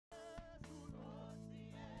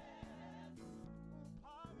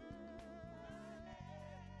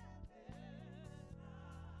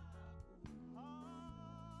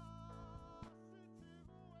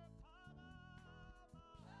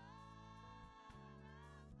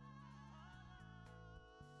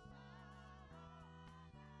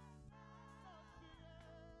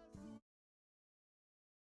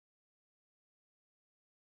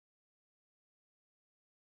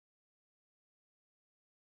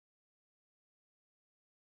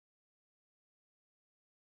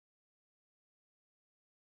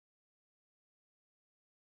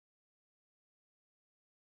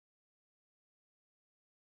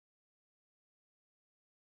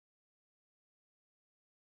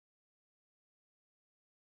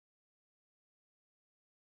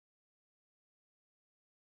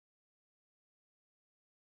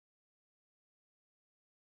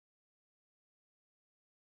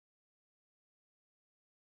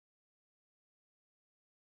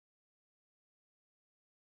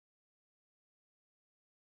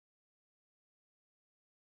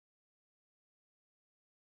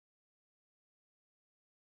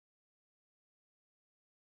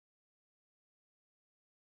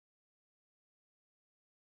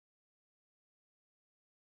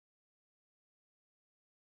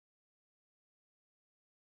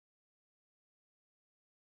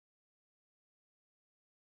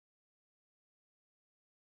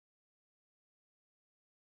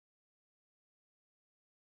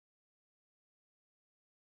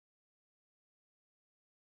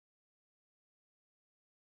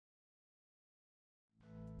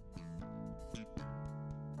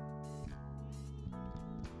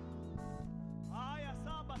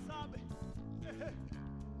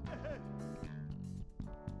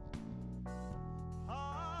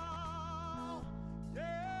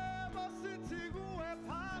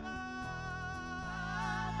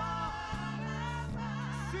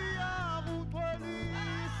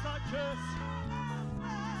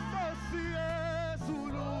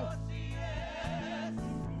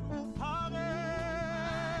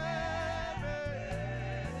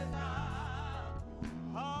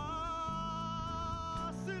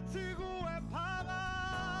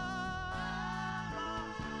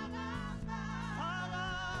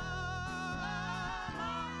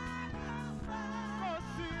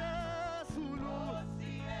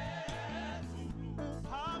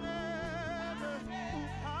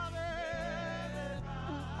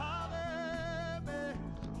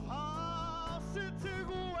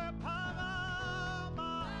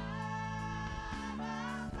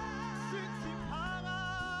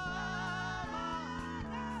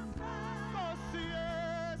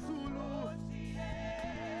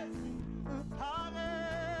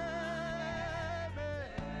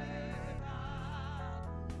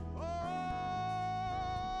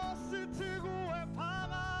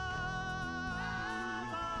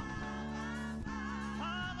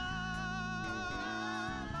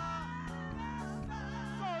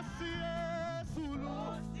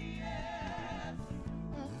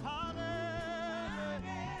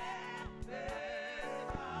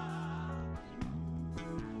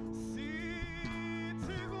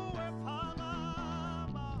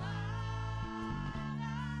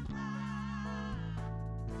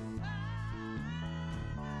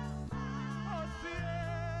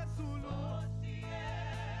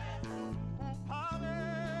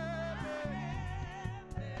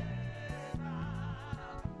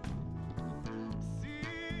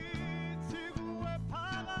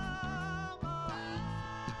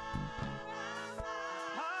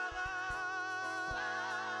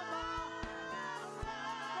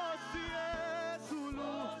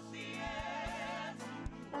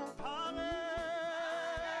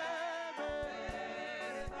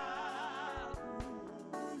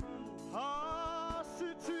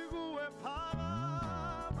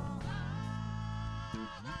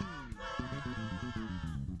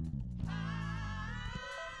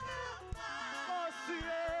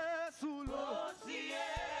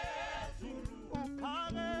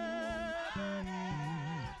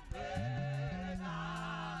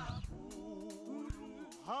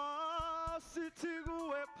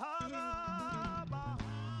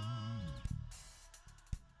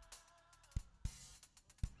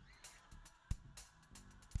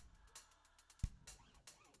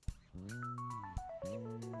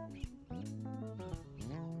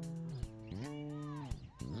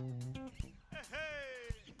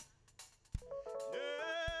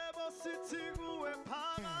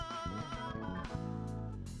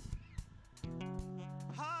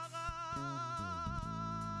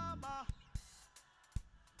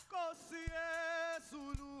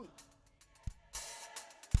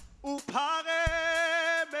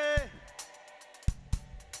uphakeme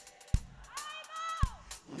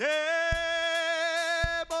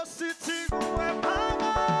yebo sithi kuwe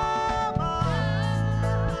phakama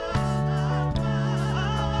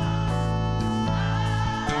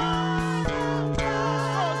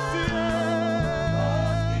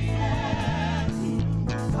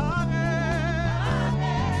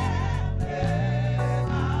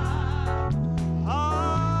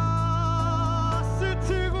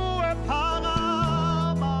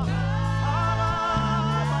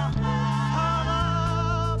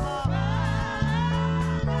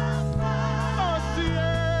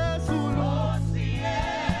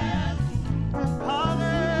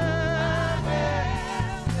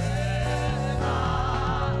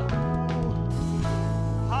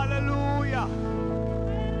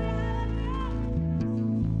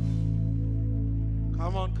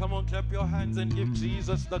Come on, clap your hands and give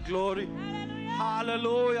Jesus the glory.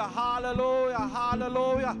 Hallelujah, hallelujah,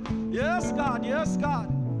 hallelujah. Yes, God, yes, God.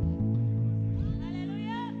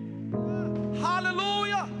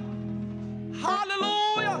 Hallelujah,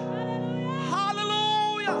 hallelujah,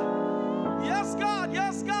 hallelujah. Yes, God,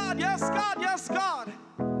 yes, God, yes, God, yes, God.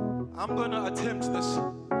 I'm going to attempt this.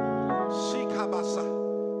 Shikabasa.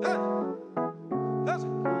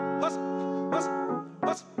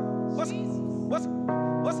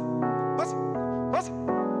 What's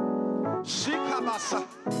Shikabasa.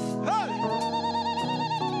 Hey!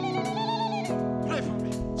 Pray for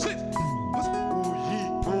me. Sit.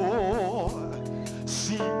 Uyiko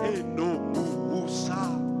si eno musa.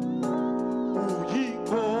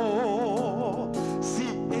 Uyiko si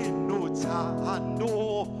eno tano.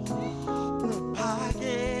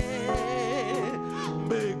 Upage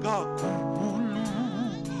mega kulu.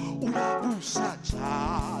 Uyabusa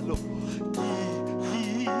jalo.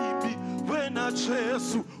 Wena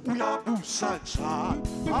Jesu uyabusa njalo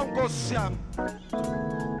Nkosi yami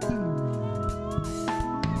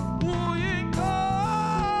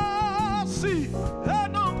uyinkosi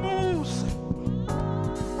enomusa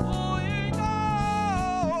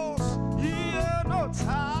uyinkosi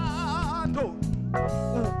enothando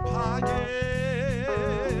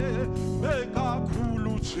uphakeme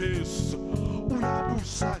kakhulu Jesu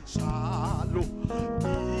uyabusa njalo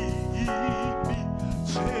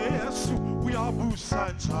Jesu uyabusa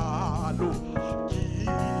njalo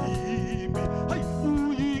kimi hey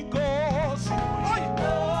uyinkosi hey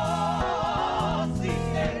inkosi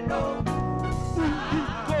eno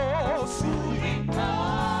uyinkosi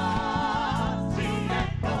uyinkosi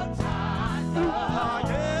eno thando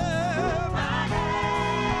ayema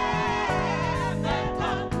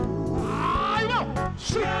ayema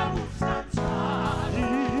uyabusa njalo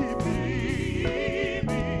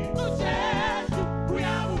kimi Jesu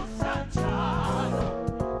uyabusa njalo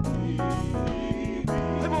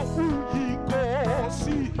uyinkosi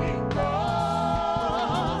inkosi eno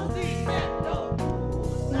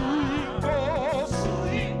uyinkosi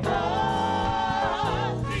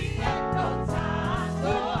inkosi eno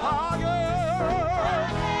thando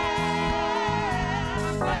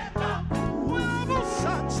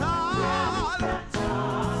uyabusa njalo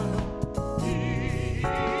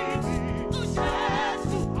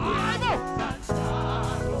Jesu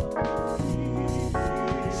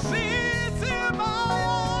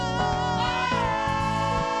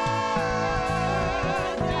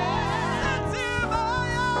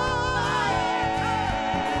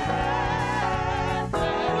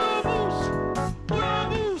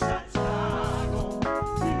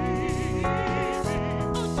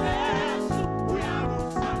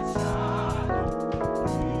uyabusa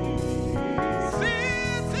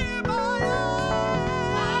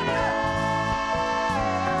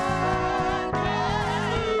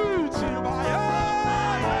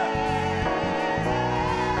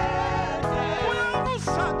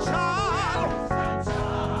njalo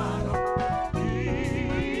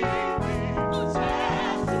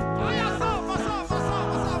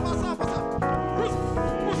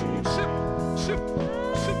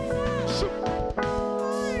sithi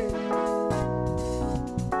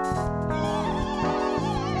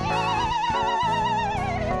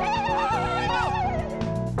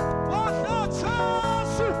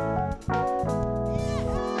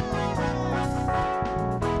maya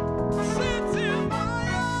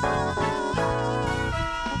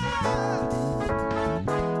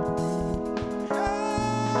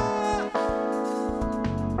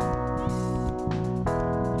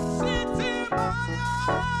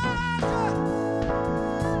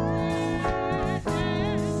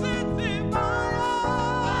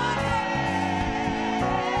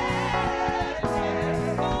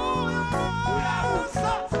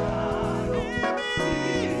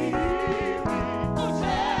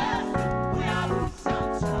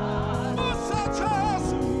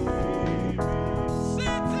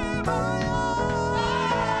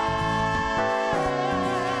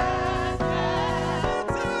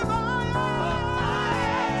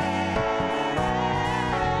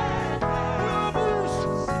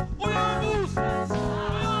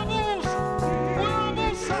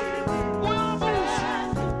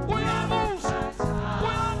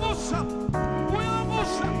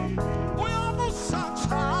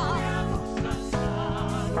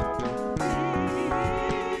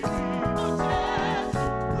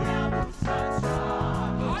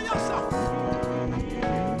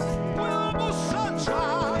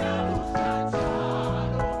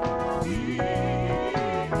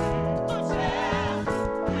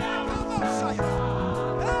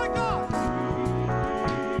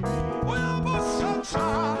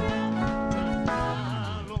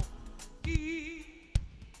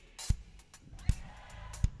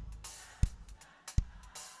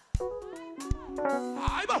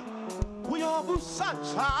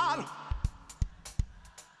Sanchal.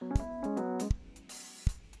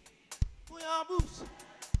 We are boost.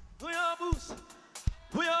 We are boost.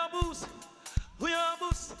 We are boost. We are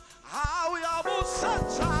boost. Ah, we are boost.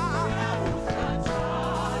 Sanchal.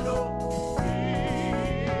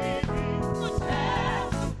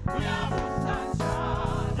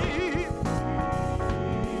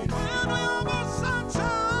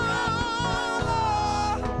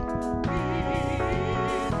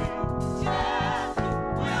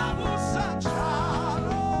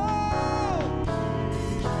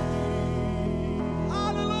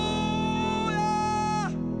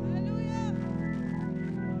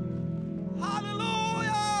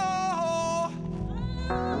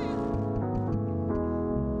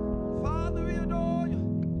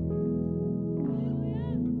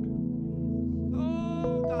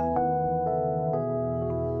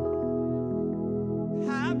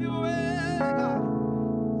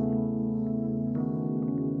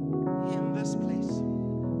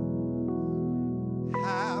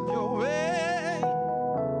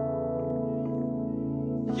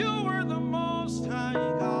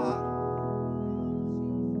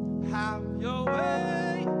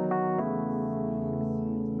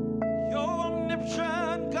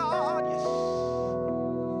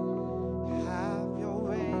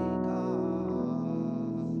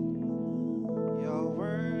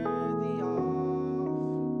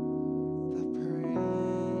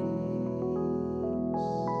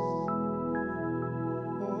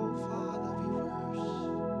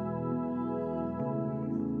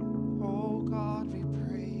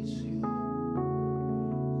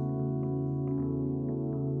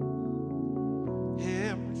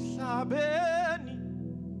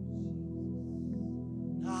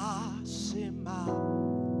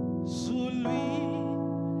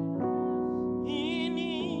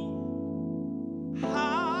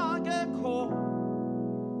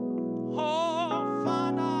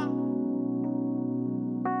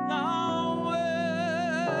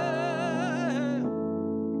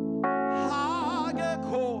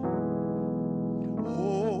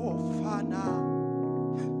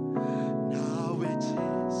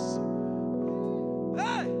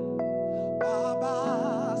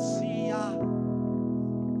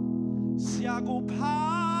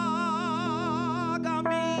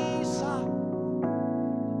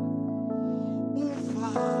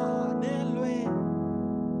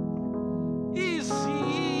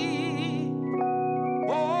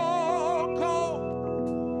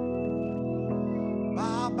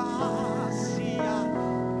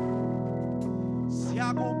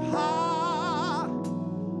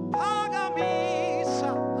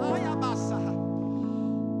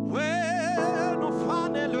 When no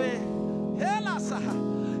fanelwe, helasa.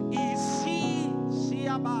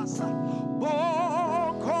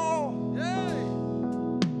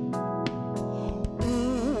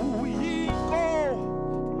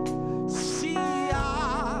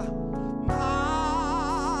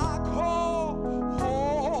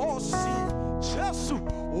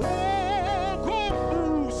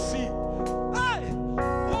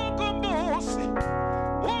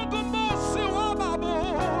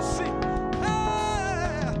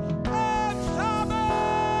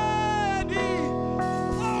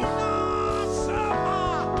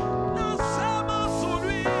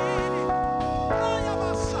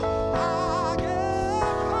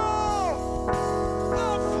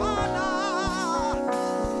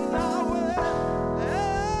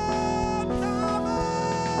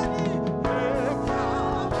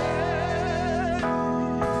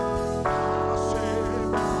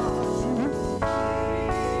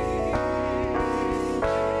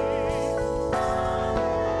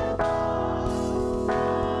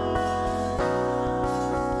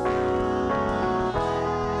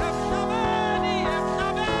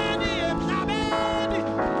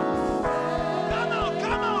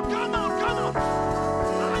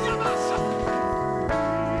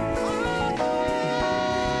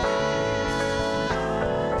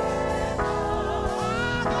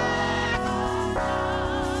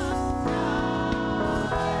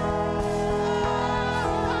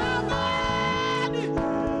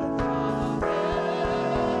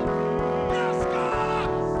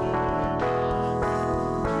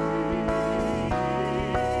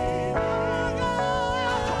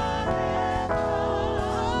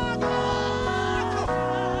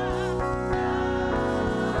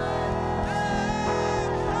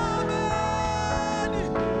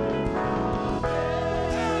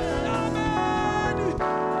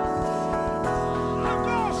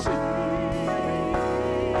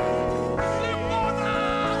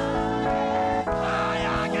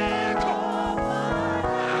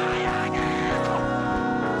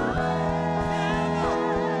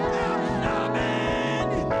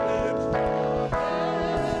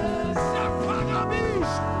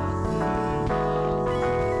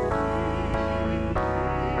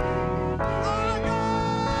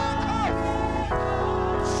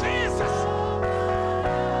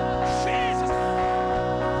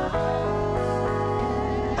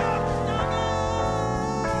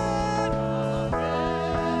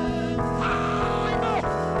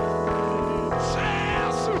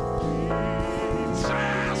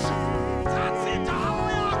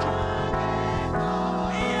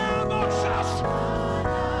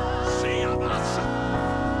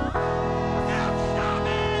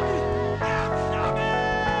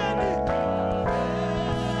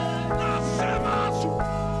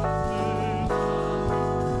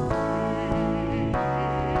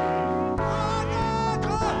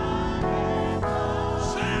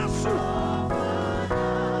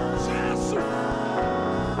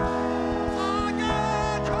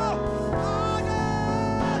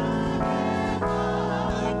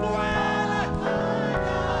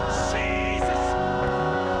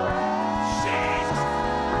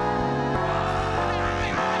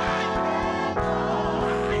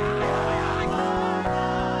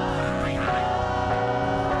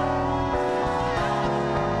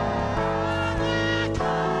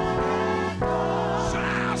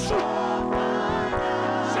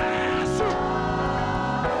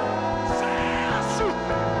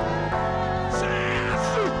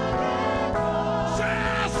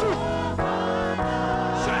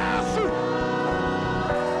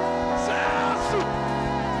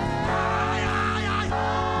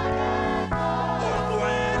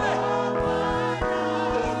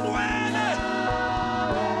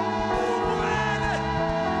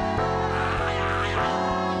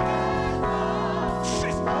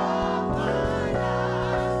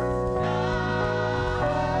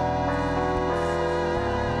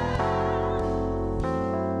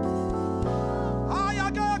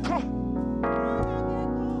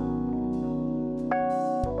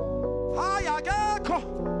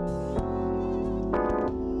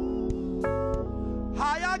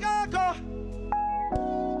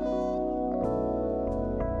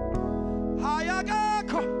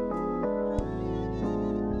 yakho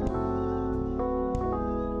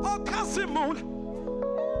okasimula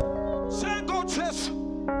sengojesu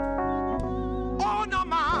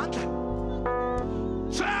onamandla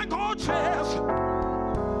sengojesu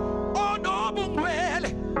onobungcwele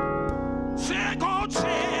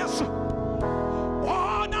sengojesu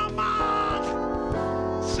onamandla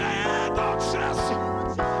sengojesu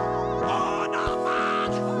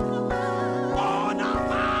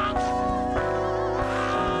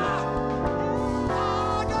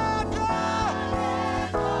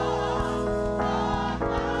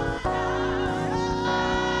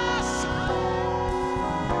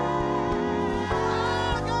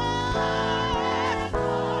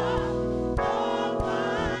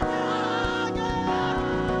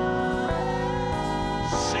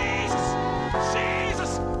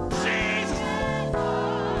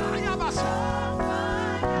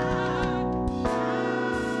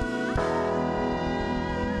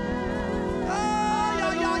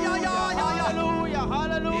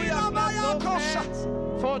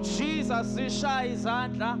For Jesus, zishaya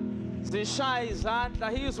izandla.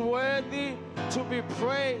 He is worthy to be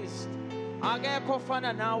praised. Akekho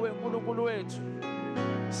fana nawe uNkulunkulu wethu.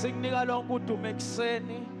 Sikunika lonke udumo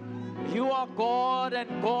ekuseni. You are God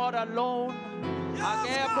and God alone.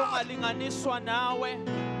 Akekho ongalinganiswa nawe.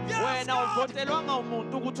 Wena uvotelwanga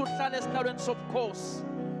umuntu ukuthi uhlale esihlalweni sobukhosi.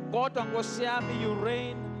 Kodwa Nkosi yami, you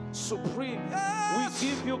reign supreme. We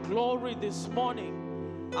give you glory this morning.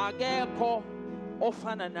 Akekho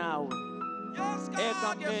ofana nawe.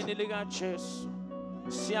 Egameni lika Jesu.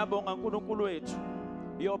 Siyabonga uNkulunkulu wethu.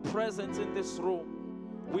 Your presence in this room.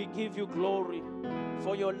 We give you glory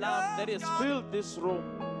for your love that has filled this room.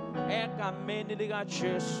 Egameni lika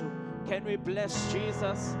Jesu. Can we bless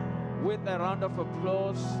Jesus with a round of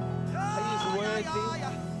applause? He is worthy.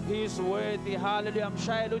 He is worthy. Hallelujah.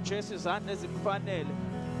 Mshayela uJesu izandla ezimfanele.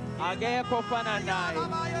 Akekho fana naye.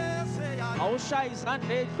 Awushaya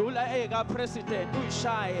izandla edlula eka president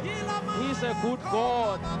uyishaye. He's a good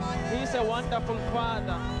God. He's a wonderful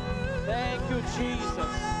Father. Thank you,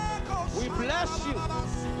 Jesus. We bless you.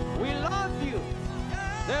 We love you.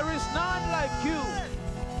 There is none like you.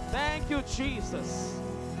 Thank you, Jesus.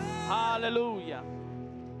 Hallelujah.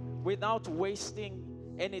 Without wasting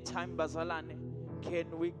any time, Bazalane, can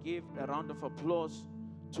we give a round of applause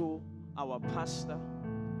to our pastor?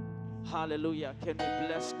 Hallelujah. Can we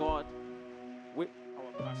bless God with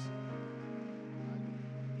our pastor?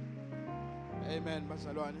 Amen,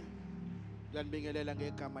 bazalwane. Ngiyanibingelela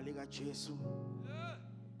ngegama lika Jesu.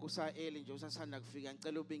 Kusa nje usasanda kufika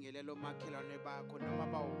ngicela ubingelele omakhelwane bakho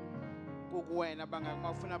noma kukuwena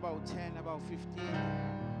bangakufuna abawu10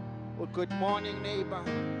 abawu15. Good morning neighbor.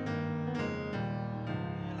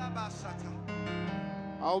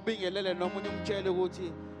 Awubingelele nomunye umtshele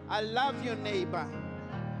ukuthi I love you neighbor.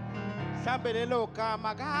 Mhlambe lelo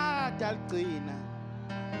gama kade aligcina.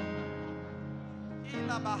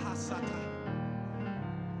 Ilabahasata.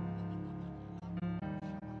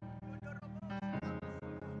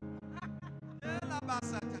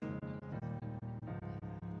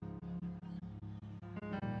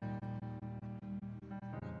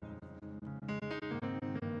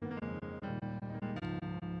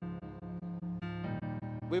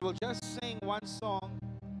 We will just sing one song.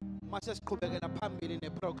 Mase siqhubekela phambili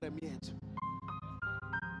neprogram yethu.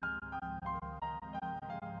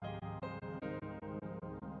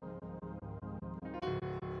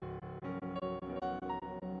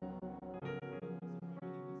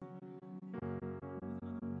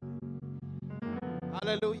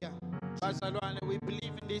 Hallelujah. Bazalwane, we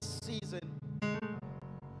believe in this season.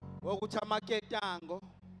 Wokuthi amaketango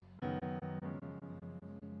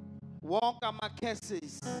wonke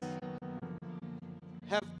ama-curses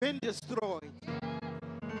have been destroyed.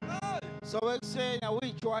 So ekuseni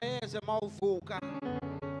awuyijwayeze mawuvuka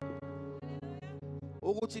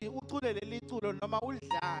ukuthi ucule leli culo noma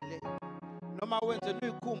udlale noma wenze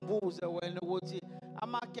uyikhumbuze wena ukuthi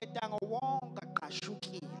amaketango wonke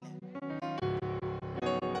aqashukile.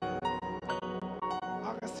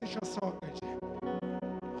 Ake sisho sonke nje.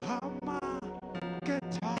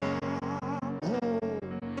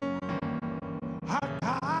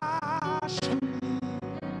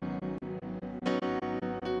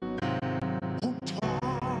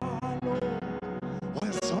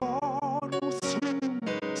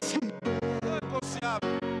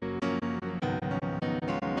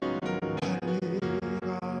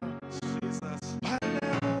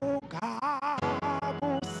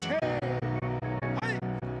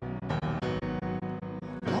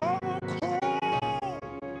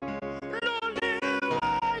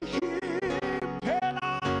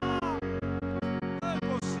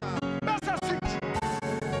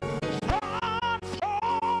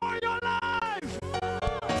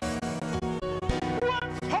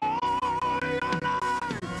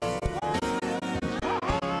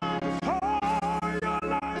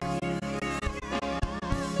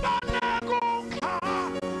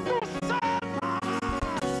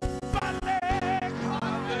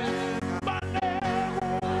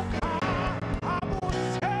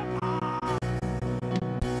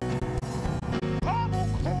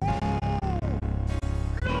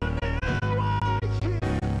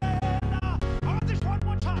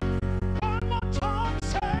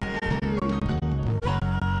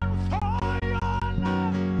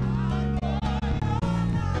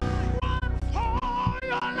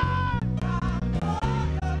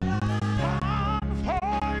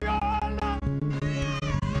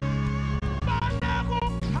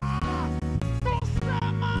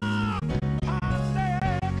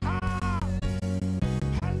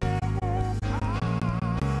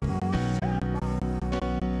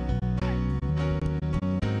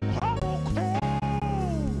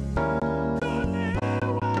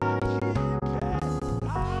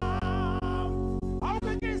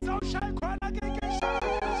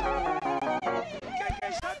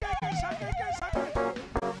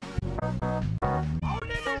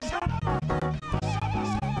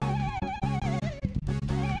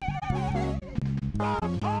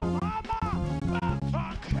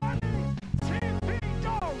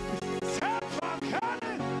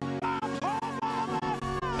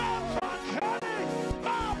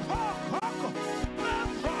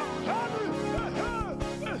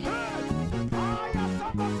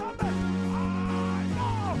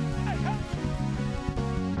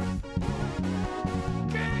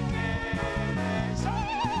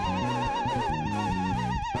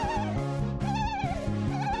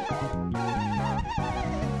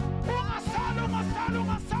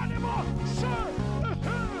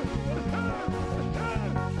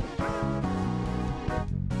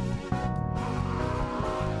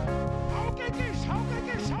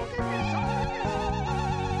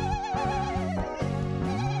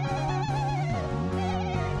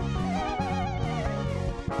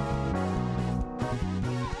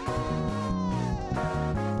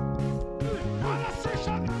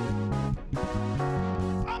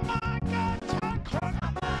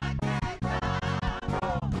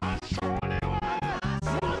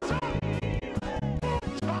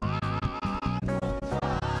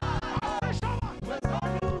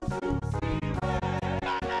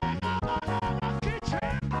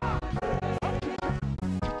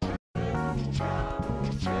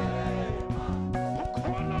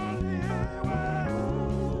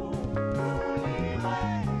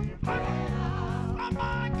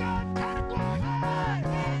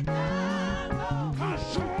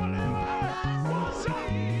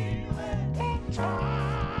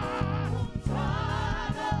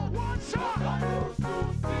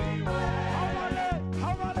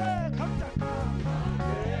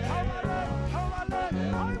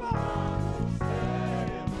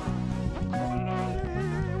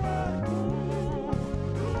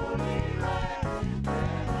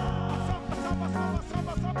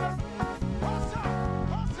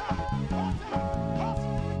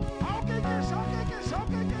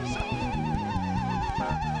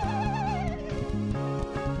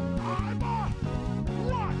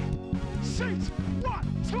 seats.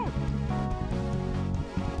 1, 2.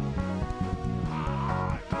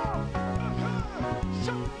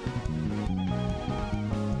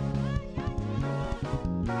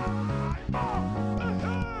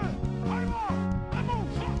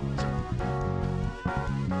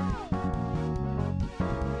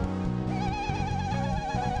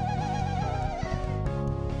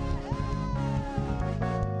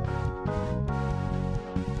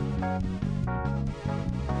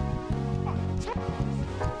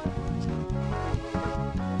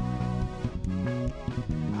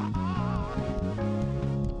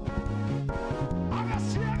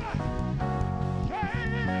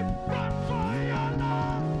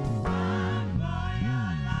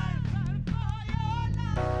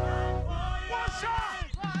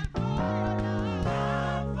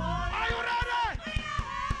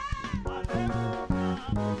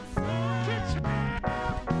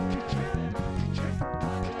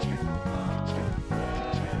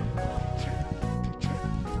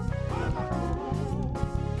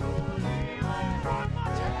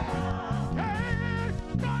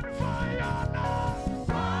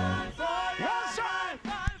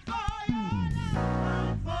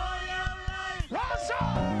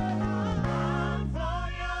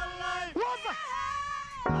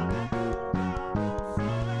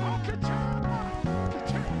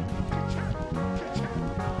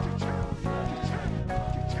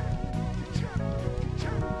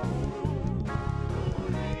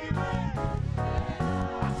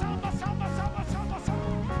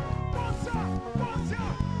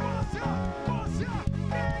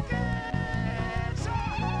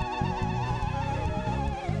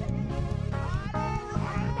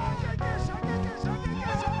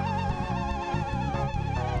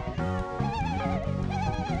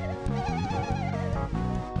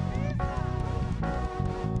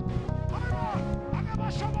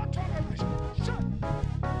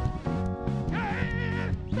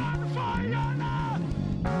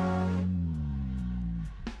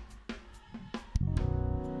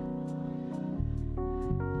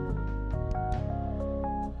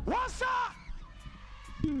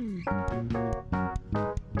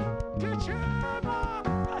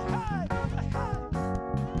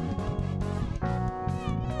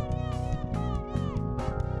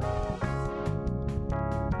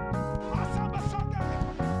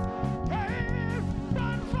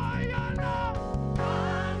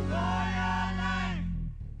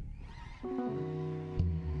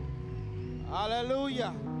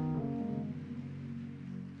 Hallelujah.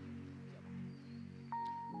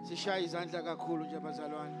 Sishaya izandla kakhulu nje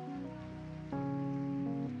bazalwane.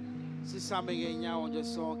 Sisame ngeenyawo nje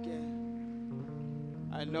sonke.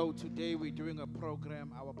 I know today we're doing a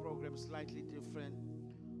program. Our program is slightly different.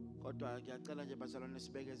 Kodwa ngiyacela nje bazalwane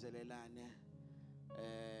sibekezelelane.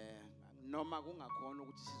 Noma kungakhona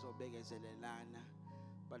ukuthi sizobekezelelana,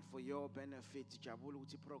 but for your benefit jabula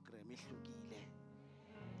ukuthi program ihlukile.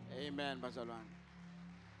 Amen bazalwane.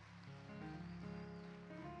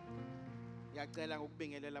 Ngiyacela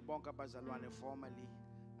ngokubingelela bonke abazalwane formally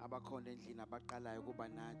abakhona endlini abaqalayo kuba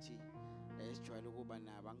nathi esijwayele ukuba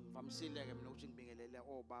nabo. Ngivamsileke mina ukuthi ngibingelele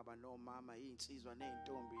obaba nomama, izinsizwa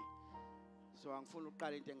nezintombi. So angifuni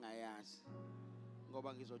uqala into engayazi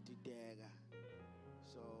ngoba ngizodideka.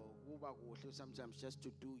 So kuba kuhle sometimes just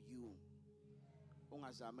to do you.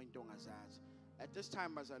 Ungazama into ongazazi. At this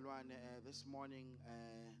time bazalwane, this morning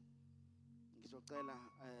ngizocela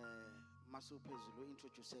Masuphezulu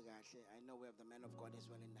introduce kahle. I know we have the man of God as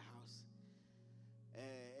well in the house.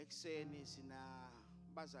 Ekseni sina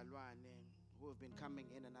bazalwane who have been coming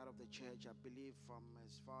in and out of the church, I believe from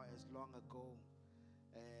as far as long ago.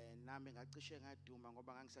 Nami ngacishe ngaduma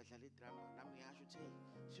ngoba ngangisadlala idrama. Nami ngiyasho ukuthi hey,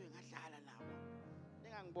 siwe ngadlala nabo.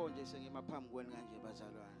 Ningangiboni nje sengimaphambi kweni kanje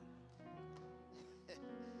bazalwane.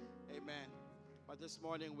 Amen. But this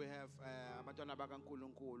morning we have abantwana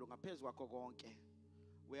bakaNkulunkulu ngaphezulu kwakho konke.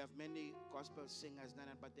 We have many gospel singers,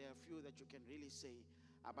 but there are a few that you can really say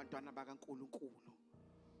abantwana bakaNkulunkulu.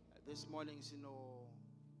 This morning sino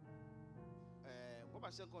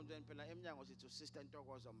ngoba senkonzweni phela eminyango sithi uSister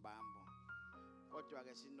Ntokozo Mbambo. Kodwa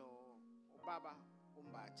ke sino ubaba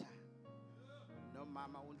uMbatha no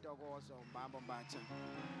mama uNtokozo Mbambo Mbatha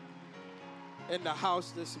in the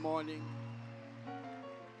house this morning.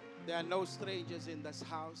 There are no strangers in this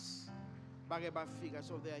house. Bage bafika,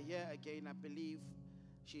 so they are here again. I believe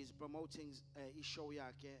she is promoting a show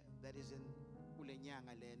yake that is in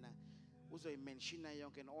Ulenyanga lena. Uzoyimenshina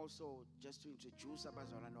yonke, and also just to introduce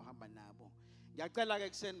abazalwane ohamba nabo. Ngiyacela ke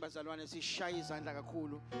kuseni bazalwane sishaye izandla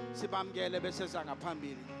kakhulu sibamkele bese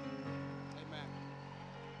sangaphambili. Amen.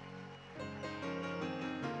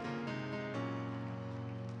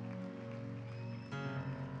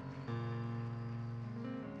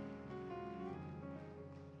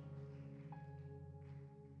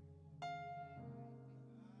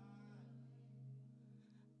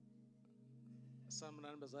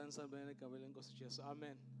 Sanibonani bazalwane sanibonani egameni lenkosi Jesu.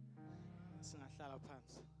 Amen. Singahlala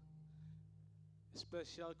phansi.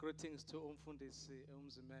 Special greetings to umfundisi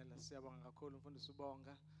umzimela. Siyabonga kakhulu umfundisi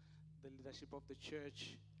ubonga, the leadership of the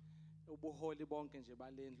church. Ubuholi bonke nje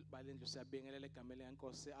balendlu siyabingelela egameni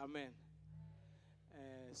lenkosi. Amen.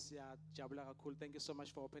 Siyajabula kakhulu. Thank you so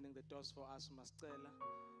much for opening the doors for us. Masicela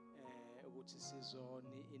ukuthi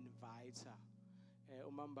sizoni invite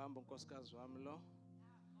Mbambo nkosikazi wami lo.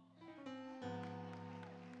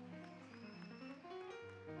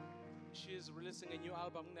 She is releasing a new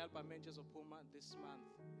album, Puma, this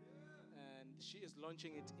month. And she is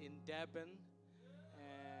launching it in Durban.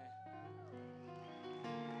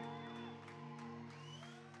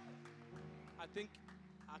 I think,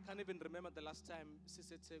 I can't even remember the last time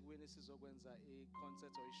Sise Tegwini sizokwenza a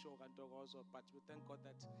concert or a show Ntokozo, but we thank God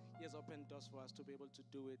that He has opened doors for us to be able to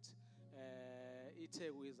do it.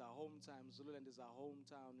 Itegui is our hometown, Zululand is our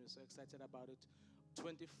hometown. We're so excited about it.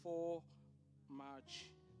 24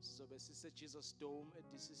 March. So Sise Jesus Dome at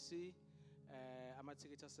DCC.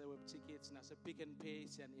 Ama-tickets ase-web tickets nase-Pick and Pay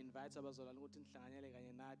siyan-invite abazalwane ukuthi nihlanganyele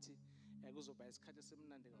kanye nathi kuzoba isikhathi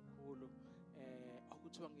esimnandi kakhulu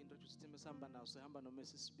akuthiwa ngi-introduce team esihamba nawo sihamba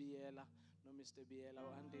no-Mrs. Biyela no-Mr. Biyela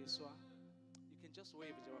u-Andiswa. You can just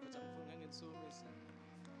wave nje bafethu angifuni nganginisumisa.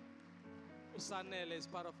 Usanele is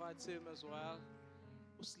part of our team as well.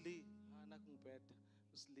 Usli nakungibheda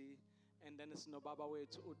Usli, and then sinobaba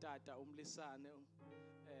wethu utata umlisane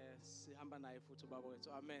sihamba naye futhi ubaba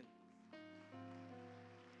wethu. Amen.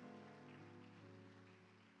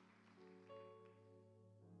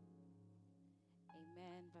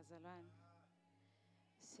 Amen. Bazalwane.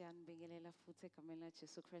 Siyanibingelela futhi egameni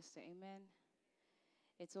laJesu Kristu. Amen.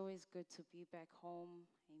 It's always good to be back home.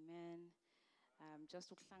 Amen.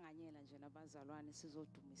 Just ukuhlanganyela nje nabazalwane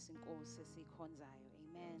sizodumisa inkosi esikhonzayo.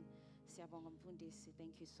 Amen. Siyabonga mfundisi.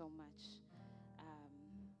 Thank you so much.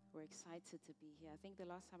 We're excited to be here. I think the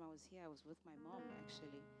last time I was here, I was with my mom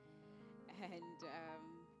actually. And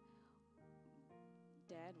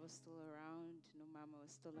Dad was still around, Mama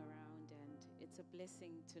was still around, and it's a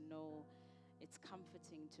blessing to know, it's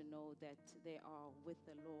comforting to know that they are with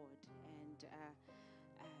the Lord. And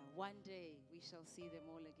one day we shall see them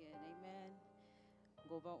all again. Amen.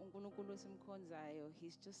 Ngoba uNkulunkulu simkhonzayo,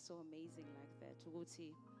 He's just so amazing like that.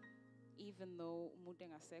 Ukuthi even though umuntu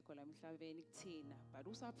engasekho la emhlabeni kuthina, but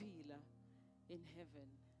usaphila in heaven.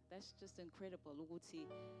 That's just incredible. Ukuthi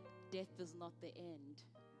death is not the end,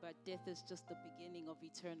 but death is just the beginning of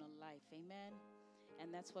eternal life. Amen.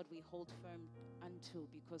 And that's what we hold firm unto,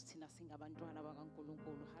 because thina singabantwana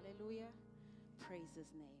bakaNkulunkulu. Hallelujah. Praise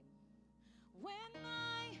His name. When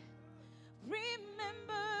I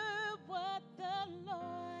remember what the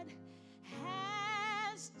Lord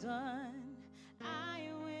has done,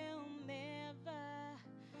 I will never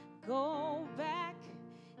go back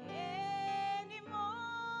anymore.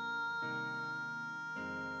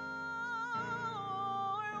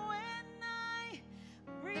 When I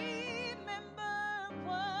remember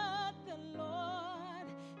what the Lord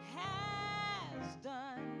has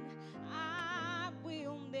done, I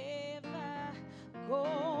will never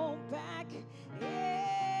go back anymore.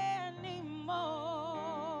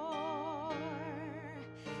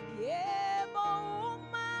 Yebo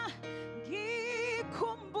uma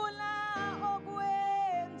ngikhumbula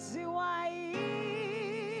okwenziwa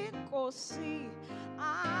inkosi,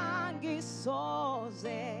 angisoze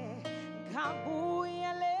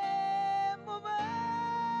ngabuyele emuva.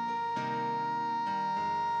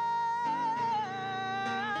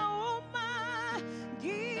 Uma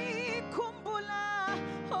ngikhumbula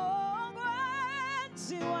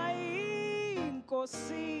okwenziwa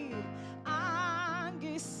inkosi,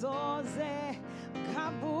 angisoze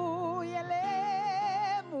ngabuyele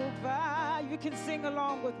emuva. You can sing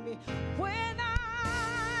along with me. When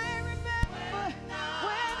I remember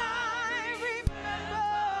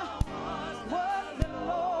what the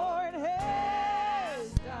Lord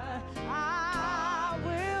has done, I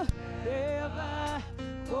will never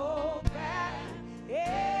go back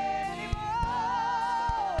anymore.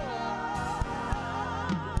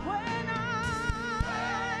 When I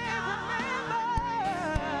remember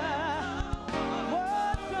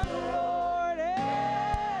what the Lord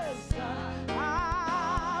has done,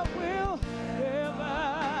 I will never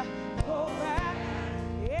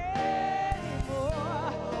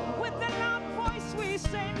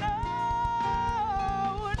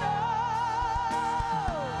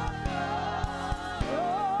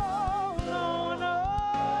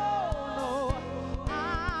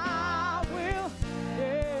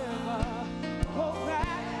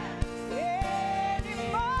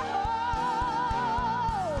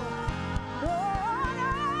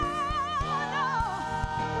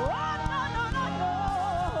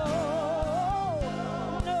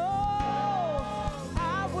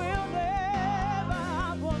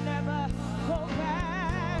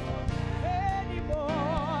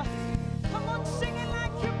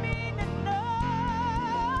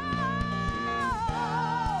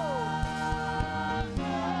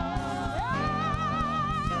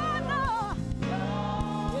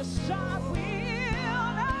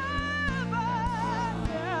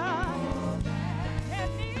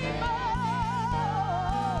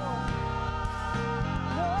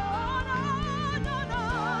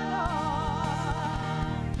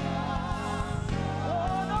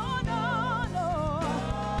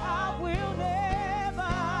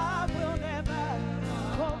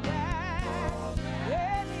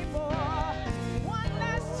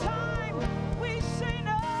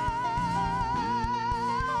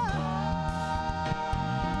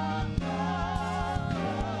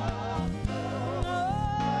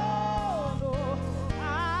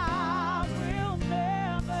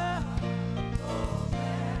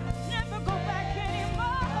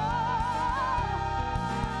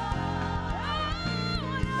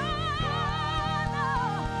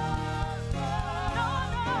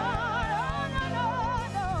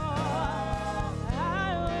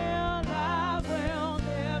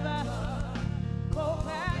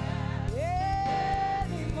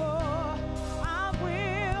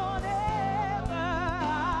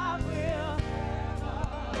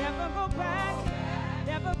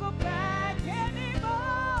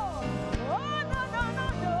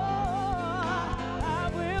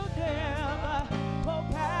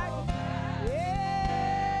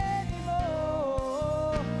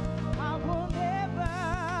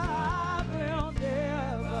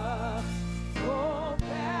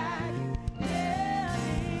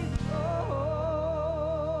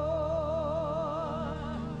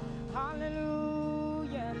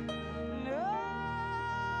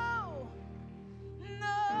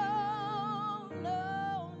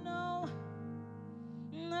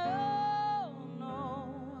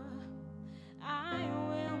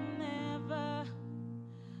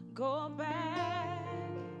go back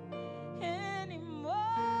anymore.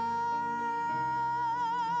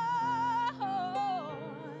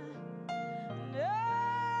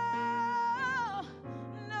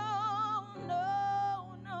 No, no,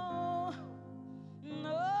 no, no,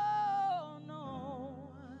 no,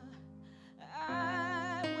 no.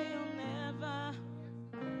 I will never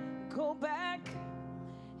go back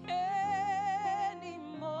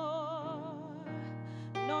anymore.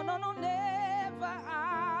 No, no, no, never.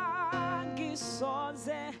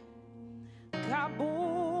 Angisoze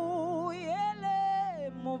kabuyele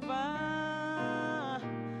muva.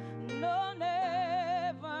 No,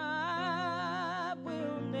 never. I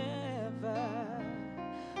will never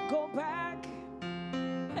go back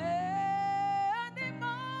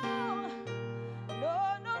anymore. No,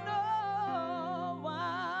 no, no.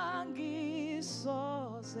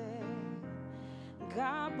 Angisoze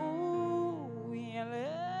kabuyele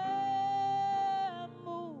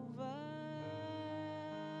muva.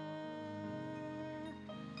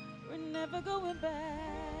 We're never going back.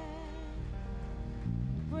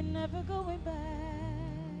 We're never going back.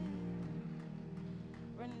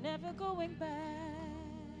 We're never going back.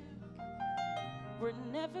 We're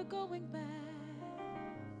never going back.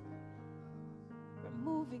 We're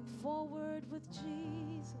moving forward with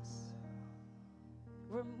Jesus.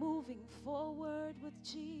 We're moving forward with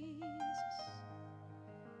Jesus.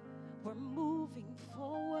 We're moving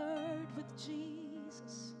forward with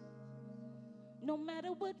Jesus. No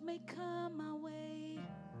matter what may come our way,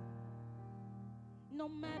 no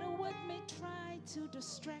matter what may try to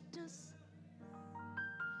distract us,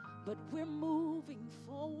 but we're moving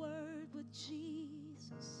forward with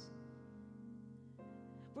Jesus.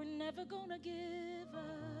 We're never gonna give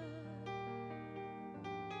up.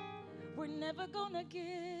 We're never gonna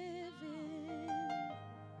give in.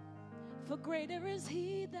 For greater is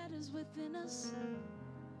He that is within us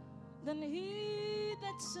than he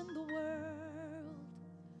that's in the world.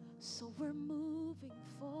 So we're moving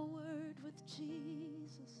forward with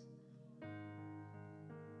Jesus.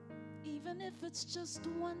 Even if it's just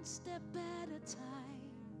one step at a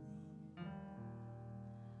time.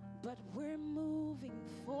 But we're moving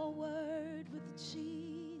forward with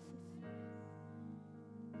Jesus.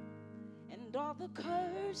 And all the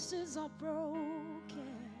curses are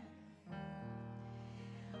broken.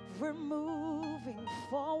 We're moving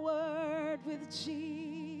forward with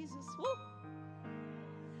Jesus. Woo!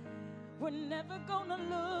 We're never gonna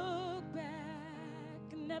look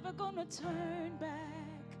back, never gonna turn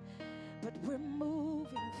back, but we're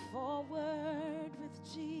moving forward with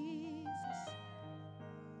Jesus.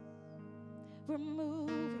 We're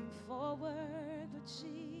moving forward with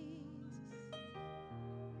Jesus.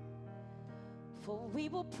 For we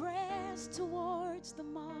will press towards the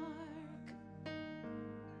mark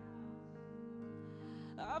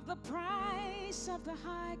of the price of the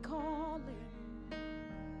high calling.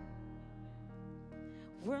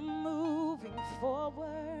 We're moving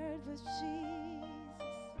forward with Jesus.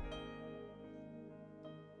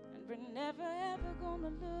 And we're never ever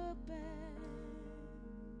gonna look back.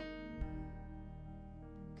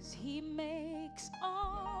 'Cause He makes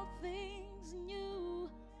all things new.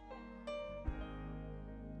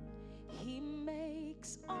 He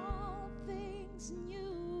makes all things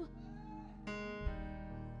new.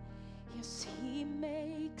 Yes, He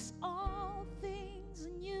makes all things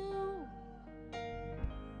new.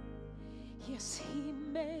 Yes, He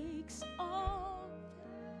makes all.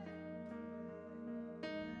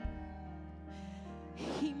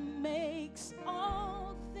 He makes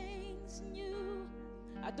all things new.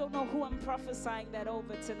 I don't know who I'm prophesying that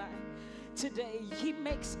over today. He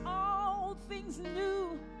makes all things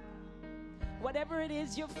new. Whatever it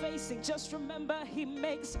is you're facing, just remember He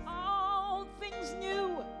makes all things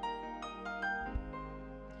new.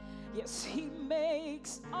 Yes, He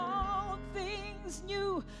makes all things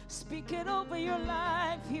new. Speak it over your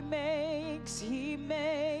life. He makes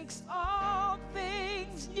all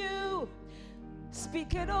things new.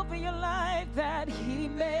 Speak it over your life that He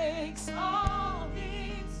makes all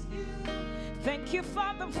things new. Thank you,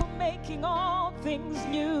 Father, for making all things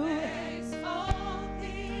new.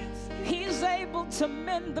 He's able to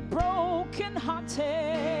mend the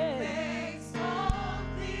brokenhearted.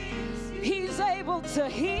 He's able to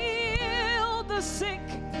heal the sick.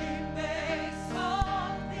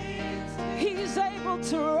 He's able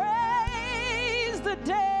to raise the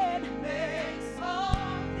dead.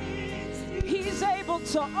 He's able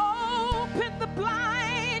to open the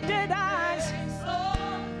blinded eyes.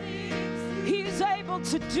 He's able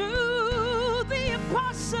to do the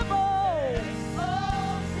impossible.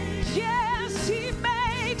 Yes, He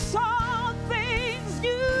makes all things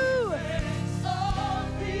new.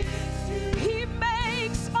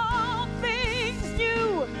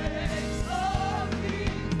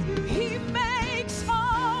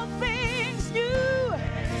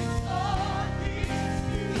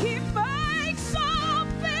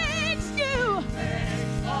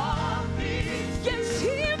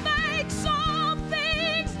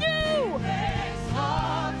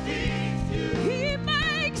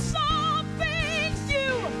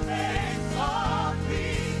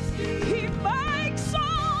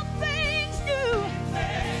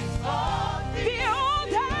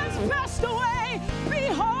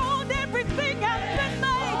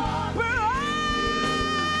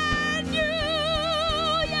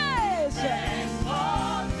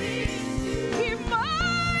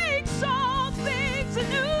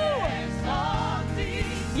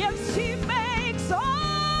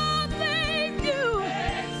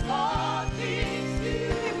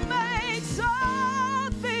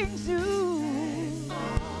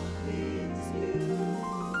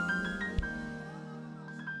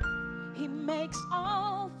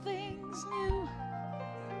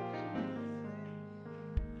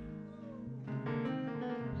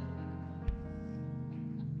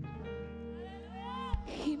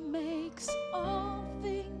 makes all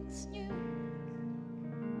things new.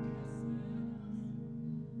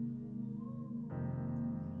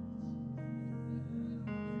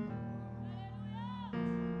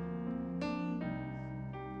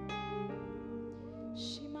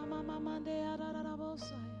 Shima mama mande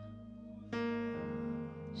ararabosaya.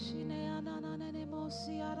 Shine ananane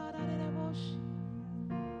mosi ararareboshi.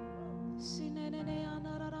 Sinene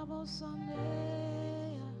anarabosande.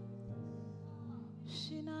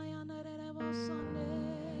 Shina anarabosande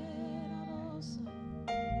rabosa.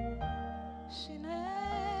 Shine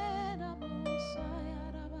rabosaya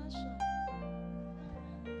rabasha.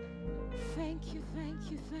 Thank you,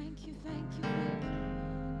 thank you, thank you, thank you, thank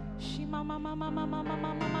you. Shima mama mama mama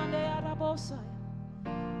mama mande arabosaya.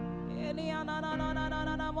 Eni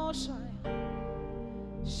ananana moshaya.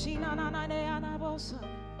 Shina nanane anabosaya.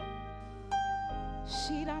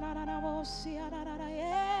 Shina nanana mosia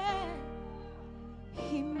yeah.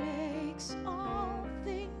 He makes all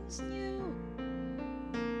things new.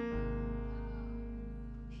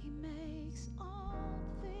 He makes all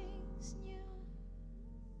things new.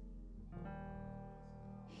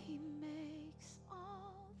 He makes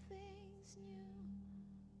all things new.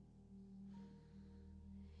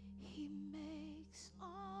 He makes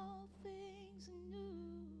all things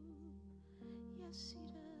new. Yes, he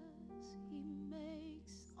does. He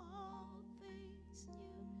makes all things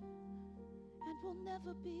new. And will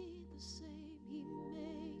never be the same. He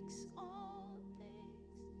makes all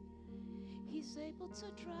things. He's able to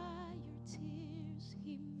dry your tears.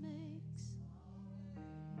 He makes.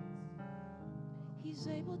 He's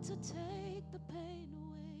able to take the pain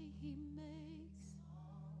away. He makes.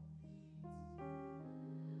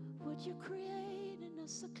 Would you create in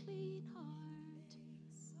us a clean heart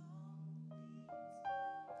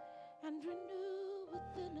and renew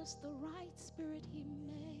within us the right spirit? He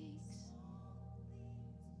makes.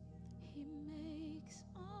 He makes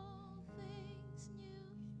all things new.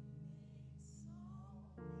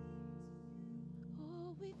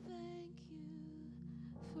 Oh, we thank you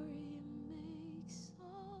for He makes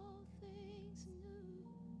all things new.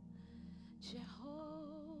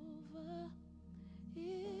 Jehovah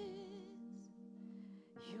is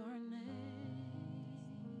your name.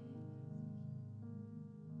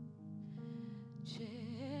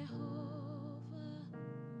 Jehovah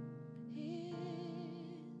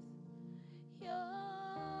is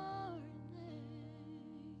your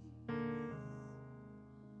name.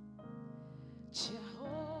 Jehovah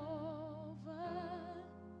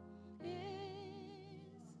is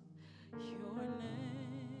your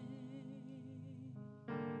name.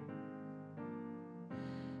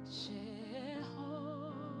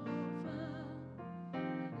 Jehovah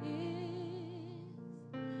is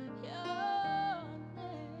your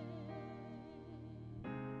name.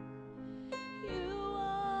 You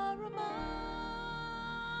are a mighty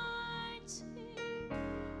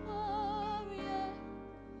warrior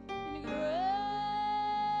and great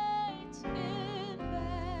in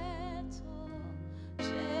battle.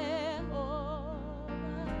 Jehovah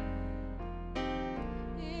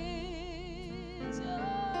is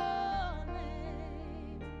your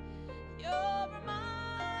name. You're a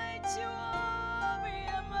mighty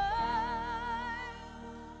warrior,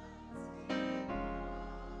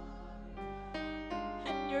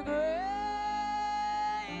 and you're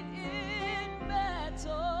great in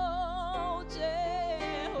battle.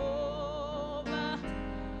 Jehovah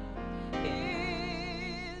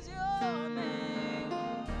is your name.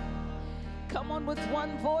 Come on, with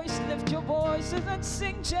one voice, lift your voices and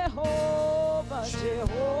sing Jehovah,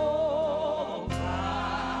 Jehovah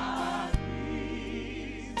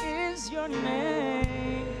is your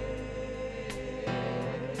name.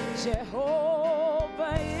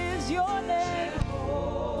 Jehovah is your name.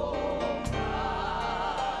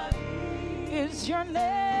 Is your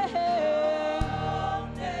name.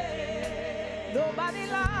 Nobody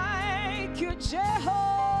like you,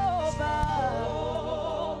 Jehovah.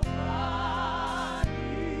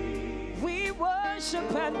 We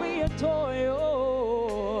worship and we adore you,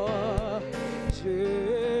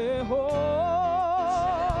 Jehovah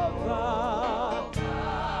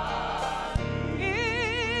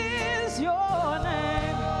is your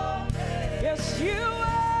name. Yes, you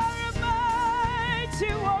are a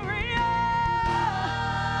mighty warrior.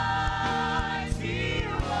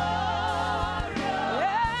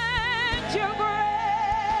 And you're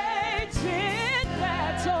great in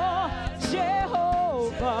battle,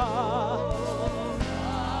 Jehovah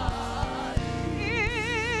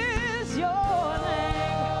is your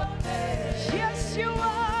name. Yes, you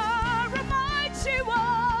are a mighty warrior.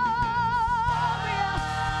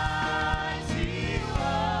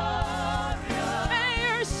 And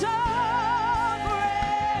you're so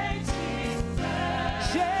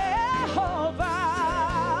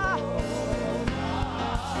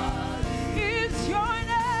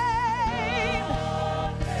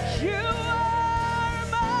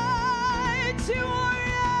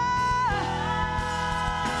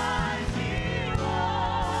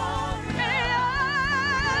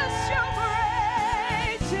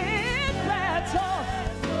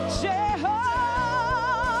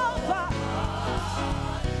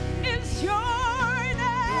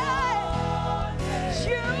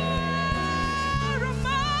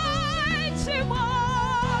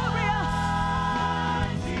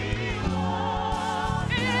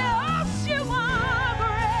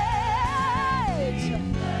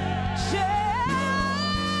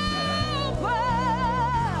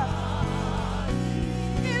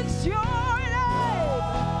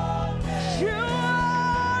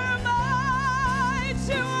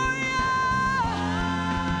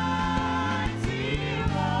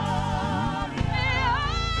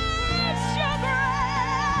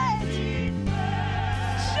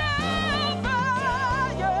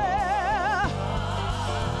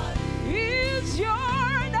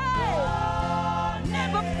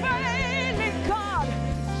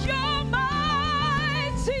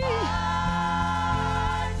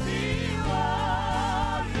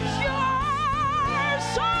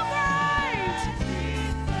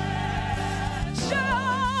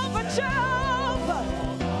Jehovah,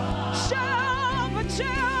 Jehovah,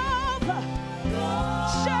 Jehovah,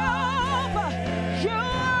 Jehovah,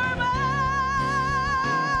 you're mighty,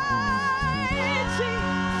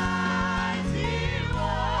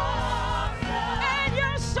 and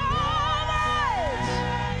you're so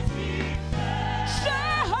mighty.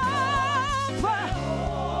 Jehovah,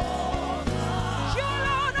 you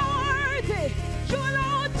alone are worthy. You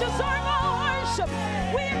alone deserve our worship.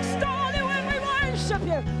 We extol you when we worship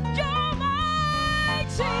you. You're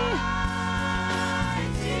mighty.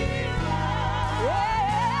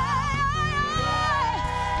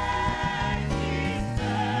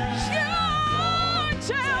 You're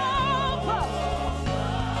Jehovah.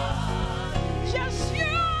 Yes,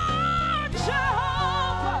 you are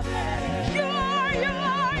Jehovah. You are, you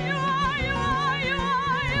are, you are, you are, you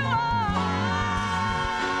are, you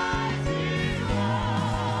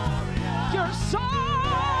are. You're so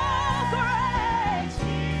great.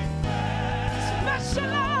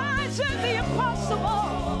 Specialize in the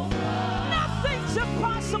impossible. Nothing's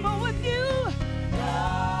impossible with you.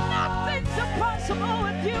 Nothing's impossible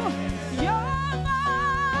with you. You're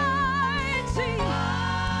mighty.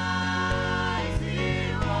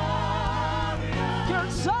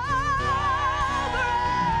 You're so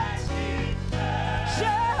great.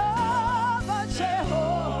 Jehovah,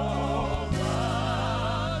 Jehovah.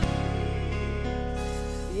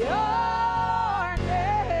 Your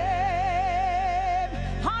name.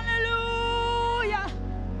 Hallelujah.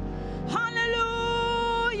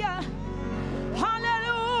 Hallelujah.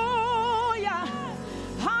 Hallelujah.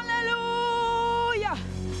 Hallelujah.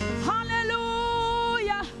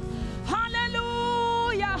 Hallelujah.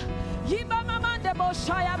 Hallelujah. Yibamamande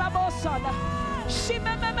boshaya babosada.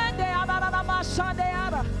 Shimememende abarabashade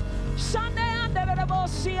ara. Shande ande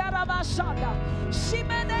rebosiara bashada.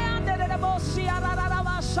 Shimene ande rebosiara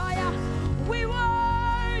rabashaya. We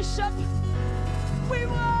worship. We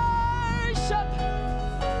worship.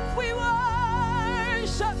 We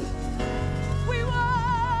worship. We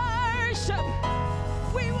worship.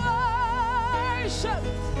 We worship.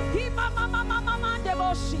 He mama mama mama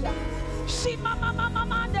debosia. She mama mama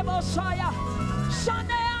mama debosia.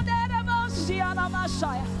 Shane ande debosia na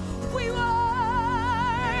mashaya. We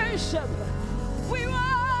worship. We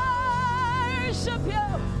worship you.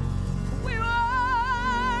 We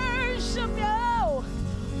worship you.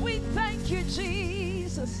 We thank you,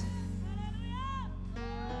 Jesus.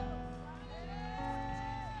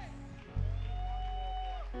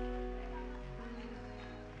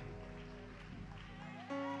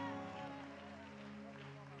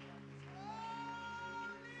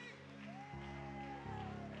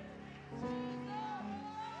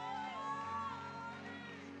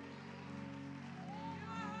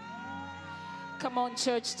 Come on,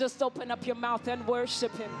 church, just open up your mouth and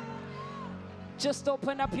worship him. Just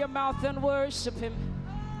open up your mouth and worship him.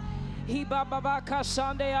 Hiba baba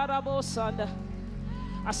kashande arabosanda.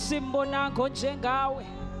 Asimbo nango njengawe.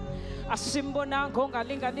 Asimbo nango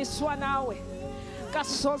ngalinganiswa nawe.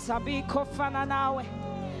 Kasoza biko fana nawe.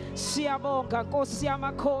 Siyabonga Nkosi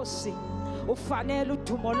yamakhosi. Ufanele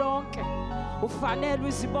udumo lonke. Ufanele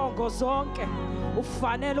izibongo zonke.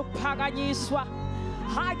 Ufanele ukuphakanyiswa.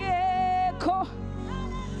 Hagekho.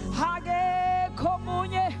 Hagekho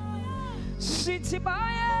munye. Sithi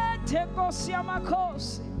bayethe Nkosi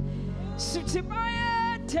yamakhosi. Sithi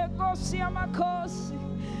bayethe Nkosi yamakhosi.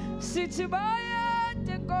 Sithi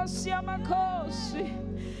bayethe Nkosi yamakhosi.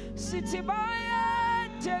 Sithi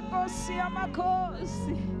bayethe Nkosi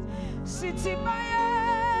yamakhosi. Sithi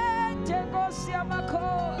bayethe Nkosi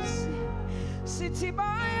yamakhosi. Sithi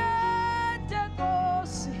bayethe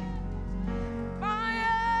Nkosi.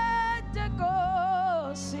 Bayethe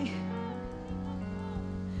Nkosi.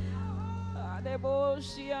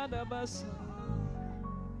 Adeboshi adabasa.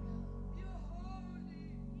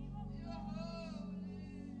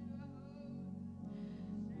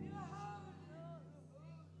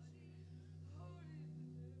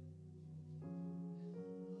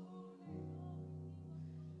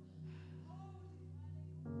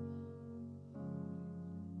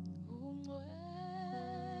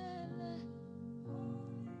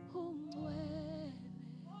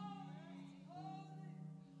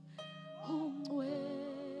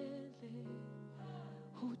 Ungcwele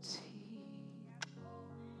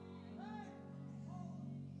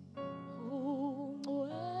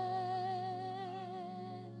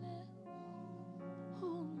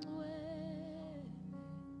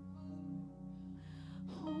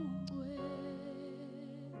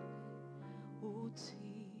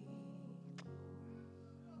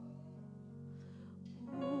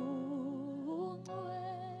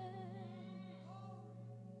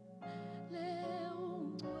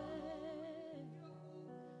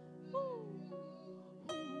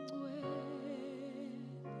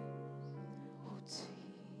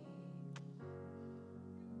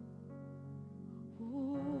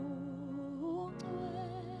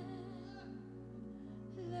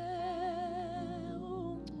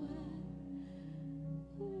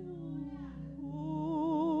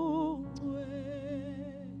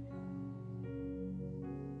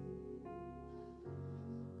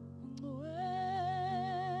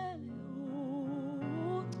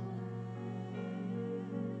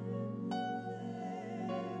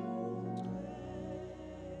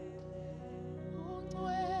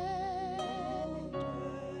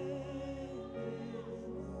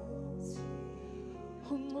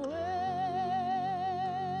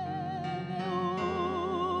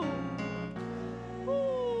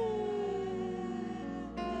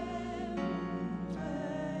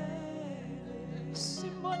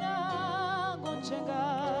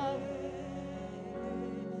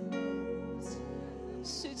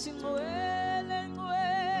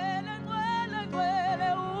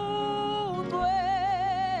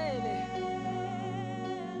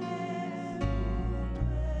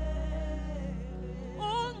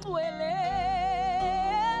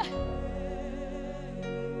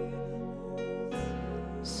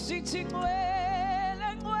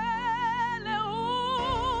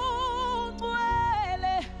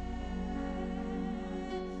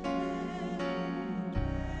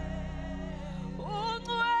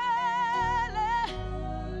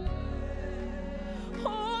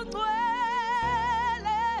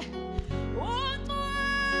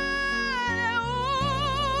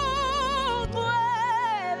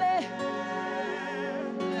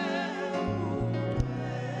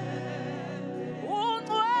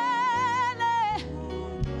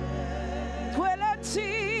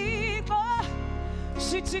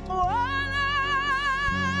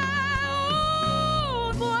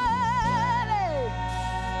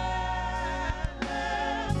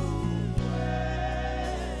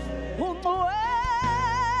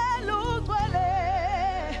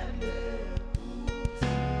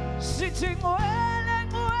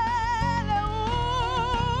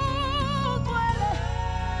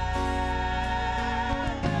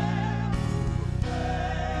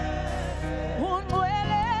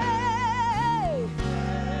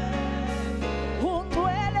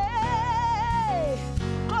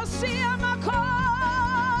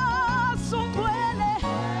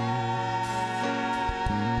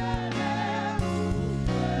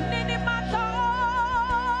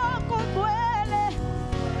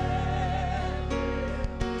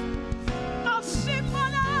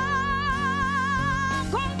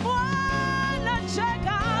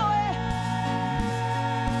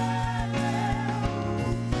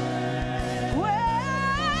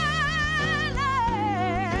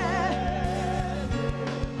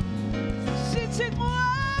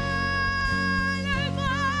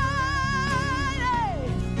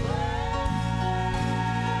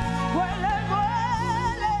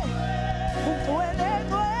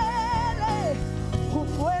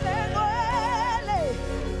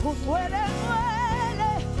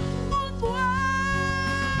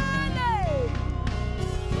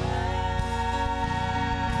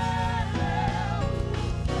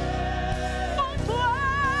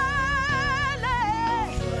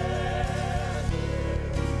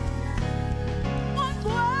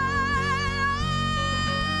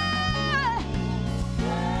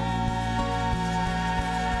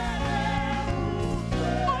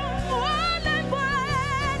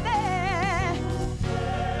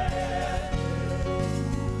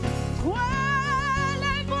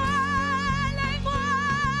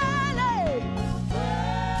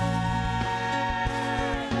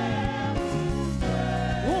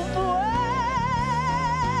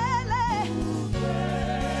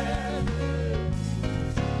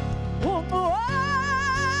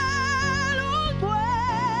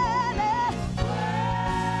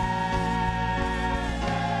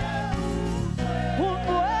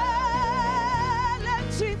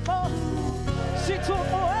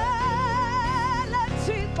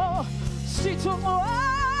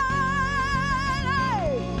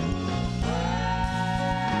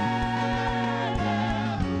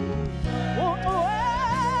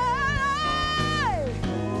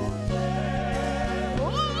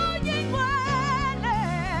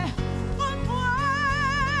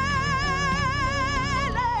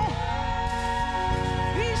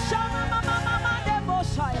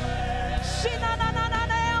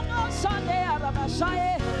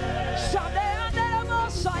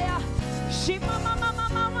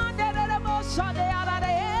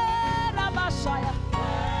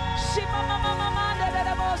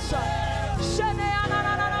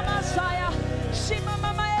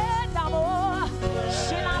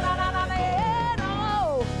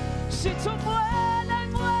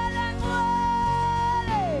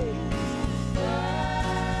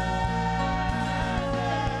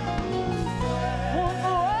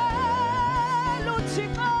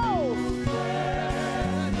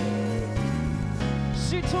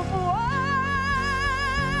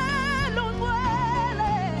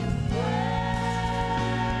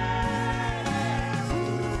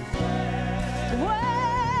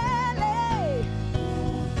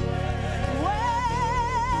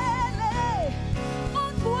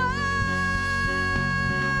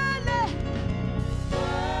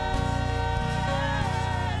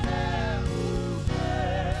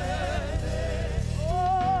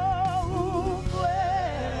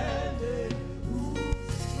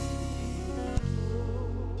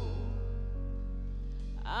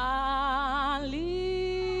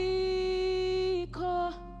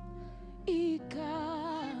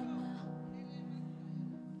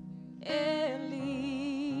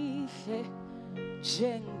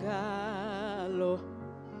njengalo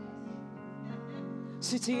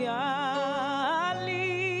sithi alikho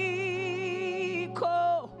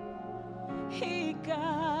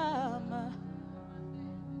igama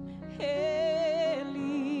elihle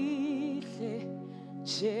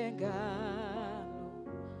njengalo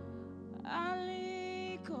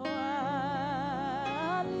alikho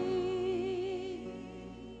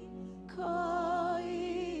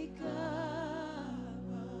igama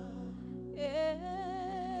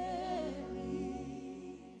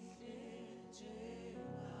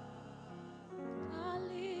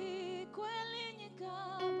alikho elinye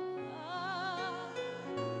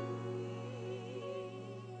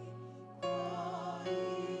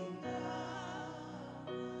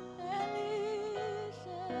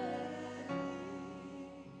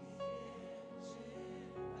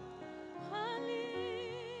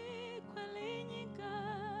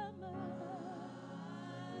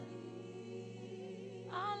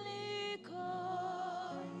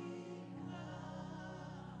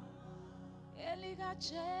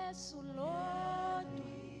Jesu lodwa,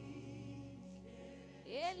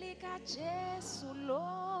 elika Jesu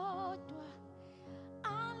lodwa,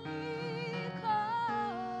 alikho,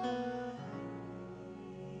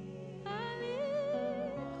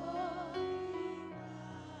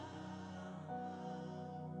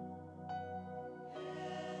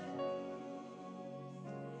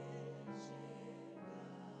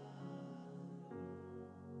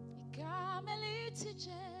 igama elithi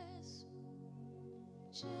Jesu.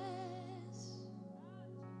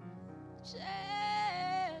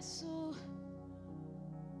 Jesu,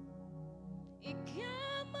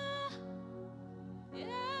 igama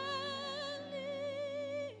elihle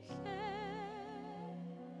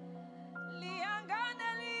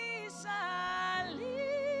liyanganelisa,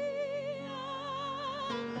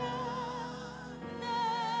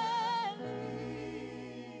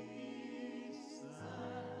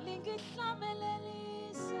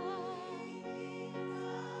 lingihlamelelisa.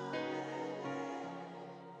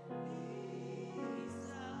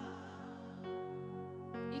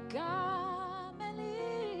 Igama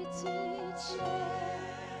elithi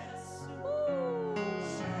Jesu,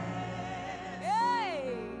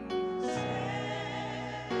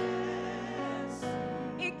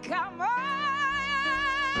 igama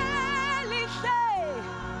elihle,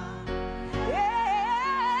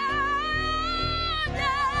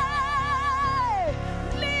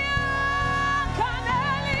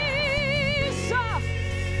 liyanganelisa.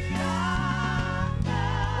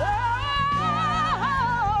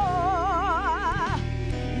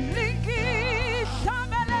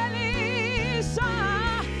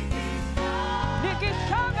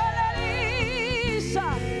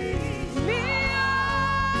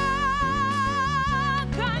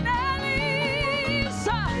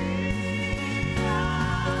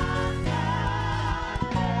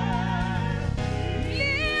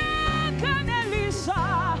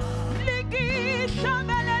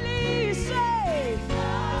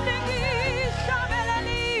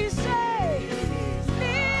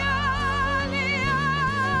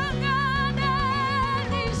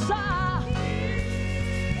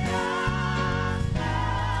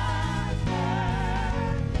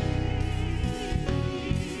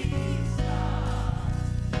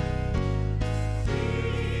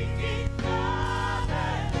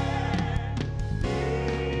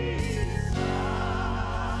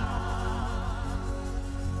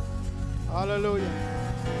 Hallelujah.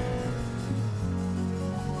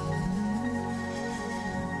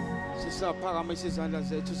 Sisaphakamisa izandla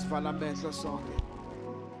zethu sivala amehlo sonke.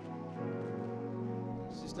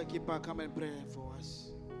 Sister Kipa, come and pray for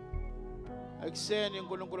us. Ekuseni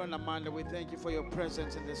uNkulunkulu namandla, we thank you for your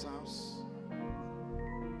presence in this house.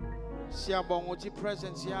 Siyabonga ukuthi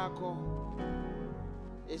presence yakho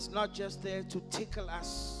is not just there to tickle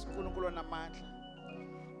us, uNkulunkulu namandla.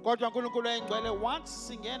 Kodwa uNkulunkulu engcwele, once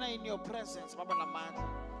singena in your presence baba namandla,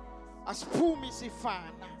 asiphumi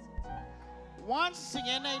sifana. Once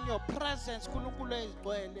singena in your presence uNkulunkulu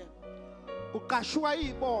engcwele, uqashwa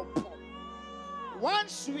ibopho.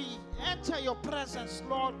 Once we enter your presence,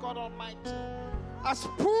 Lord God Almighty,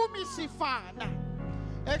 asiphumi sifana.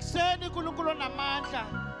 Ekuseni uNkulunkulu namandla,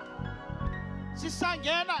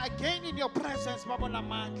 sisangena again in your presence baba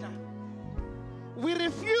namandla. We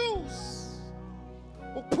refuse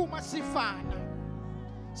ukuphuma sifana.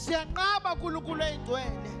 Siyanqaba uNkulunkulu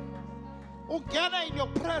engcwele ungena in your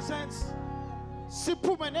presence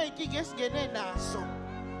siphume neyinkinga esingene nazo.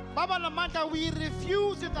 Baba namandla, we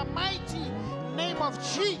refuse in the mighty name of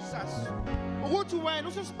Jesus ukuthi wena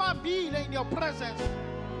ususibambile in your presence.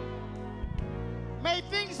 May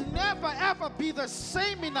things never ever be the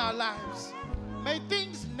same in our lives.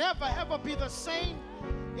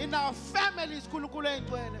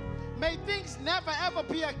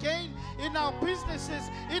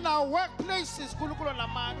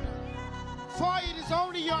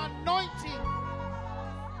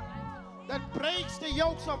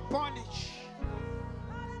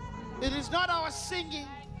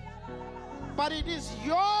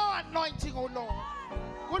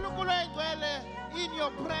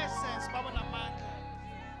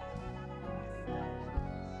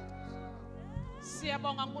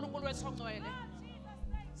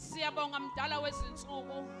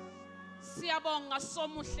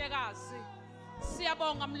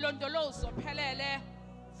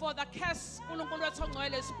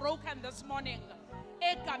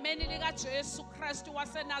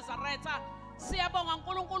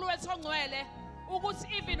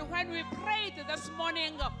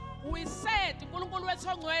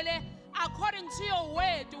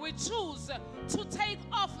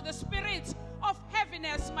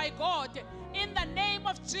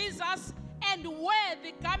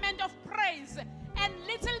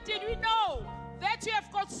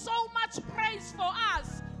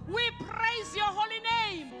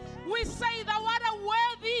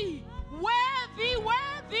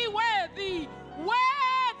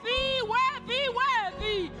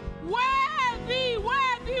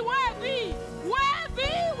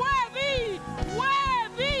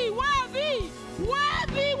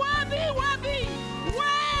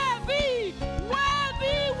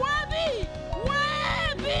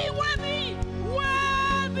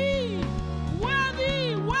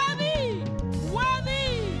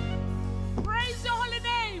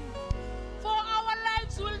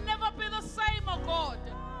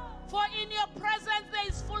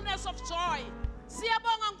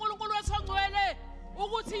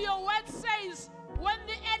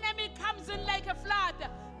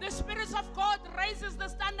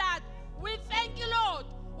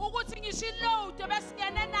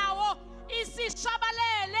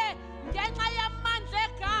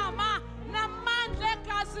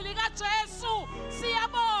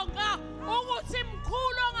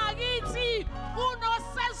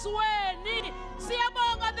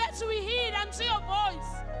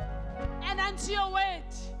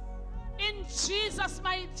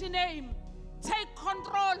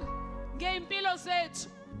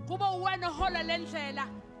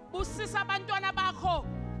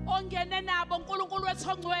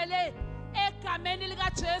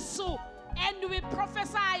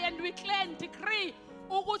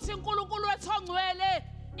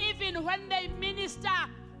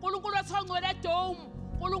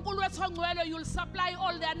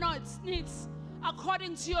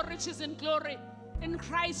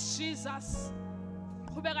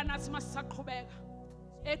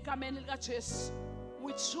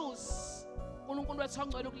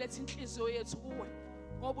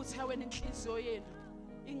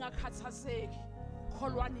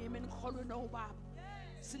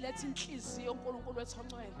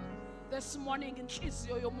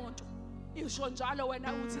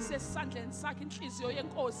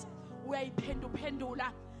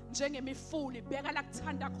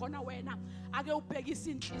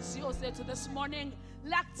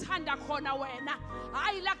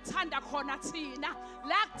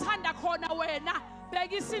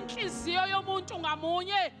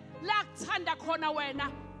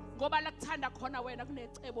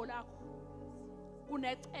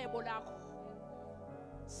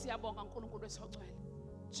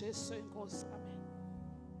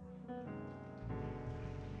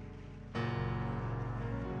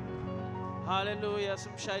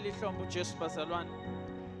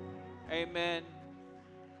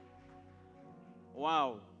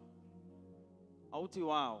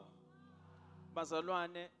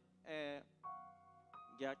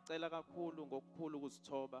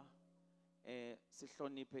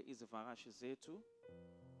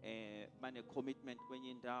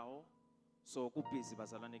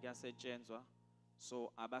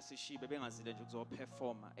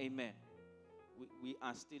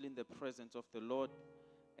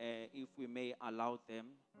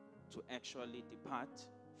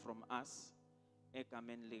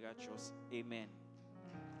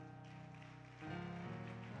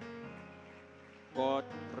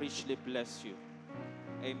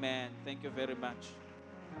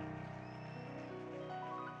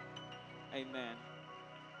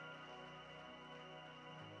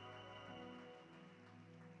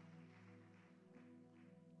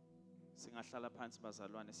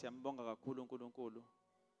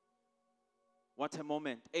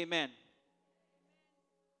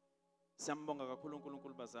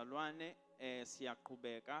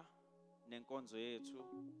 nenkonzo yethu.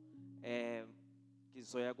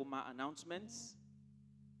 Ngizoya kuma announcements.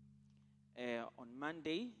 On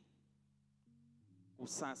Monday,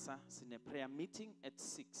 kusasa sine prayer meeting at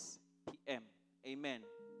 6 p.m. Amen.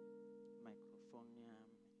 Microphone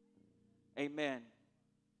yami. Amen.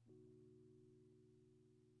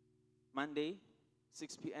 Monday,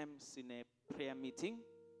 6 p.m. sine prayer meeting.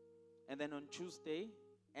 And then on Tuesday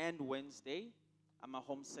and Wednesday, ama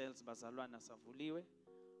home sales bazalwana savuliwe.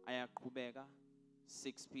 Ayaqhubeka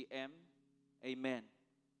 6 p.m. Amen.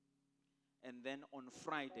 And then on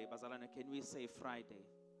Friday, bazalwane, can we say Friday?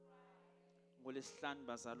 NgoLwesihlanu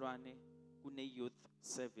bazalwane, kune youth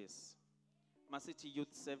service. Masiti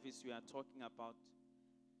youth service, we are talking about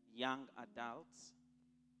young adults,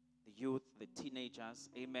 the youth, the teenagers.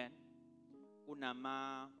 Amen.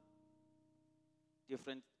 Kunama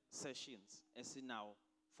different sessions as now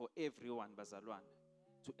for everyone bazalwane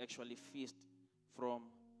to actually feast from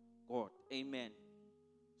God. Amen.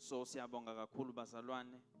 So siyabonga kakhulu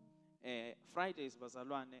bazalwane. Fridays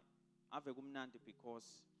bazalwane ave kumnandi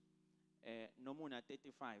because noma una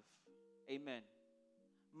 35. Amen.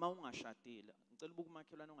 Ma ungashadile, ngicela ubuka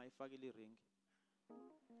umakhelwane ongayifakile iring.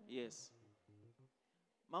 Yes.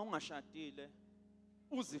 Ma ungashadile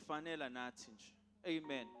uzifanela nathi nje.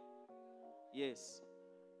 Amen. Yes.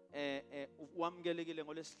 Wamkelekile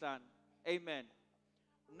ngoLwesihlanu. Amen.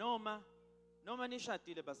 Noma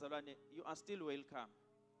nishadile bazalwane, you are still welcome.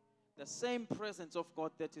 The same presence of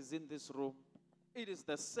God that is in this room, it is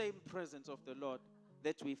the same presence of the Lord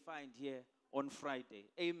that we find here on Friday.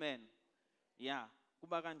 Amen. Yeah.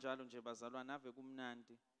 Kuba kanjalo nje bazalwane ave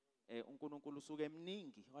kumnandi. uNkulunkulu usuke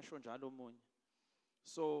emningi washo njalo omunye.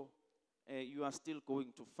 So you are still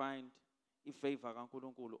going to find ifavor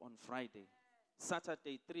kaNkulunkulu on Friday.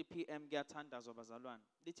 Saturday 3 p.m. kuyathandazwa bazalwane.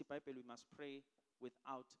 Lithi iBhayibheli we must pray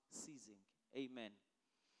without ceasing. Amen.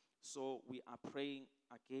 So we are praying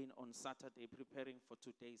again on Saturday, preparing for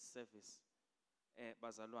today's service,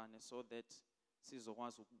 bazalwane, so that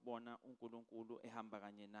sizokwazi ukubona uNkulunkulu ehamba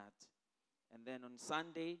kanye nathi. And then on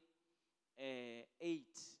Sunday, 8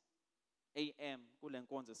 a.m. kule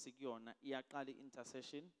nkonzo sikuyona iyaqala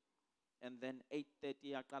intercession, and then 8:30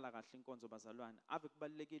 iyaqala kahle inkonzo bazalwane. Ave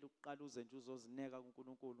kubalekile ukuqala uze nje uzozineka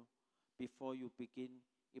kuNkulunkulu before you begin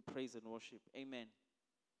praise and worship. Amen.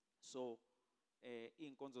 So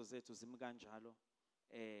inkonzo zethu zimi kanjalo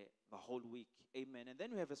the whole week. Amen. And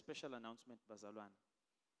then we have a special announcement bazalwane.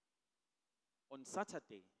 On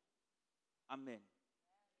Saturday, amen.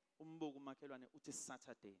 Umbuku makhelwane uthi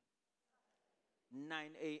Saturday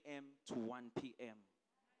 9 a.m. to 1 p.m.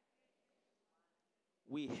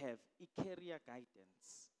 we have a career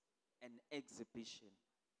guidance and exhibition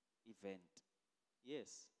event.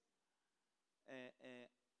 Yes.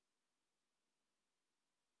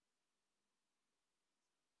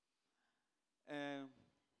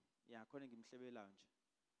 Yeah, khona ngimhlebela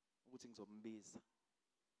nje ukuthi ngizombiza.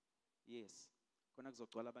 Yes. Khona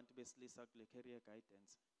kuzogcwala abantu besilisa kule career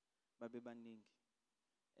guidance babe baningi.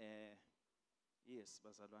 Yes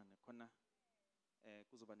bazalwane khona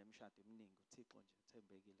kuzoba nemishado eminingi uThixo nje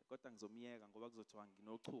uthembekile. Kodwa ngizomiyeka ngoba kuzothiwa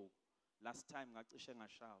nginochuku. Last time ngacishe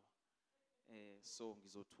ngashawa. So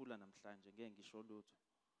ngizothula namhlanje ngeke ngisho lutho.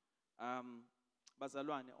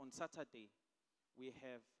 Bazalwane, on Saturday we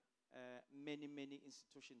have many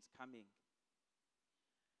institutions coming.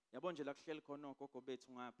 Yabo nje la kuhleli khona ogogo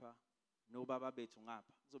bethu ngapha nobaba bethu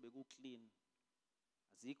ngapha kuzobe ku clean.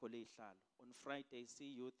 Azikho lezihlalo. On Friday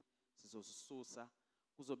see youth sizosisusa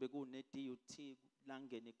kuzobe kune DUT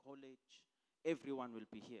langene college. Everyone will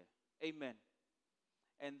be here. Amen.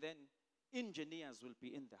 And then engineers will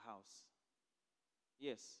be in the house.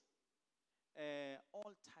 Yes.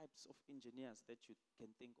 All types of engineers that you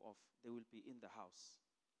can think of, they will be in the house.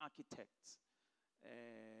 Architects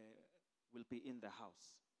will be in the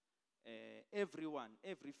house. Everyone,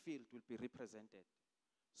 every field will be represented.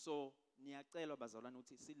 So, niyacela bazalwane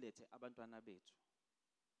uthi silethe abantwana bethu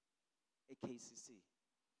eKCC.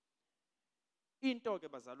 Into ke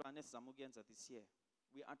bazalwane esizama ukuyenza this year,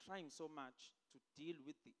 we are trying so much to deal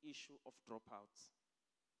with the issue of dropouts,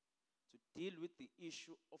 to deal with the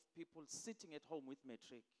issue of people sitting at home with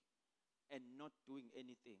matric and not doing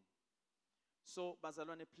anything. So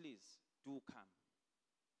bazalwane, please do come.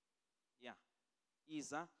 Yeah.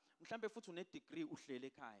 Iza mhlambe futhi une degree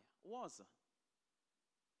uhlele ekhaya. Woza.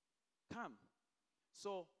 Come.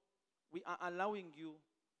 So we are allowing you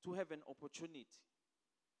to have an opportunity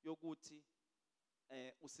yokuthi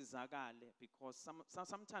usizakale, because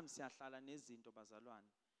sometimes siyahlala nezinto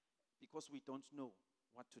bazalwane because we don't know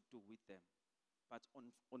what to do with them. But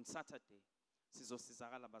on Saturday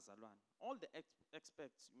sizosizakala bazalwane. All the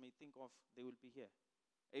experts you may think of, they will be here.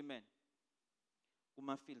 Amen.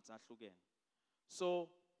 kuma fields ahlukene. So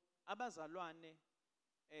abazalwane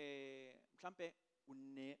mhlambe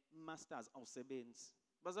une masters awusebenzi.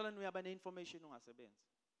 Bazalwane uyaba ne information ungasebenzi.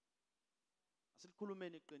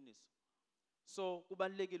 Asikhulumeni iqiniso. So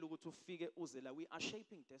kubalekile ukuthi ufike uze la. We are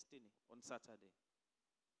shaping destiny on Saturday.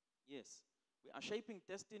 Yes, we are shaping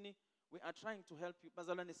destiny. We are trying to help you.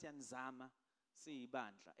 Bazalwane siyanzama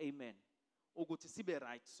siyibandla. Amen. Ukuthi sibe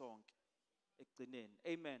right sonke ekugcineni.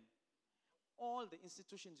 Amen. All the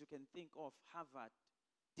institutions you can think of, Harvard,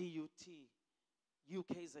 DUT,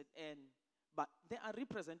 UKZN, but they are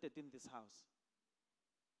represented in this house.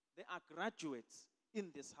 They are graduates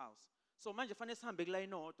in this house. So manje fanele sihambe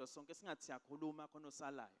kulayini odwa sonke singathi siyakhuluma khona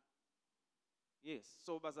osalayo. Yes,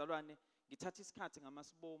 so bazalwane ngithatha isikhathi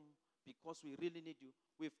ngamasibomu because we really need you.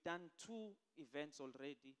 We've done 2 events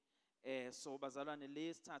already. So bazalwane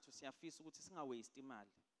lesithathu siyafisa ukuthi singa waste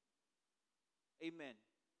imali. Amen.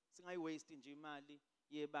 Singayi waste nje imali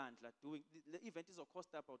yebandla doing the event is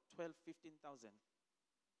cost about 12-15,000.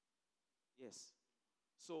 Yes.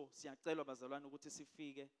 So siyacelwa bazalwane ukuthi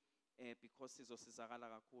sifike because sizosizakala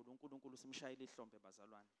kakhulu. uNkulunkulu simshayile ihlombe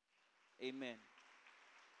bazalwane. Amen.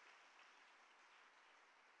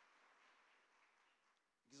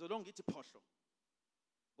 Ngizolonga ngithi phosho.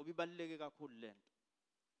 Ngoba ibaluleke kakhulu lento.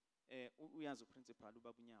 Uyazi uprincipal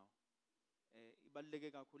ubabunyawo.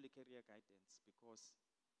 Ibaluleke kakhulu i-career guidance because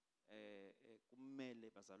kumele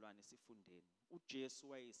bazalwane sifundeni. uJesu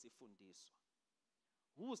wayesifundiswa.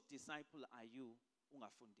 Whose disciple are you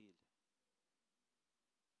ungafundile?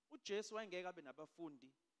 uJesu wayengeke abe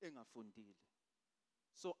nabafundi engafundile.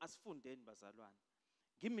 So asifundeni bazalwane.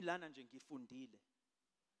 Ngimi lana nje ngifundile.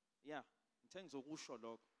 Yeah, ngithe ngizokusho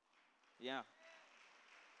lokho. Yeah.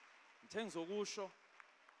 Ngithe ngizokusho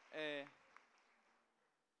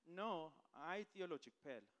no, hayi theology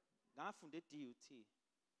kuphela. Ngafunda eDUT.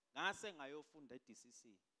 Ngase ngayofunda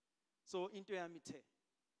eDCC. So into yami ithe.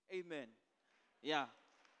 Amen. Yeah.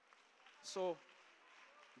 So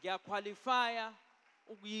ngiyaqualifya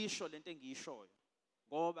ukuyisho lento engiyishoyo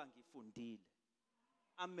ngoba ngifundile.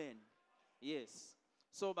 Amen. Yes.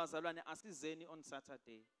 So bazalwane asizeni on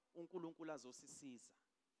Saturday uNkulunkulu azosisiza.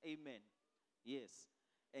 Amen. Yes.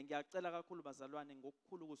 Ngiyacela kakhulu bazalwane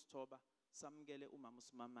ngokukhulu ukusithoba samukele umama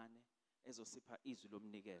uSimamane ezosipha izwi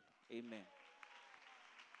lomnikelo. Amen.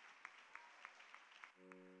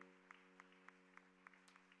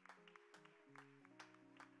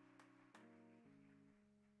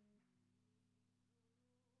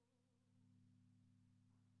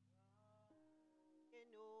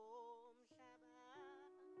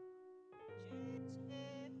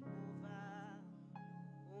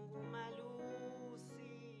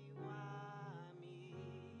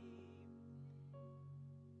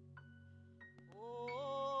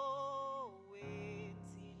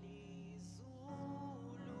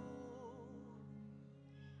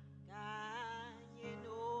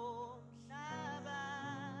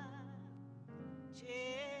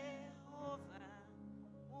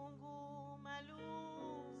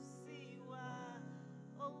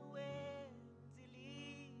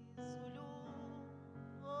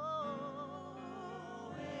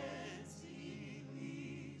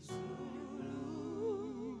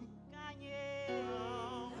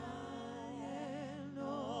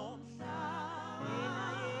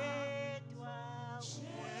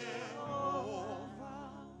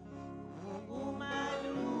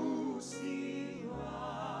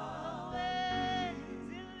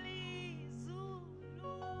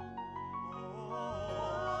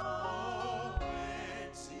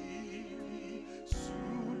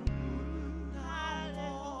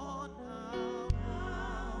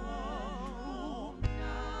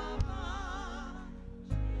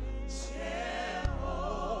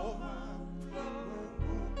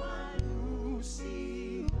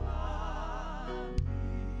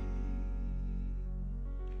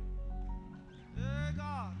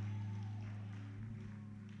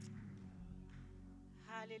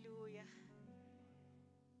 Hallelujah.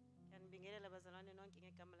 Ngiyanibingelela bazalwane nonke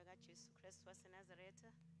ngegama lika Jesu Kristu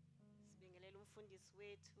waseNazaretha. Sibingelela umfundisi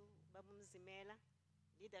wethu baba uMzimela,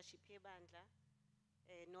 leadership yebandla.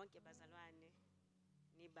 Nonke bazalwane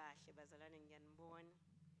nibahle bazalwane ngiyanibona.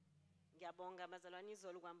 Ngiyabonga bazalwane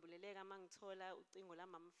izolo kwambuleleka mangithola ucingo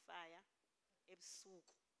lamamfaya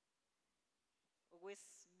ebusuku.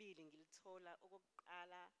 Okwesibili ngilithola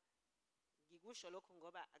okokuqala ngikusho lokho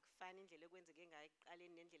ngoba akufani indlela ekwenzeke ngayo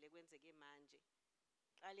ekuqaleni nendlela ekwenzeke manje.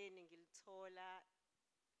 Qaleni ngilithola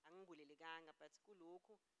angibulelekanga but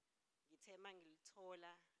kulokhu ngithe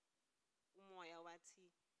mangilithola umoya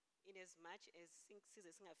wathi in as much as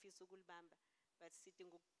size singafisa ukulibamba but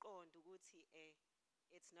sidinga ukuqonda ukuthi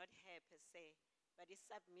it's not her per se, but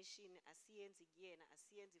isubmission asiyenzi kuyena,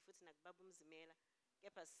 asiyenzi futhi nakubaba umzimela,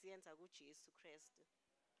 kepha siyenza kuJesu Kristu.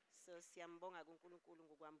 So siyambonga kuNkulunkulu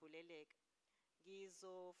ngokwambuleleka.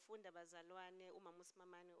 Ngizofunda bazalwane uma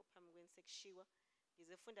musimamane ophambi kweni sekushiwa.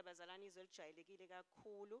 Ngizofunda bazalwane izwi elijwayelekile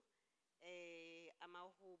kakhulu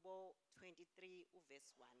Amahubo 23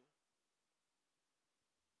 uverse 1.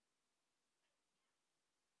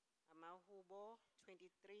 Amahubo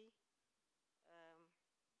 23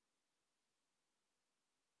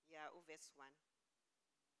 uverse 1.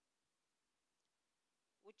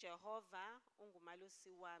 uJehova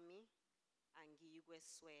ungumalusi wami,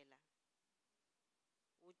 angiyikweswela.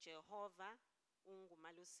 uJehova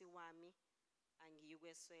ungumalusi wami,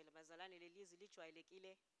 angiyikweswela. Bazalwane lelizwi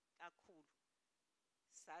lijwayelekile kakhulu.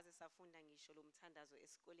 Saze safunda ngisho lo mthandazo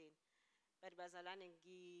esikoleni. But bazalwane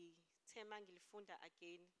ngithema ngilifunda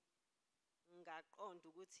again ngaqonda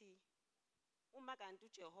ukuthi uma kanti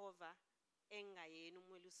uJehova engayena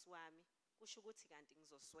umelusi wami, kusho ukuthi kanti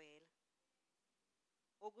ngizoswela.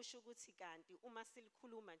 Okusho ukuthi kanti uma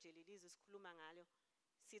silikhuluma nje lelizwi sikhuluma ngalo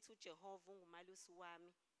sithi uJehova ungumalusi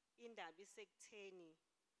wami, indaba isekutheni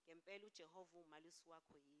ngempela uJehova ungumalusi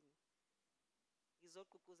wakho yini.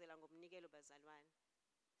 Ngizogqugquzela ngomnikelo bazalwane.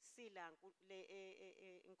 Sila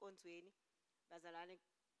enkonzweni bazalwane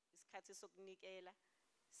isikhathi sokunikela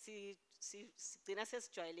sigcina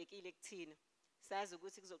sesijwayelekile kuthina. Sazi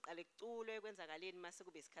ukuthi kuzoqala kuculwe kwenzakaleni mase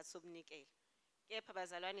kube isikhathi sokunikela. Kepha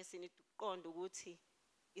bazalwane sinikuqonda ukuthi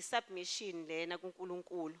isubmission lena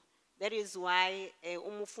kuNkulunkulu. That is why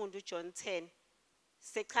uma ufunda uJohn 10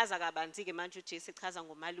 sechaza kabanzi ke manje uJesu echaza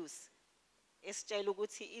ngomalusi. Esitshela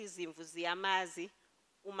ukuthi izimvu ziyamazi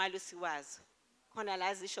umalusi wazo. Khona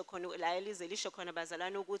la zisho khona la elize lisho khona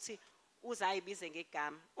bazalwane ukuthi uzayibize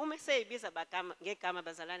ngegama. Uma seyibiza ngegama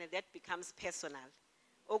bazalwane, that becomes personal.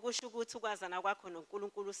 Okusho ukuthi ukwazana kwakho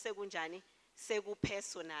noNkulunkulu sekunjani,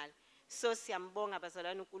 sekupersonal. So siyambonga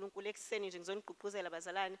bazalwane uNkulunkulu ekseni nje ngizonigqugquzela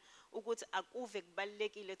bazalwane ukuthi akuve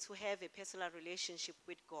kubalekile to have a personal relationship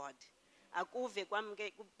with God. Akuve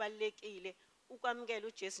kubalekile ukwamukela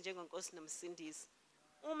uJesu njengenkosi nomsindisi.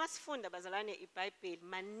 Uma sifunda bazalwane iBhayibheli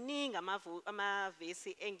maningi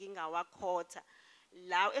amavesi engingawakhotha.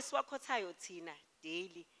 Lawo esiwakhothayo thina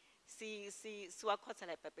daily siwakhotha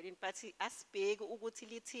la eBhayibhelini, but asibheki ukuthi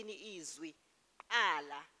lithini izwi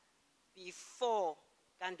qala before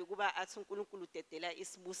kanti kuba athi uNkulunkulu udedela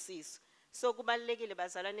isibusiso. So kubalekile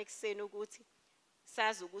bazalwane ekseni ukuthi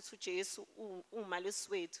sazi ukuthi uJesu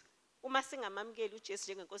umalusi wethu. Uma singamamukeli uJesu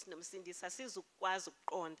njengenkosi nomsindisi asizukwazi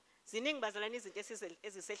ukuqonda. Ziningi bazalwane izinto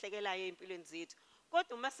ezisehlekelayo empilweni zethu.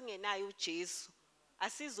 Kodwa uma singenayo uJesu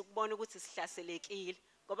asizukubona ukuthi sihlaselekile.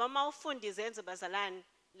 Ngoba uma ufunda izenzo bazalwane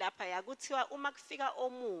lapha yakuthiwa uma kufika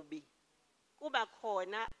omubi kuba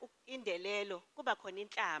khona indelelo, kuba khona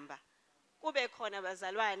inhlamba. Kube khona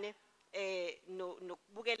bazalwane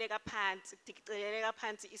nokubukeleka phansi, ukudikiceleka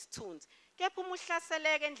phansi isithunzi. Kepha uma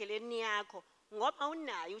uhlaseleke endleleni yakho ngoba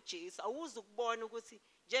unayo uJesu awuzukubona ukuthi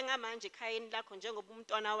njengamanje ekhayeni lakho njengoba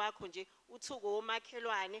umntwana wakho nje uthuka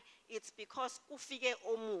omakhelwane, it's because kufike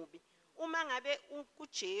omubi. Uma ngabe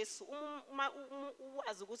uJesu uma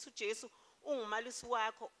uwazi ukuthi uJesu ungumalusi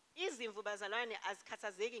wakho, izimvu bazalwane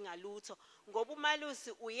azikhathazeki ngalutho ngoba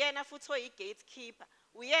umalusi uyena futhi oyigatekeeper.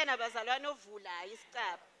 Uyena bazalwane ovulayo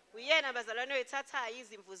isicaba. Uyena bazalwane oyithathayo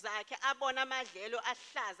izimvu zakhe abona amadlelo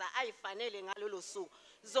ahlaza ayifanele ngalolo suku.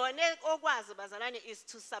 Zone okwazi bazalwane is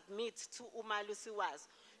to submit to umalusi wazo.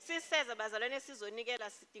 Siseza bazalwane sizonikela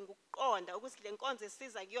sidinga ukuqonda ukuthi le nkonzo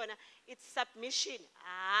esiza kuyona it's submission,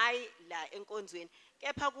 hayi la enkonzweni.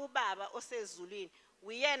 Kepha kubaba osezulwini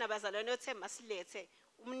uyena bazalwane othe masilethe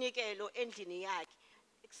umnikelo endlini yakhe.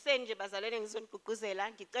 Ekseni nje bazalwane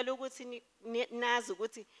ngizonigqugquzela ngicela ukuthi nazi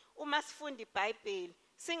ukuthi uma sifunda iBhayibheli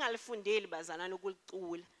singalifundeli bazalwane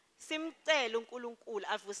ukulicula. Simcela uNkulunkulu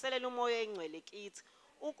avuselele umoya oyingcwele kithi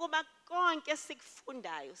ukuba konke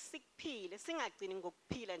sikufundayo sikuphile, singagcini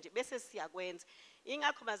ngokuphila nje bese siyakwenza.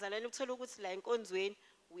 Ingakho bazalwane uthola ukuthi la enkonzweni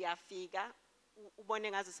uyafika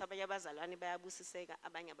ubone ngazi sabanye abazalwane bayabusiseka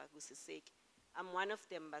abanye ababusiseki. I'm one of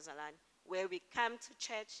them bazalwane. Where we come to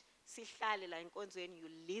church sihlale la enkonzweni, you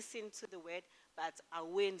listen to the word but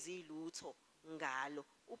awenzi lutho ngalo.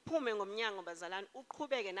 Uphume ngomnyango bazalwane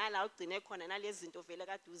uqhubeke nala ugcine khona nalezi zinto vele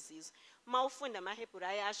kade uzizwe. Mawufunda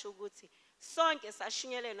amaHebreya asho ukuthi sonke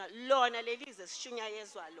sashunyelelwa lona lelize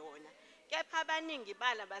sishunyayezwa lona. Kepha abaningi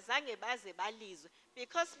bala bazange baze balizwe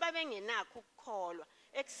because babengenakho ukukholwa.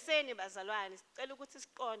 Ekseni bazalwane sicela ukuthi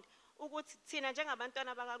siqonde ukuthi thina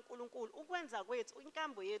njengabantwana bakaNkulunkulu ukwenza kwethu,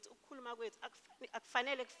 inkambo yethu, ukukhuluma kwethu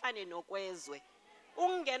akufanele kufane nokwezwe.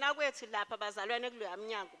 Ukungena kwethu lapha bazalwane kuloya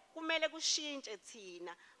mnyango kumele kushintshe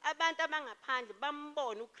thina. Abantu abangaphandle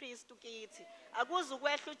bambone uKristu kithi. Akuze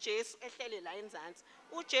ukwehla uJesu ehlele la enzansi.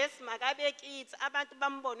 uJesu makabe kithi, abantu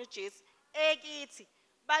bambone uJesu ekithi.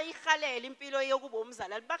 Bayihalela impilo yokuba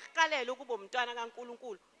umzalwane, bahalela ukuba umntwana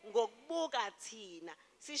kaNkulunkulu ngokubuka thina.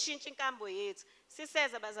 Sishintshe inkambo yethu.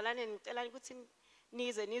 Siseza bazalwane ngicela ukuthi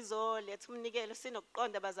nize nizoletha umnikelo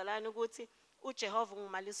sinokuqonda bazalwane ukuthi uJehova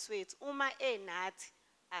ungumalisi wethu. Uma enathi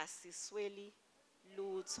asisweli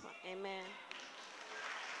lutho. Amen.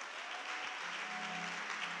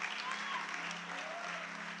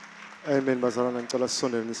 Amen. Bazalwane ngicela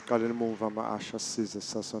sisondele isiqaleni emuva ama-asha size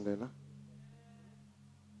sisasondela.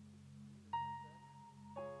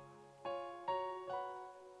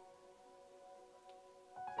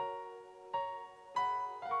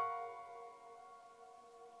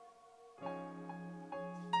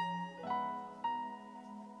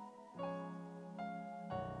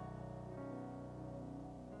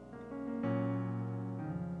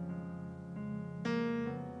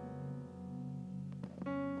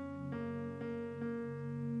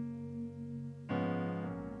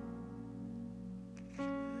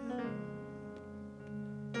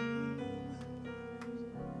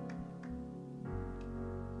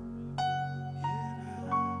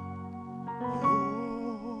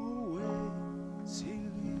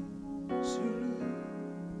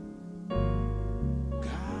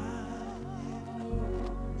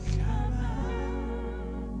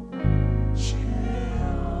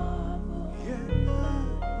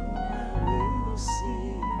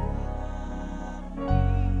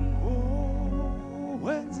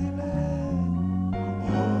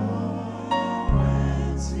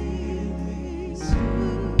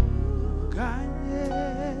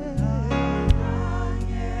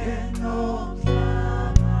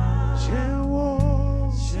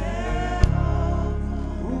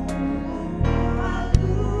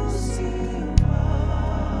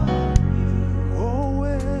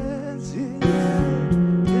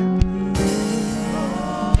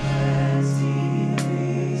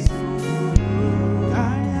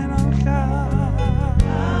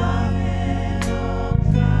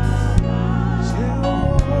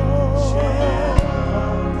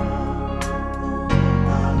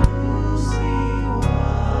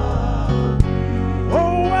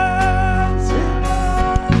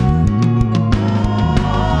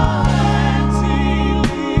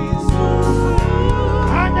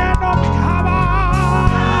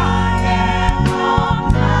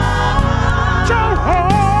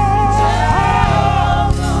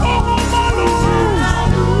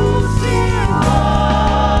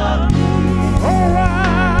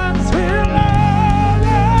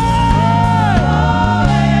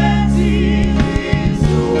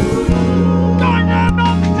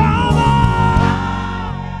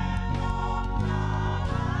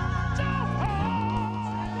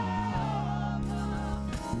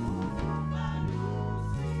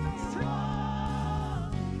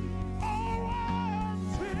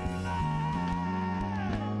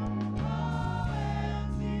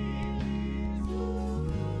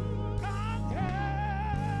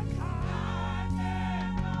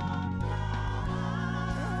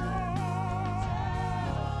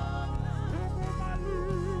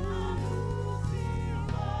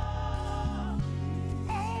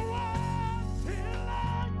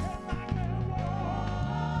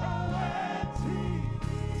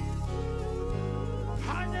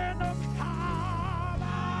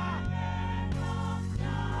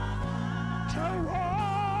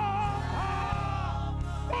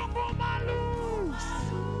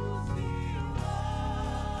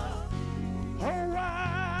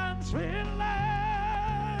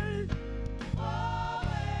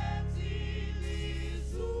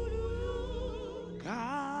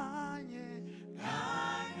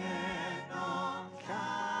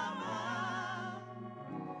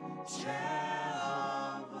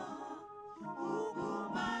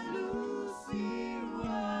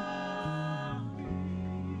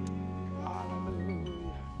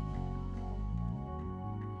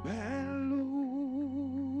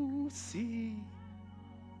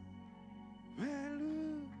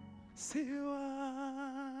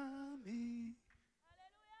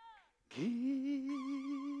 He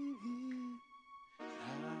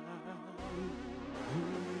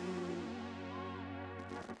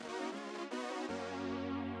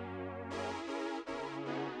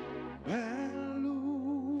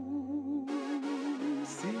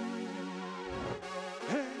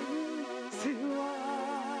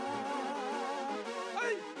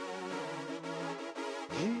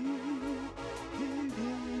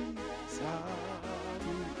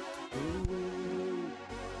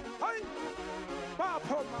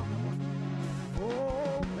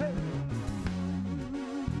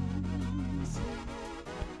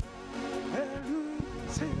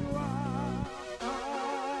One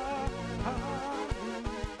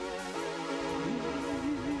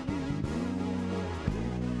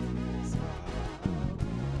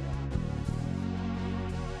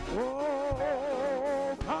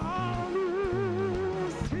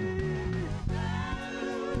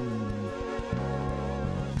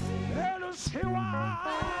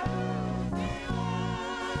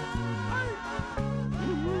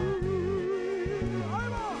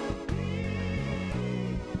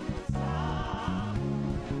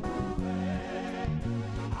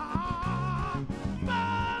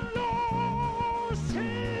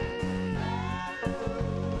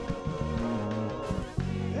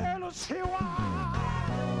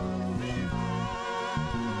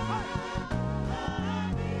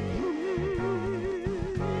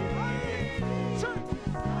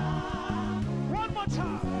more time. One more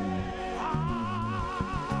time.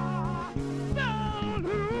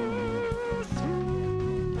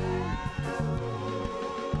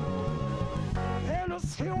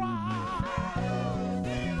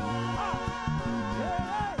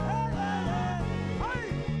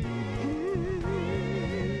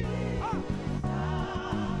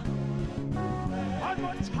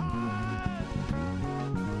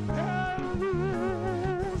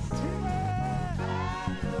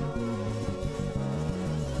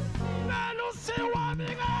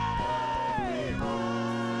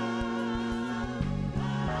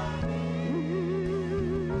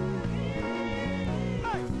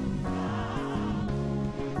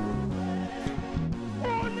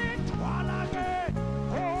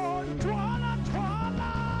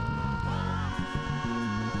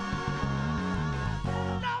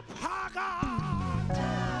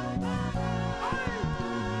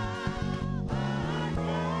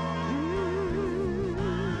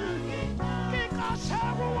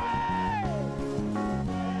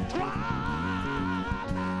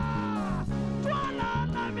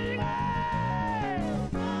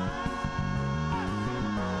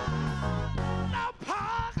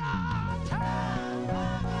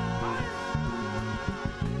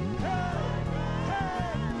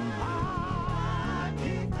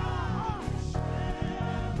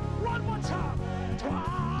 One more time.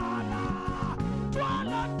 Twala,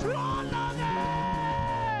 twala, twala,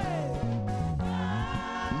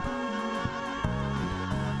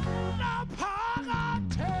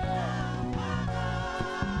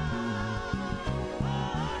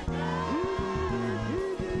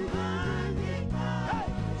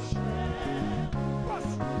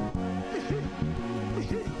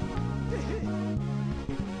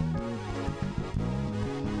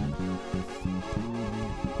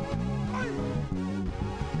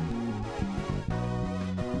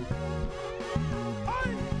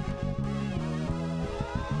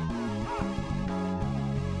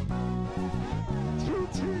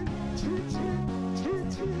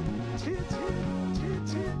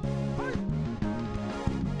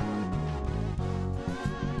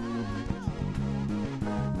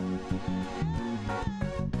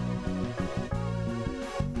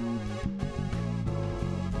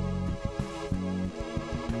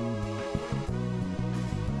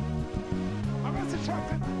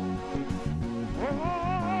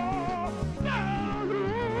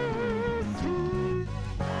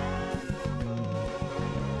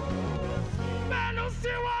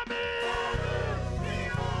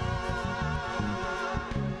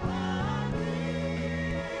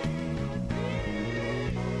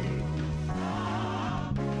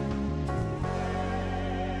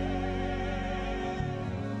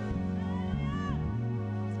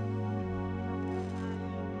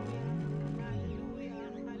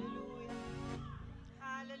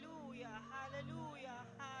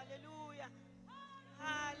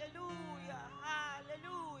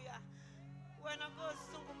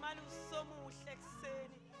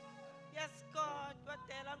 Yes, God,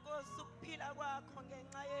 wadela Nkosi ukuphila kwakho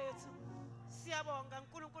ngenxa yethu. Siyabonga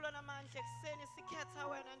uNkulunkulu onamandla ekseni sikhetha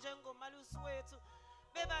wena njengomalusi wethu.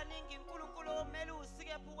 Bebaningi uNkulunkulu omelusi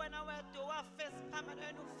kepha wena wedwa wafesa phambano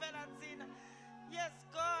wena ufela thina. Yes,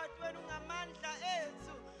 God, wena ungamandla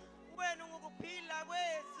ethu. Wena ungukuphila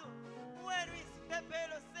kwethu. Wena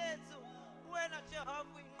uyisiphephelo sethu. Wena Jehova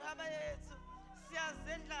uyinqaba yethu.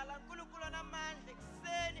 Siyazendlala uNkulunkulu onamandla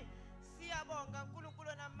ekseni. Siyabonga uNkulunkulu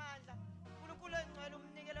onamandla. uNkulunkulu engcwele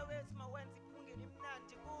umnikelo wethu mawenza iphungeni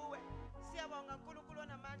imnandi kuwe. Siyabonga uNkulunkulu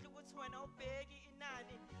onamandla ukuthi wena ubheki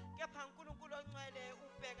inani. Kepha uNkulunkulu ongcwele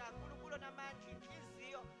ubheka uNkulunkulu onamandla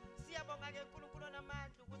inhliziyo. Siyabonga ke uNkulunkulu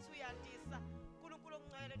onamandla ukuthi uyandisa. uNkulunkulu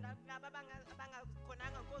ongcwele laba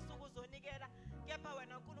abangakhonanga Nkosi ukuzonikela. Kepha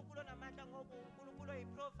wena uNkulunkulu onamandla ngoba uNkulunkulu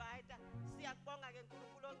oyiprovider. Siyakubonga ke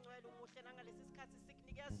uNkulunkulu ongcwele umuhle nangalesi sikhathi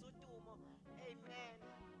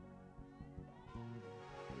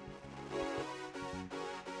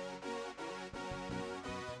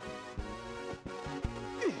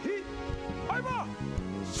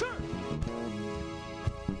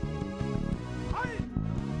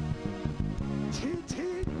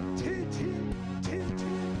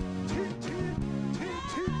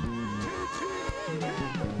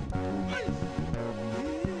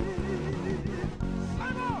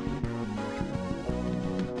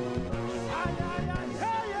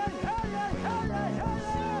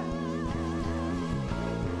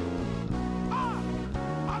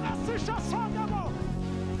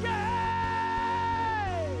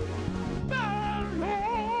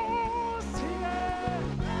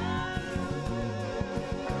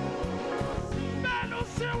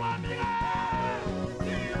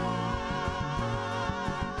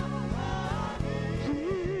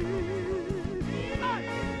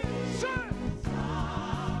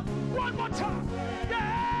more time.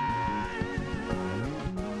 Yeah.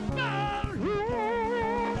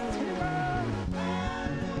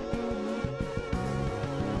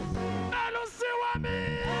 Melusiwa mi.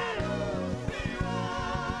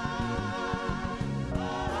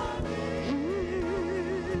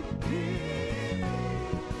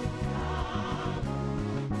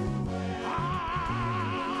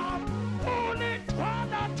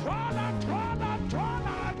 Twala.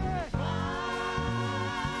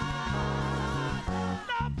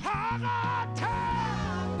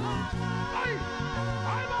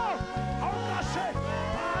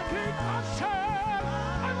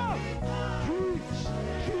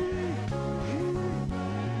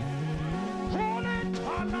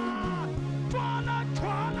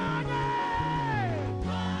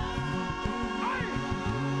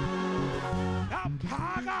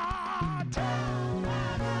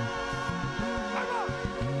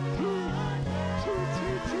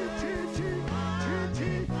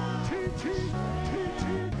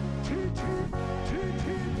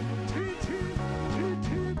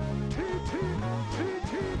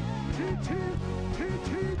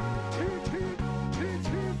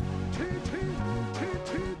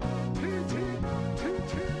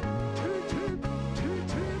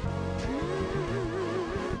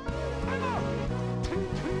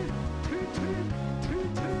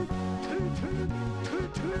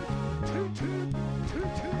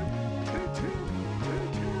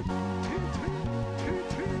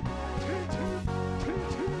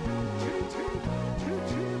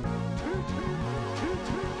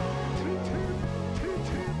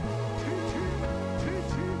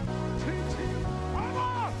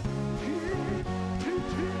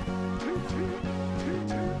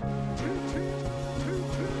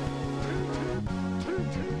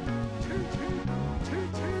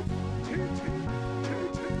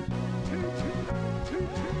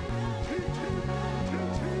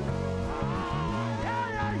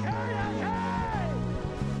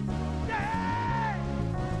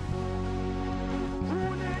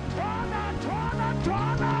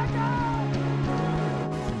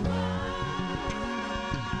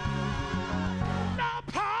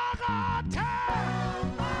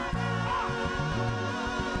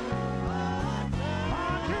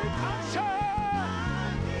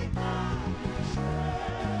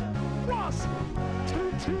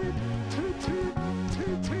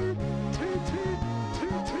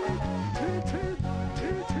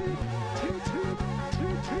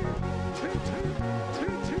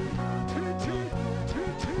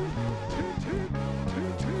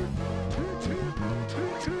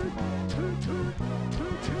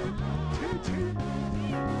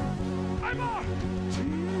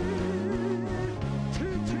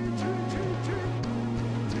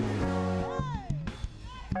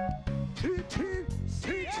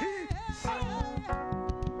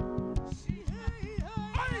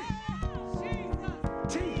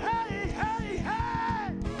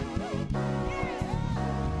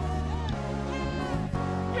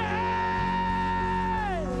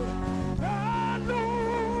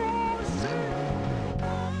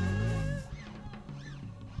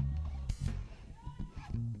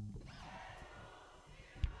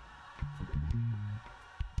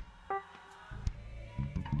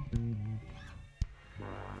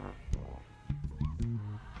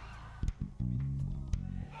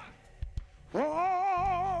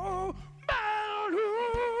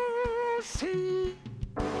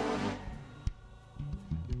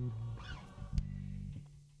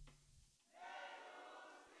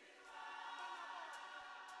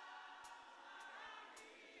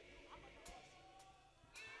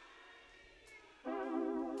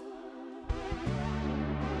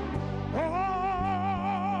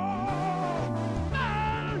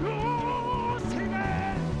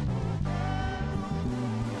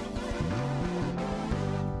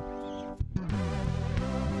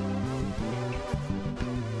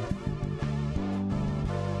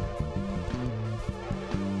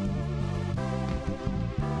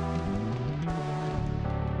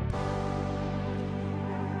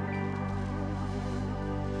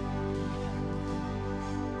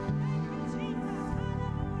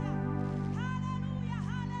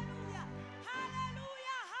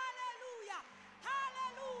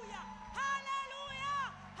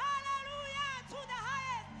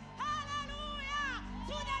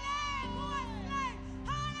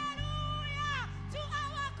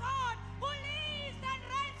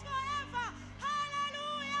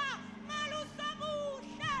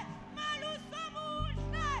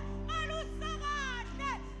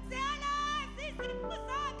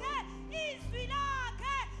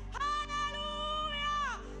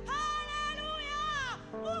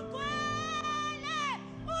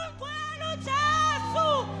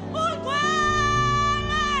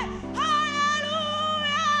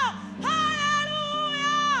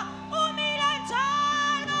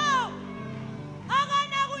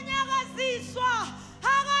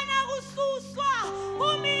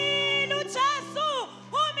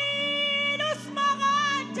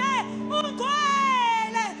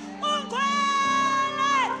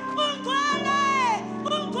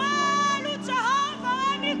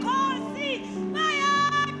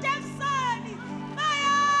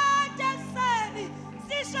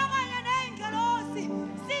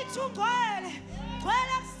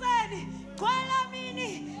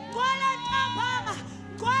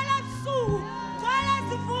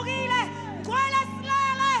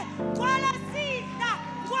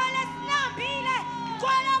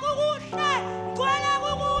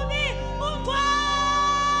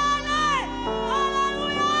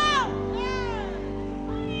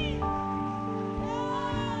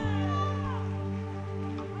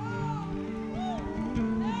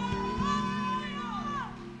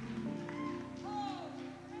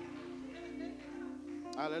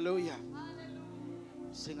 Hallelujah.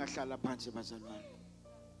 Singahlala phansi bazalwane.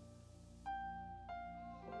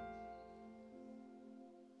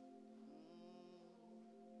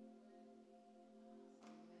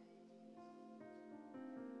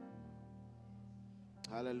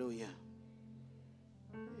 Hallelujah.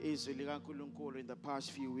 Izwi likaNkulunkulu in the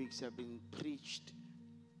past few weeks have been preached.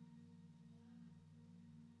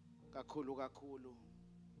 Kakhulu.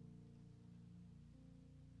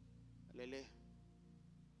 Lele.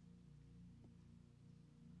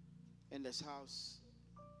 In this house.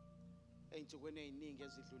 Ey'nsukwini ey'ningi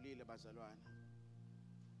ezidlulile bazalwane.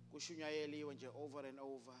 Kushunyayeliwe nje over and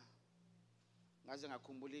over. Ngaze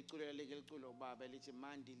ngakhumbula iculo leke liculo ubaba lithi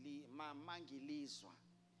mangilizwa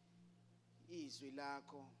izwi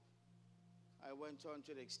lakho. I went on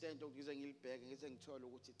to the extent of ngize ngilibheke ngize ngithola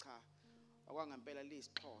ukuthi cha akwangempela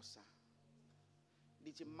liyisixhosa.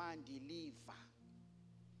 Lithi mandiliva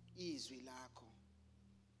izwi lakho.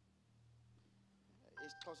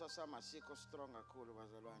 Isixhosa sami asikho strong kakhulu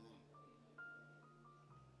bazalwane.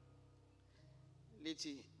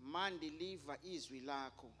 Lithi mandiliva izwi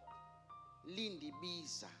lakho.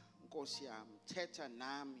 Lindibiza Nkosi yami, thetha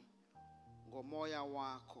nami ngomoya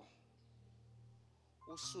wakho.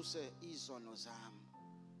 Ususe izono zami.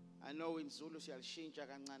 I know in Zulu siyalishintsha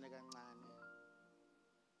kancane.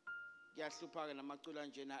 Kuyahlupha ke namaculo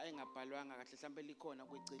njena engabhalwanga kahle mhlambe likhona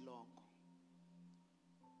kwicilongo.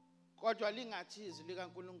 Kodwa lingathi izwi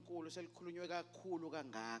likaNkulunkulu selikhulunywe kakhulu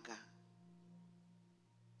kangaka.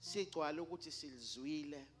 Sigcwala ukuthi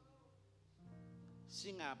silizwile.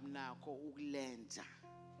 Singabinakho ukulenza.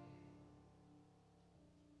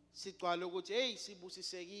 Sigcwala ukuthi hey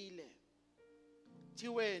sibusisekile.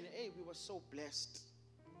 Thiweni hey we were so blessed.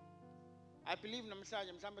 I believe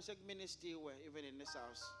namhlanje mhlambe sekuministiwe even in this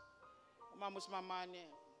house. Umama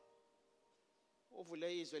uSimamane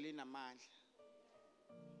uvule izwe linamandla.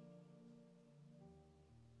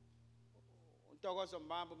 Ntokozo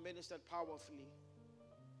Mbambo ministered powerfully.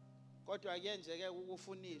 Kodwa kuyenzeke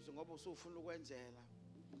ukufuna izwi ngoba usufuna ukwenzela.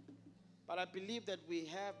 But I believe that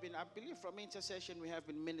I believe from intercession we have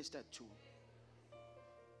been ministered to.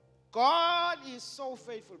 God is so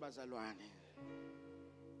faithful bazalwane.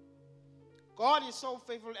 God is so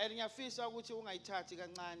faithful and ngiyafisa ukuthi ungayithathi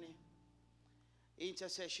kancane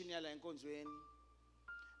intercession yala enkonzweni.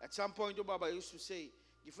 At some point ubaba used to say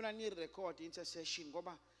ngifuna ni record intercession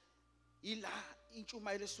ngoba ila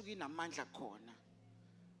intshumayelo esuka inamandla khona.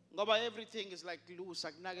 Ngoba everything is like loose,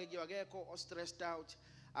 akunakekiwe akekho o stressed out,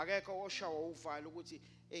 akekho oshawa uvalo ukuthi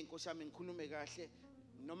Nkosi yami ngikhulume kahle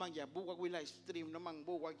noma ngiyabuka kwi live stream noma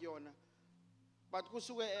ngibuka kuyona. But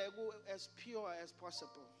kusuke as pure as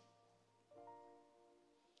possible.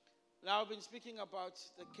 Now I've been speaking about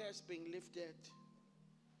the curse being lifted.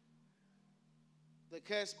 The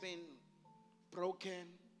curse being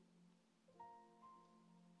broken.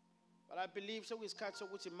 But I believe so isikhathi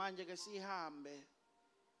sokuthi manje ke sihambe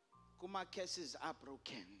kuma cases are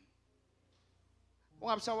broken.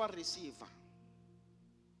 Ungabisa wa receiver.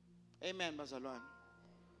 Amen bazalwane.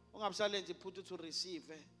 Ungabisalenza iphuthu to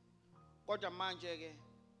receive. Kodwa manje ke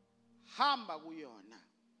hamba kuyona.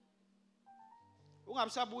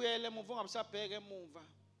 Ungabisabuyele emuva, ungabisabheke emuva.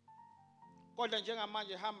 Kodwa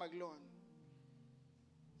njengamanje hamba kulona.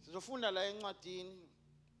 Sizofunda la encwadini.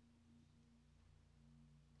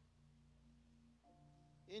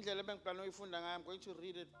 Indlela bengiplana uyifunda ngayo, I'm going to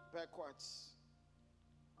read it backwards.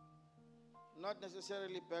 Not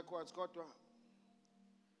necessarily backwards, kodwa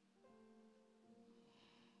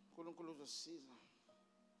uNkulunkulu uzosisiza.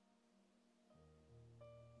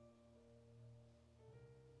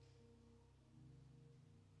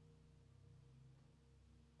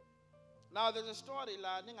 Now there's a story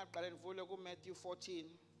la ningaqale nivule ku Matthew 14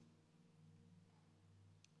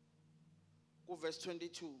 ku verse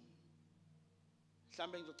 22.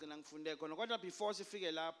 Mhlambe ngizogcina ngifunde khona kodwa before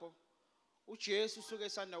sifike lapho uJesu usuke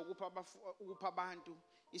esanda ukupha abantu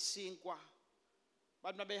isinkwa.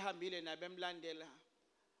 Abantu babehambile naye bemlandela.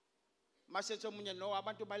 Masethe omunye no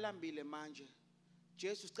abantu balambile manje.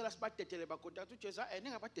 Jesu sicela sibadedele bagoda uthi uJesu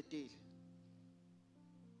ningabadedeli.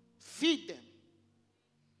 Feed them.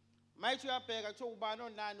 Mayithi uyabheka kuthiwa ubani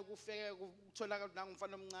onani ukufeke ukuthola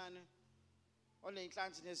nangumfana omncane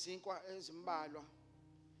onenhlanzi nezinkwa ezimbalwa.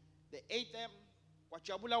 They ate them.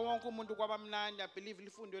 Wajabula wonke umuntu kwabamnandi. I believe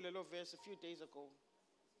lifundwe lelo verse a few days ago.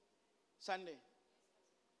 Sunday.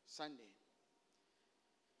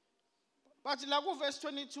 But like verse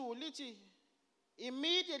 22, lithi,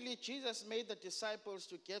 immediately Jesus made the disciples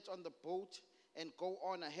to get on the boat and go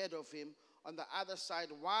on ahead of him on the other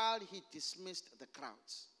side while he dismissed the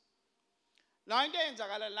crowds. Now into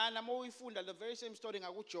eyenzakala lana uma uyifunda the very same story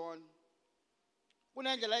ngakuJohn.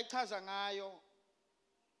 kunendlela ayichaza ngayo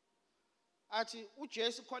athi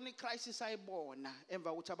uJesu khona icrisis ayibona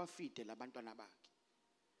emva ukuthi abafide labantwana bakhe.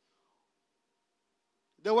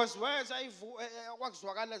 There was words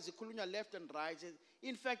kwakuzwakala zikhulunywa left and right.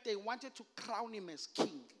 In fact, they wanted to crown him as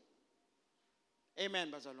king.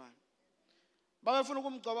 Amen, bazalwane. Babefuna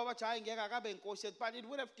ukumgcoba bathi hayi ngeke akabe inkosi, but it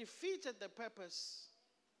would have defeated the purpose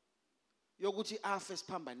yokuthi afe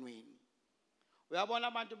esiphambanweni. Uyabona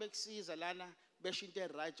abantu bekusiza lana besho into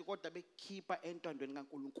right kodwa bekhipha entandweni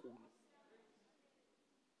kaNkulunkulu.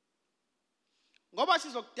 Ngoba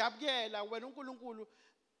sizokudabukela wena uNkulunkulu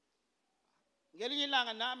ngelinye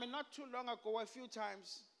ilanga nami not too long ago a few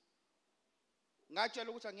times ngatshela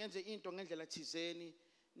ukuthi angenze into ngendlela thizeni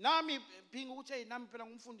nami phinga ukuthi hey nami phela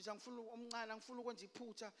ngumfundisi ngifuna omncane ngifuna ukwenza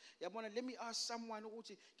iphutha yabona let me ask someone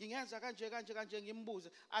ukuthi ngingenza kanje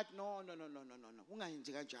ngimbuze athi no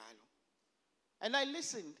ungayenzi kanjalo. And I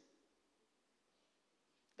listened.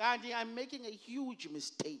 Kanti I'm making a huge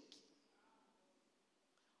mistake.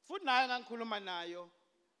 Futhi naye engangikhuluma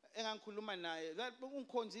naye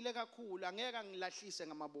ungikhonzile kakhulu angeke ngilahlise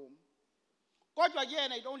ngamabomu. Kodwa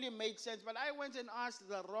kuyena it only made sense, but I went and asked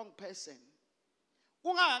the wrong person.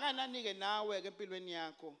 Kungakanani ke nawe ke empilweni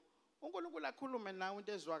yakho uNkulunkulu akhulume nawe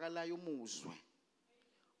into ezwakalayo umuzwe.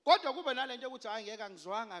 Kodwa kube nalento ukuthi hayi ngeke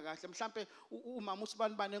angizwanga kahle mhlambe umama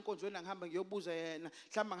usibanibani enkonzweni angihamba ngiyobuza yena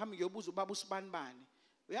mhlambe ngihambe ngiyobuza ubaba usibanibani.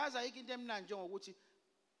 Uyazi ayikho into emnandi njengokuthi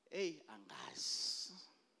hey angazi.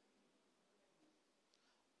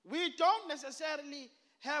 We don't necessarily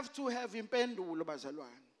have to have impendulo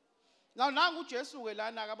bazalwane. Now nangu uJesu ke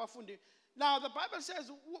lana akabafundi. Now the Bible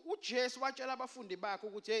says uJesu watshela abafundi bakhe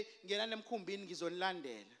ukuthi hey ngenani emkhumbini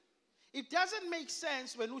ngizonilandela. It doesn't make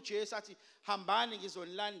sense when uJesu athi hambani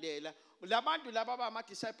ngizonilandela labantu laba abama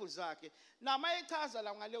disciples zakhe. Na mayechaza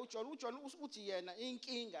la ngale uJohn uthi yena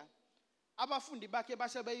inkinga abafundi bakhe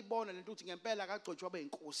base beyibona lento ukuthi ngempela akagcotshwa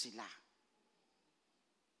beyinkosi la.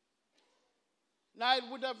 Now it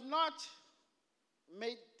would have not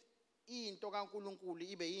made into kaNkulunkulu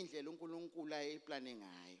ibe yindlela uNkulunkulu ayeplane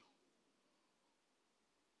ngayo.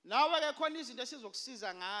 Nawe ke khona izinto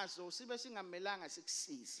esizokusiza ngazo sibe singamelanga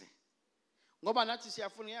sikusize. Ngoba nathi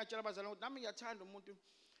siyafuna ngiyatshela abazalwane ukuthi nami ngiyathanda umuntu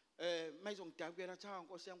mayizongidabukela athi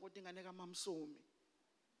Nkosi yami kodwa ingane kaMamsumi.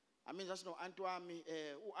 Amenza sino anti wami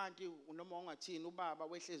uanti noma ungathini ubaba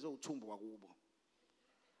wehleze uthumbu kwakubo.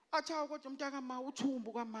 Athi kodwa umntaka ma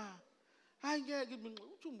uthumbu kama. Hayi ngeke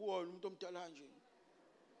uthumbu wona umuntu omdala nje.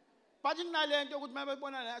 Bathi kunalento ukuthi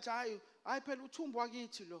mabebona nathi hayi phela uthumbu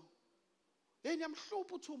wakithi lo. Hey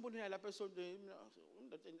niyamhlupha uthumbu nina lapha esondweni.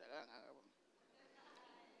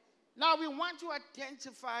 Now we want to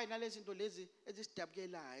identify nalezi zinto lezi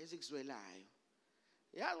ezisidabukelayo ezikuzwelayo.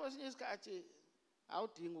 Yazi kwesinye isikhathi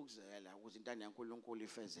awudingi ukuzela ukuze intando yaNkulunkulu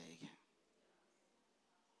ifezeke.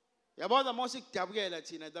 Yabo the more sikudabukela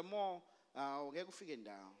thina the more ngeke ufike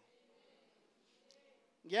ndawo.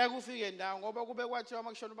 Ngeke ufike ndawo ngoba kube kwathiwa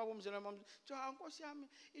amakushona ubaba umzimela mama cha Nkosi yami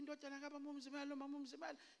indodana kababa umzimela lo mama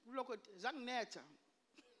umzimela lokho zanginetha.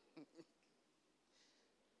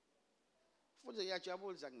 Futhi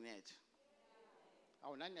ngiyajabula zanginetha.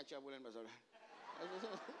 Awu nani ngiyajabula nibazalwane.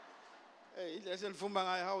 Hey indlela senifumba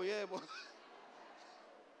ngayo hawu yebo.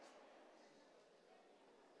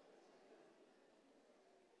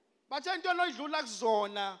 Bathe into oyidlula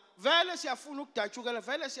kuzona vele siyafuna ukudatshukela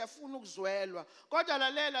vele siyafuna ukuzwelwa kodwa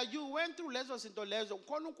lalela you went through lezo zinto lezo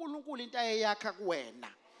khona uNkulunkulu into ayeyakha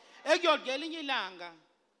kuwena ekuyodgelinye ilanga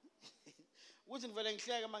ukuthi ngivele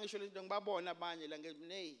ngihleke mangisho lezinto ngibabona abanye la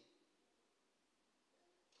ngeziney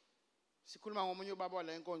sikhuluma ngomunye ubaba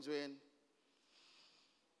la enkonzweni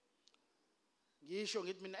ngisho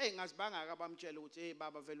ngithi mina ngazibanga abamtshela ukuthi hey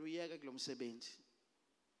baba vele uyeke kulomsebenzi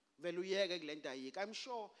vele uyeke kulento ayika. I'm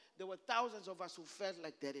sure there were thousands of us who felt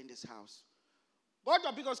like that in this house.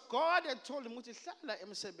 Kodwa because God had told him ukuthi hlala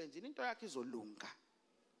emsebenzini into yakhe izolunga.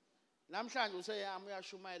 Namhlanje useyami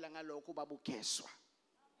uyashumayela ngalokho ubaba ukheswa.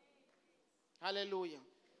 Hallelujah.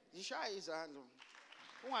 Zishaya izandla.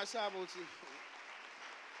 Ungasabi ukuthi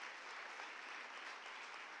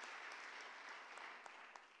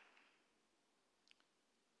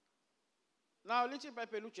Now, little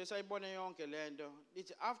Bible uJesu ayibone yonke lento.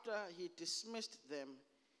 After he dismissed them,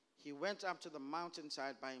 he went up to the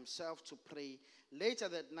mountainside by himself to pray. Later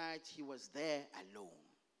that night, he was there alone.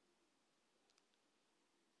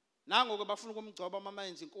 Nango ke bafuna ukumgcoba mama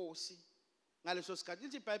yenza inkosi. Ngaleso sikhathi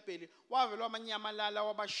lithi iBhayibheli wavela amanyamalala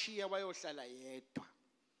wabashiya wayohlala yedwa.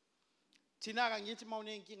 Thina ka ngithi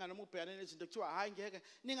mawunenkinga noma ubhekane nezinto kuthiwa hayi ngeke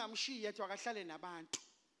ningamshiyi yedwa akahlale nabantu.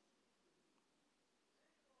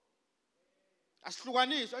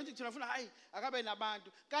 Asihlukaniswa ukuthi thina ufuna hayi akabe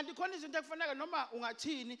nabantu. Kanti khona izinto ekufanele noma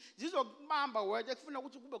ungathini zizokubamba wedwa ekufuna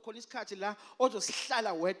ukuthi kube khona isikhathi la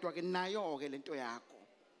ozosihlala wedwa ke nayo ke lento yakho.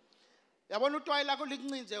 Yabona utwayi lakho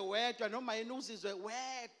likuncinze wedwa noma yena uzizwe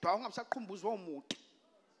wedwa ungabusaqhumbuzwa umuntu.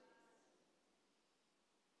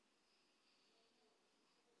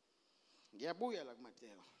 Ngiyabuya la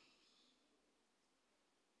kuMateo.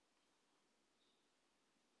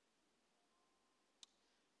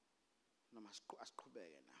 Noma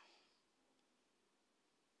asiqhubeke now.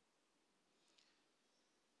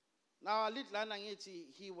 Now alitlana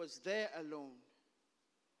ngithi he was there alone.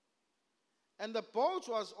 And the boat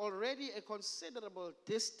was already a considerable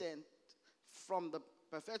distance from the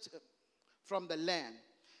land,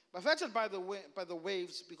 buffeted by the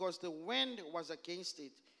waves because the wind was against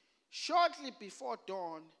it. Shortly before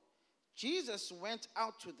dawn, Jesus went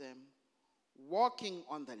out to them, walking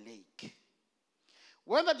on the lake.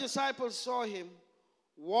 When the disciples saw him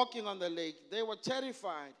walking on the lake, they were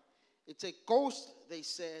terrified. It's a ghost, they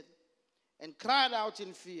said, and cried out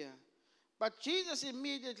in fear. But Jesus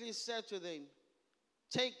immediately said to them,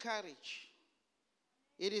 "Take courage.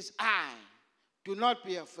 It is I. Do not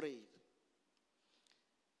be afraid."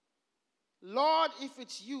 "Lord, if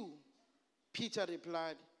it's you," Peter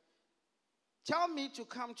replied, "tell me to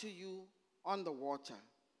come to you on the water."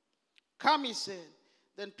 "Come," he said.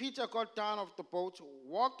 Then Peter got down off the boat,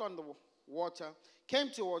 walked on the water, came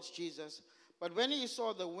towards Jesus. But when he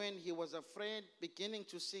saw the wind, he was afraid, beginning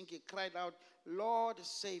to sink. He cried out, "Lord,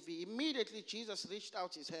 save me." Immediately Jesus reached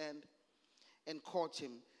out his hand and caught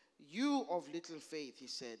him. "You of little faith," he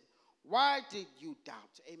said, "why did you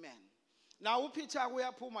doubt?" Amen. Now uPeter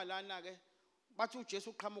uyaphuma lana ke bathi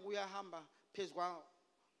uJesu uqhamuka uyahamba phezukwa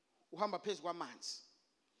uhamba phezukwa amanzi.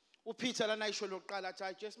 uPeter lana isho lokuqala athi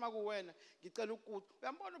hayi Jesu makuwena ngicela ukuthi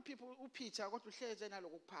uyambona uPeter kodwa uhleze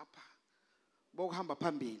naloko kuphapha bokuhamba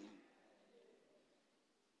phambili.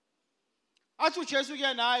 Athi uJesu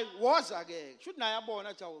kuyena hayi woza ke should naye abona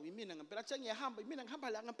athi awu yimina ngempela athi ngiyahamba yimina ngihamba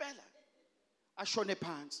la ngempela ashone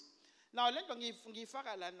phansi. Now lento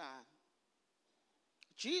ngiyifaka lana.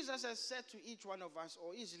 Jesus has said to each one of us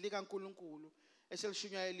or izwi likaNkulunkulu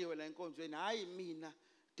eselishunyayeliwe la enkonzweni hayi mina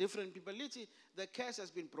different people lithi the curse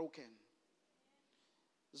has been broken.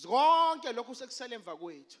 Zonke lokhu sekusele emva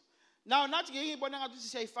kwethu. Now nathi ngiyibona ngathi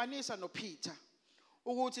siyayifanisa noPeter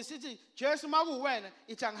ukuthi sithi Jesu makuwena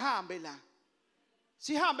ithi angihambe la.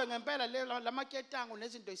 Sihambe ngempela lamaketango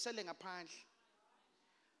nezinto isele ngaphandle.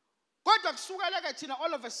 Kodwa kusukela ke thina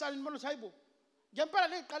all of a sudden bona hayibo ngempela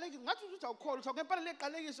leqalekisi ngathi uthi awukholwa uthi ngempela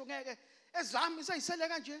leqalekiso ngeke ezami sayisele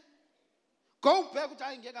kanje. Go back uthi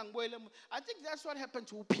hayi ngeke ngibuyele. I think that's what happened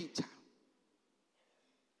to Peter.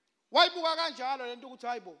 Wayibuka kanjalo lento ukuthi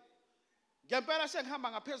hayibo ngempela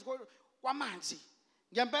sengihamba ngaphezulu kwamanzi.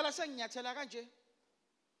 Ngempela senginyathela kanje.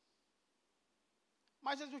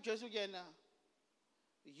 Manje uJesu kuyena,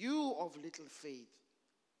 "You of little faith,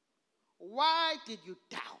 why did you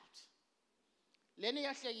doubt?" Leni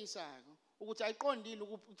yahlekisa ukuthi ayiqondile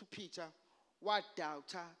ukuthi uPeter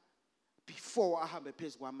wadoubta before ahambe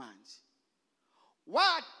phezulu kwamanzi.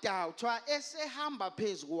 Wadoubta esehamba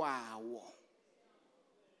phezulu kwawo.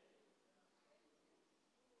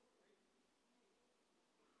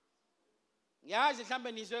 Yazi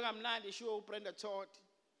mhlambe nizwe kamnandi sure uBrenda taught.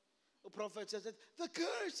 Prophet said, "The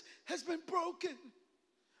curse has been broken."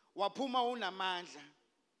 Waphuma unamandla.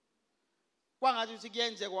 Kwangathi uthi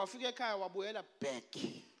kuyenzeka wafika ekhaya wabuyela back.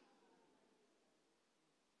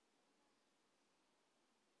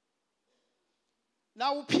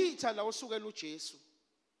 Now uPeter la usukela uJesu.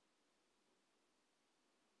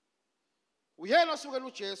 Uyena usukela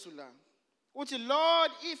uJesu la. Uthi,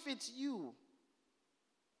 "Lord, if it's you,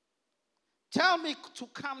 tell me to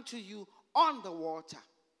come to you on the water."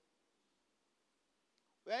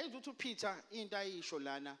 Uyayizwa ukuthi uPeter into ayisho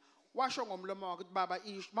lana washo ngomlomo wakhe ukuthi baba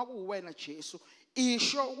makuwena Jesu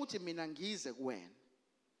isho ukuthi mina ngize kuwena.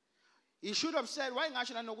 He should have said why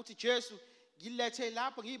ngasho lana ukuthi Jesu ngilethe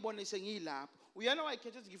lapho ngiyibone sengiyilapho. Uyena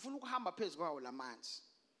wayekhetha ukuthi ngifuna ukuhamba phezulu kwawo lamanzi.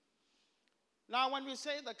 Now when we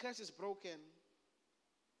say the curse is broken,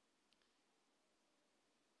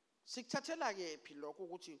 sikuthathela kephi lokho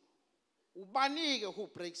ukuthi ubanike who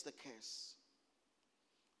breaks the curse.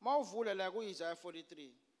 Mawuvula la kuIsaiah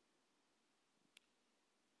 43.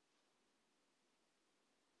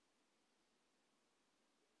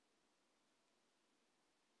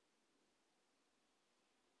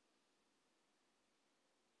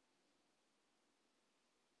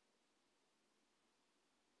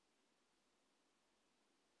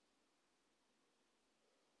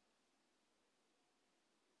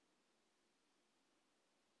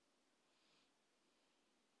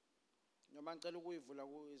 noma ngicela ukuyivula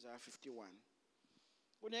kuIsaiah 51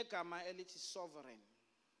 kunegama elithi sovereign.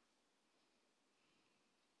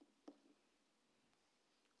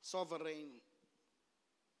 Sovereign.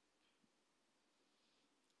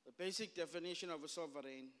 The basic definition of a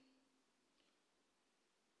sovereign.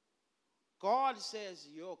 God says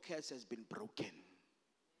your curse has been broken.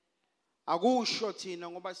 Akusho thina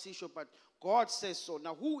ngoba sisho, but God says so.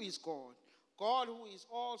 Now who is God? God who is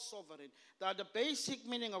all sovereign. That the basic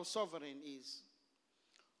meaning of sovereign is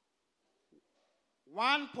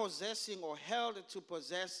one possessing or held to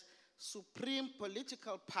possess supreme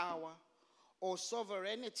political power or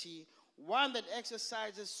sovereignty, one that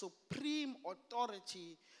exercises supreme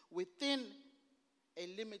authority within a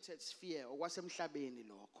limited sphere.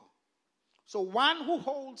 So one who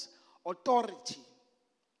holds authority.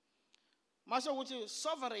 Mase ukuthi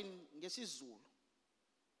sovereign ngesizulu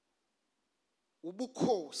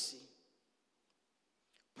ubukhosi.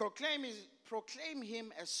 Proclaim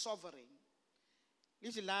him as sovereign.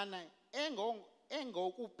 Lithi lana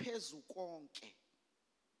engokuphezu konke.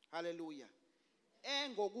 Hallelujah.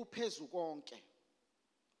 Engokuphezu konke.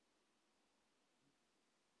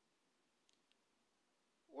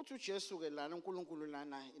 Uthi uJesu ke lana uNkulunkulu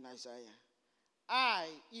lana in Isaiah. I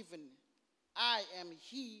am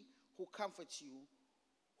he who comforts you.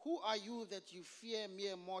 Who are you that you fear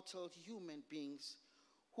mere mortal human beings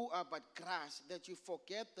who are but grass, that you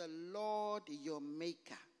forget the Lord your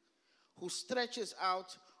maker, who stretches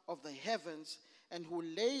out of the heavens and who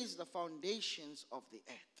lays the foundations of the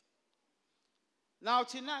earth. Now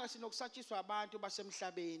thina sinokusatshiswa abantu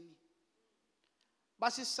basemhlabeni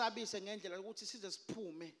basisabise ngendlela ukuthi size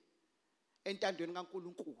siphume entandweni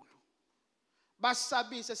kaNkulunkulu.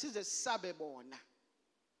 Basabise size sisabe bona.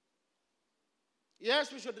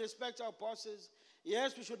 Yes, we should respect our bosses.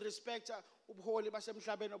 Yes, we should respect ubuholi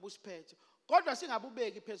basemhlabeni obusiphethe. Kodwa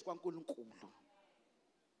singabubeki phezu kwaNkulunkulu.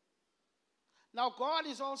 Now God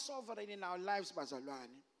is all sovereign in our lives,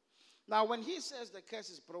 bazalwane. Now when he says the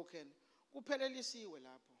curse is broken, kuphelelisiwe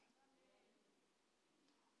lapho.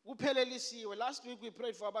 Kuphelelisiwe. Last week we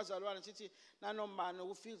prayed for abazalwane sithi nanomane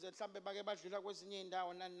ufeels mhlambe bake badlula kwezinye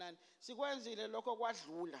indawo nani. Sikwenzile lokho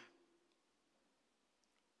kwadlula.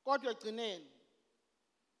 Kodwa egcineni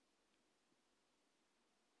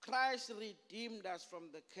Christ redeemed us from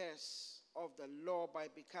the curse of the law by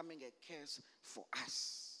becoming a curse for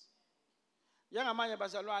us. Njengamanje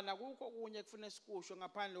bazalwane akukho kunye kufuna sikusho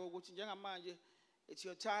ngaphandle kokuthi njengamanje it's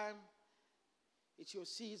your time, it's your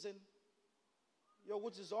season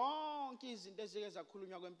yokuthi zonke izinto ezike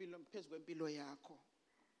zakhulunywa kwempilo phezu kwempilo yakho,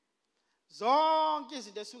 zonke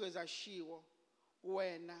izinto esuke zashiwo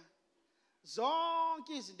wena,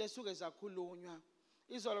 zonke izinto esuke zakhulunywa.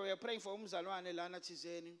 Izolo we are praying for umzalwane lana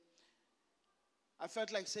thizeni. I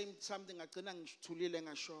felt like saying something agcina ngithulile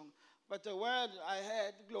ngashonga, but the word I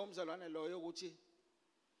heard kulo umzalwane loyo ukuthi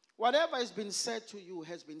whatever has been said to you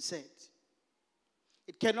has been said.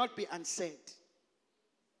 It cannot be unsaid.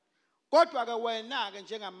 Kodwa ke wena ke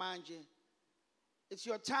njengamanje it's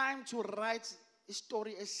your time to write a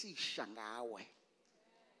story esisha ngawe.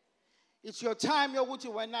 It's your time yokuthi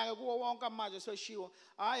wena ke kuwo wonke amazwi seshiwo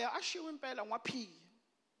haya ashiwe impela ngwaphiki.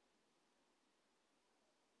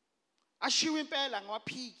 Ashiwe impela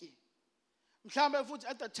ngwaphiki. Mhlambe futhi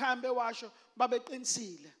at the time bewasho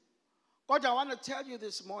babeqinisile. Kodwa I want to tell you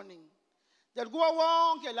this morning that kuwo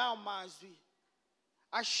wonke lawo mazwi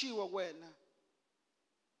ashiwe kuwena,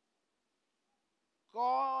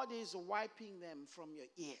 God is wiping them from your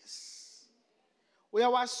ears.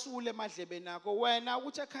 Uyawasule emadlebeni akho. Wena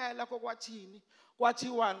ukuthi ekhaya lakho kwathini?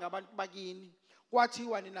 Kwathiwa ngabantu bakini.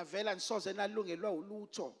 Kwathiwa nina vela nisoze nalungelwa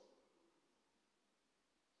ulutho.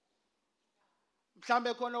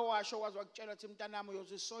 Mhlambe khona owasho wazi wakutshela ukuthi mntanami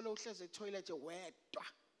uyozisolo uhleze etoilet wedwa.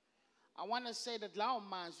 I want to say that lawo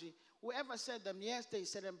mazwi, whoever said them, yes, they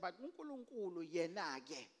said them, but uNkulunkulu yena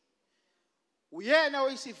ke uyena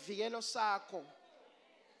oyisivikelo sakho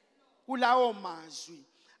kulawo mazwi.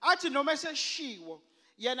 Athi noma eseshiwo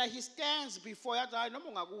yena he stands before you hayi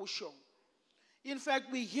noma ungakusho. In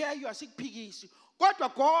fact, we hear you asikuphikisi,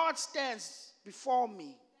 kodwa God stands before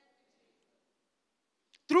me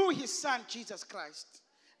through his son Jesus Christ.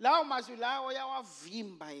 Lawo mazwi lawo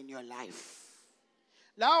yawavimba in your life.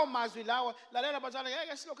 Lawo mazwi lawo lalela bazalwane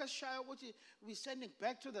ngeke silokho esishaya ukuthi we sending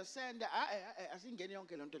back to the sender. Asingene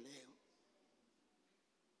yonke lonto leyo.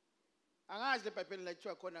 Angazi leBhayibheli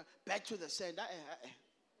lethiwa khona back to the sender.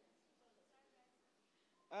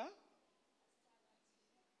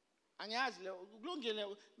 Angiyazi le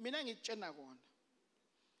kulungile mina ngitshena kona.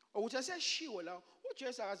 Ukuthi aseshiwo la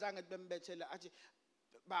uJesu akazange bembethele athi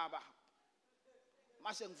baba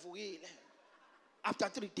mase ngivukile after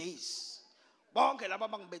 3 days bonke laba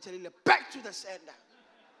bangibethelile back to the sender.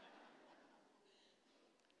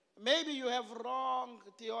 Maybe you have wrong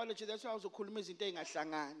theology, that's why uzokhuluma izinto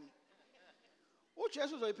engahlangani.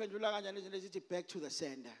 uJesu uzoyiphendula kanjani izinto ezithi back to the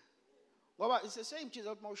sender? Ngoba it's the same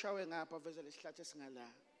Jesus ukuthi mawushawe ngapha veze lesihlathi esingala.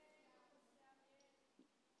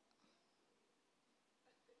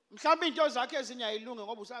 Mhlawumbe into zakhe ezinye ayilunge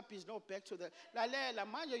ngoba usabhizi no back to the lalela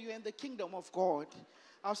manje you in the kingdom of God.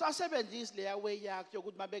 Awusasebenzisi leya way yakhe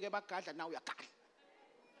yokuthi mabeke bagadla nawe uyagadla.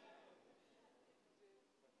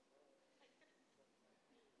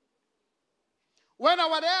 When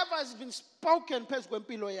whatever has been spoken phezu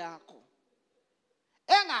kwempilo yakho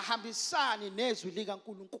engahambisani nezwi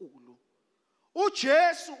likaNkulunkulu,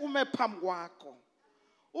 uJesu ume phambi kwakho,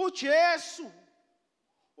 uJesu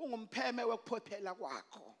ungumpheme wekuphophela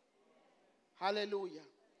kwakho. Hallelujah.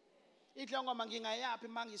 Ihle ngoma ngingayaphi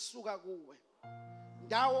mangisuka kuwe,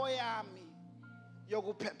 ndawo yami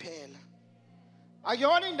yokuphephela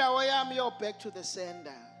akuyona indawo yami yo back to the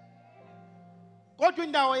sender.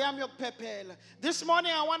 This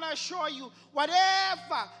morning I want to assure you,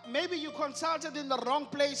 whatever maybe you consulted in the wrong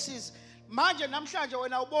places, manje namhlanje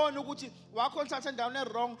wena ubona ukuthi waconsulta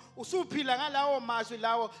endaweni wrong, usuphila ngalawo mazwi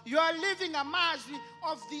lawo, you are living a mazwi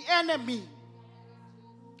of the enemy.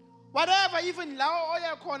 Whatever, even lawo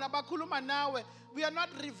oyakhona bakhuluma nawe, we are not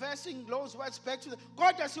reversing those words back to the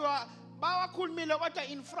God. As you are bawakhulumile kodwa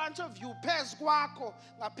in front of you, phezu kwakho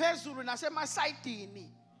ngaphezulu nasemasayidini,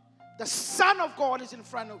 the Son of God is in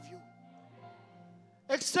front of you.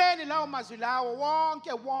 Ekseni lawo mazwi lawo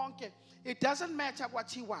wonke. It doesn't matter what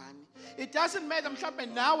he wants. It doesn't matter mhlawumbe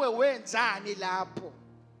nawe wenzani lapho.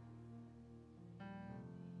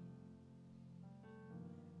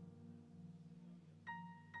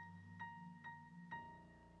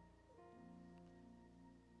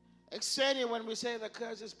 Ekseni, when we say the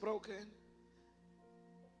curse is broken,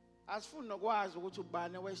 asifuni nokwazi ukuthi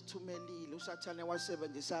ubani wesithumelile usathane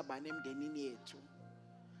wasebenzisa abani emndenini yethu.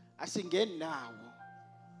 Asingeni nawo.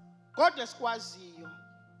 Kodwa sikwaziyo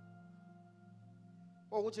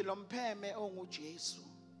ukuthi lo mpheme onguJesu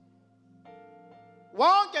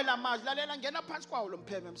wonke lamazwi lalela ngena phansi kwawo lo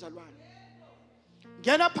mpheme mzalwane.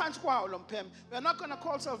 Ngena phansi kwawo lo mpheme. We are not going to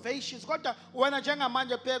call salvations. Kodwa wena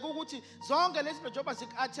njengamanje bheka ukuthi zonke lezi njoba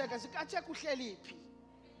zikatheka uhlelephi.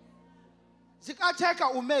 Zikatheka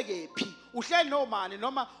umekephi? Uhleli nomani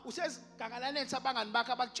noma usezigangalaneni sabangani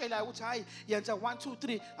bakho abakutshelayo ukuthi hayi yenza 1 2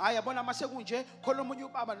 3 hayi yabona mase kunje khona umunye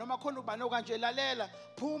ubaba noma khona ubani okanje lalela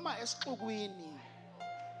phuma esixukwini.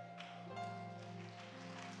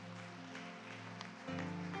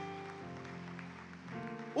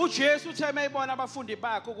 uJesu uthe mayibona abafundi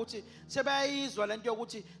bakhe ukuthi sebayizwa lento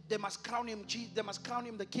yokuthi they must crown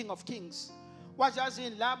him the King of Kings.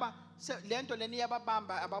 Wazazini laba lento leni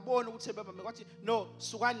yababamba ababona ukuthi sebebambe kwathi no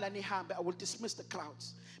sukani la nihambe, I will dismiss the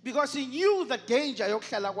crowds, because he knew the danger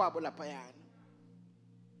yokuhlala kwabo lapha yana.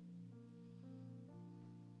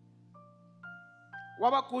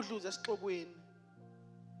 Wabagudluza esixukwini.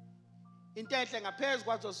 Into enhle ngaphezulu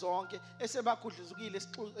kwazo zonke esebagudluzukile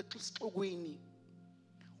esixukwini.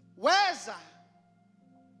 Weza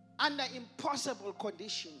under impossible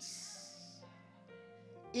conditions.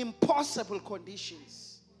 Impossible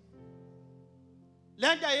conditions.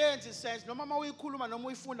 Lento yenza sense noma mayikhuluma noma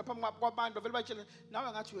uyifunda phambi kwabantu vele batshela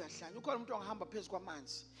nawe ngathi uyahlanya. Ukhona umuntu ongahamba phezulu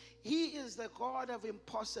kwamanzi. He is the God of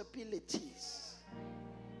impossibilities.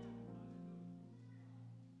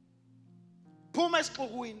 Phuma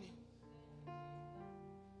esixukwini.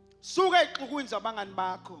 Suka exukwini zabangani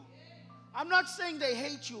bakho. I'm not saying they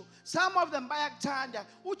hate you. Some of them bayakuthanda.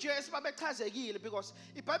 uJesu babechazekile because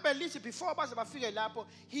iBhayibheli lithi before baze bafike lapho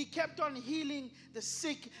he kept on healing the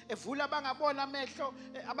sick. Evula abangabona amehlo,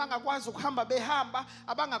 abangakwazi ukuhamba behamba,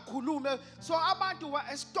 abangakhulume. So abantu were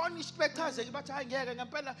astonished bechazekile bathi hayi ngeke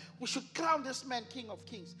ngempela we should crown this man King of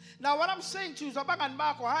Kings. Now what I'm saying to you is abangani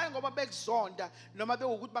bakho hayi ngoba bekuzonda noma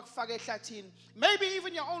bekuthi bakufaka ehlathini. Maybe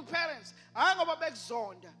even your own parents hayi ngoba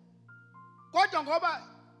bekuzonda. Kodwa ngoba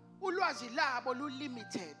ulwazi labo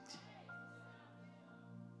limited.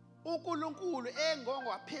 uNkulunkulu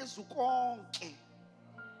engongo aphezulu konke.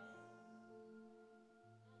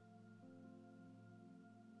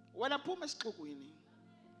 Wena phuma esixukwini.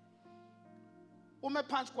 Ume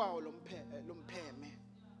phansi kwawo lo mpheme.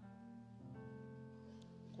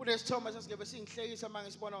 Kunesithombe sasingebe singihlekisa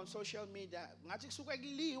manje sibona on social media ngathi kusuke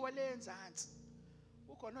kuliwe lenzansi.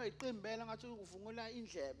 Ukhona oyiqimbela ngathi uvungula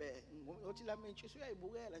indlebe ngothi la mentshisi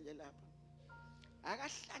uyayibukela nje lapha.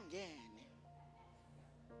 Akahlangene.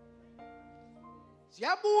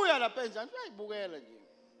 Siyabuya lapha enzansi uyayibukela nje.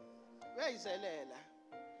 Uyayizelela.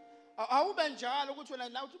 Awube njalo ukuthi wena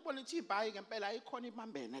la uthi ubona ithi ibhayi ngempela ayikhona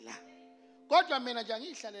imambene la. Kodwa mina nje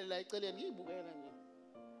angihlalele la eceleni ngiyibukela nje.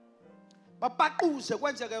 Bapaquze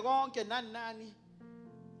kwenzeke konke nani nani.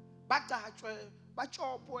 Bacatshwe,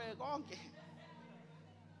 bachopwe konke.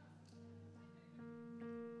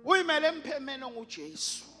 Uyimele emphemeno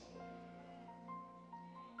nguJesu.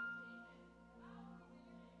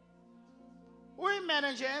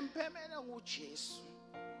 Uyimele nje emphemeno nguJesu.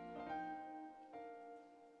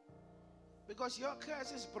 Because your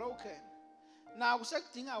curse is broken. Now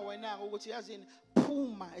kusekudinga wena ukuthi yazini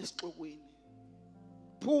phuma esixokweni.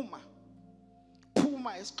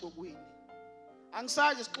 Phuma esixokweni.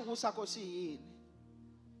 Angisazi isixuku sakho siyini.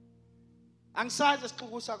 Angisazi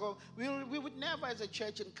isixuku sakho. We would never as a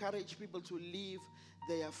church encourage people to leave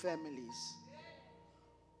their families.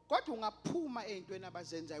 Kodwa ungaphuma ezintweni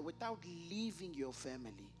abazenzayo without leaving your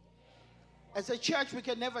family. As a church we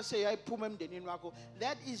can never say ayiphuma emndenini wakho.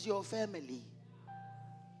 That is your family.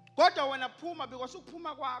 Kodwa wena phuma because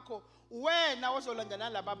ukuphuma kwakho wena ozolandana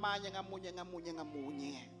labamanye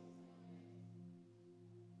ngamunye.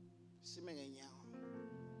 Sime ngenyawo.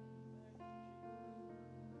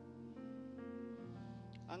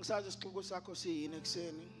 Angisazi isixuku sakho siyini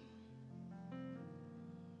ekseni.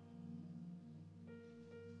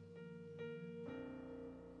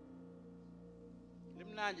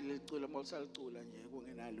 Limnandi lecula mawusalicula nje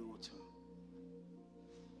kungenalutho.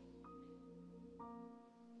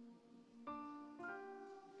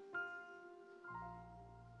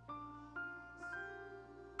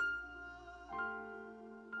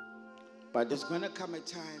 But there's going to come a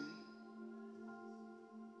time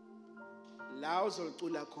la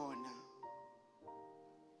uzolicula khona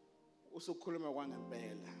usukhuluma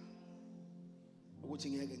kwangempela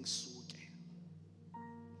ukuthi ngeke ngisuke.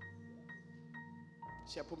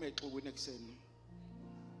 Siyaphuma exukwini ekseni.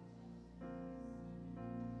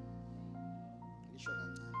 Ngisho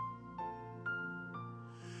kancane.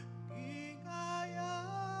 Ngingayaphi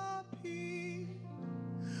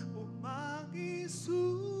uma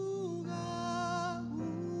ngisuka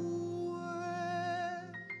kuwe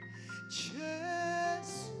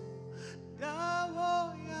Jesu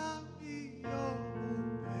dawo yami yokuphela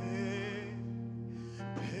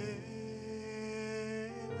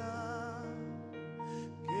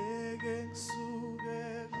ngeke ngisuke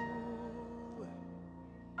kuwe.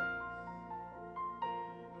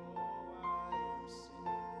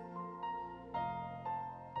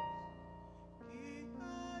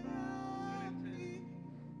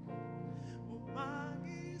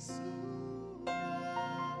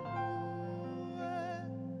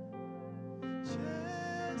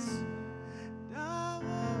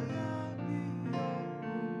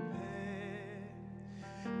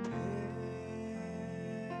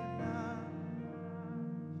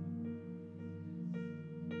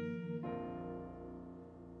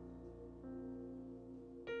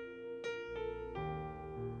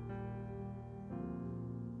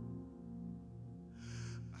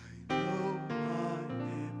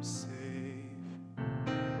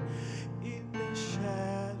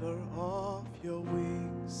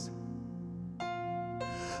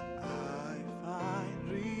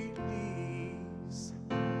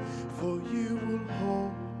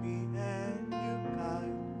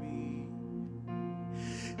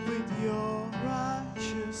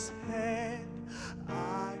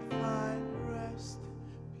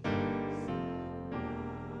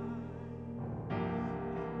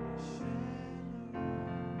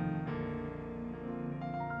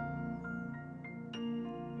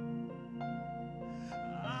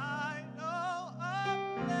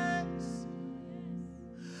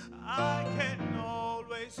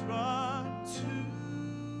 Run to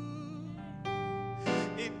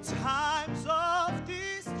in times of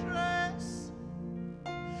distress,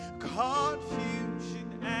 confusion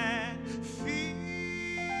and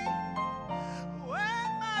fear. When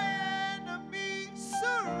my enemy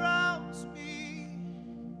surrounds me,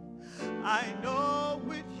 I know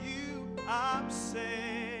with you I'm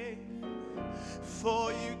safe,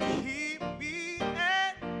 for you keep me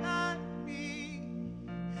and not me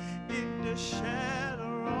in the shadow.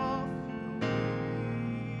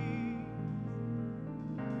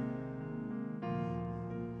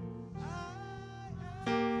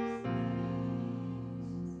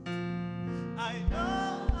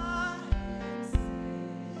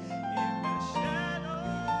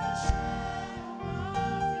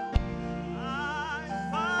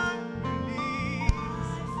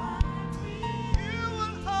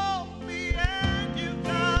 Hold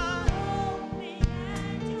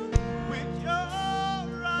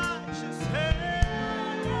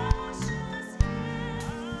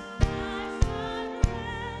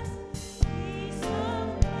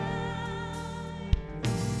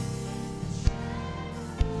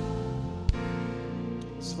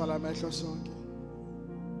Asivala amehlo sonke.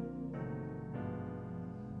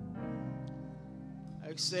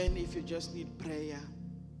 Extend if you just need prayer.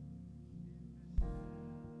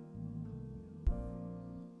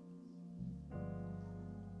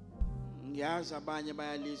 Ngiyazi abanye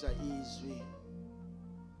bayaliza izwi.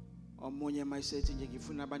 Omunye mayisethi nje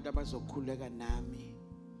ngifuna abantu abazokhuleka nami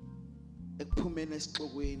ekuphumeni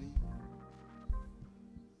esixokweni.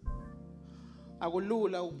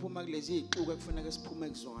 Akulula ukuphuma kulezi izixuku ekufuneka siphume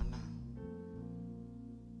kuzona.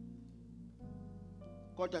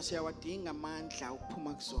 Kodwa siyawadinga amandla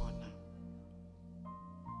ukuphuma kuzona.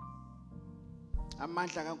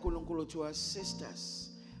 Amandla kaNkulunkulu to assist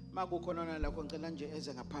us. Makukhona lakho ngicela nje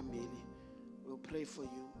eze ngaphambili. We'll pray for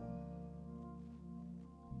you.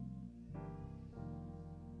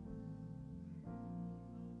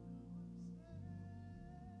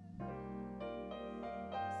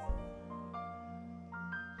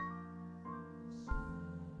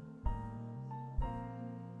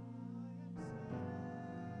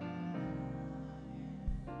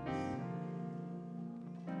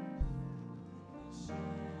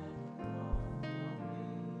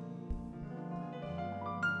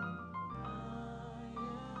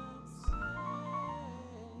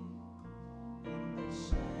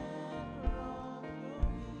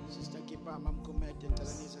 Mamkumete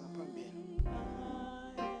ngicela nize ngaphambili.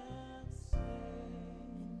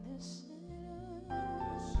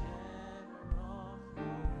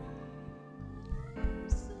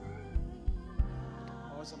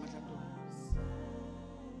 Awasa mahlato.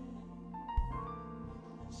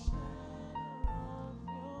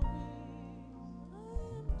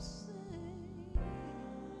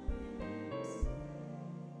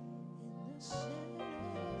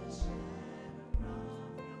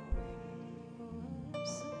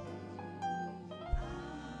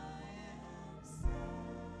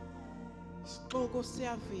 Isixoko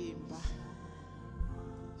siyavimba.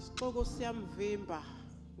 Isixoko siyamvimba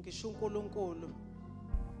ngisho uNkulunkulu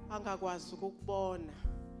angakwazi ukubona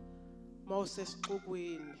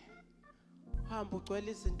mawusesixukwini. Hamba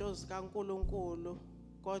ugcwele izinto zikaNkulunkulu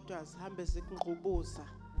kodwa zihambe zikungqubuza.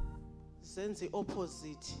 Zenze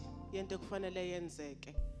opposite yento ekufanele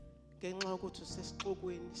yenzeke ngenxa yokuthi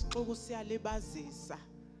usesixukwini. Isixuku siyalibazisa.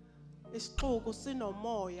 Isixuku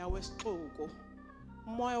sinomoya wesixuku.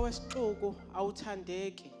 Umoya wesixuku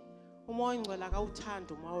awuthandeki. Umoya ongcwele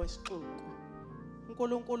akawuthandi umoya wesixuku.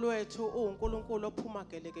 uNkulunkulu wethu uNkulunkulu ophuma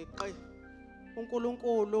gelekeqe.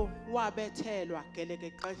 uNkulunkulu wabethelwa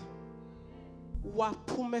gelekeqe.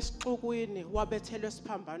 Waphuma esixukwini wabethelwa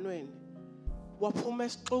esiphambanweni. Waphuma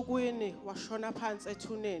esixukwini washona phansi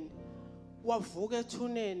ethuneni. Wavuka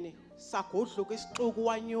ethuneni sagudluka isixuku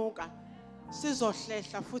wanyuka.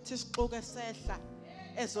 Sizohlehla futhi isixuku esehla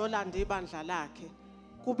ezolanda ibandla lakhe.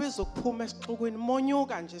 Kubiza ukuphuma esixukwini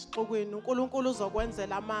monyuka nje esixukwini. uNkulunkulu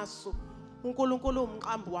uzokwenzela amasu. uNkulunkulu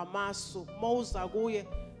umqambi wamasu. Mawuza kuye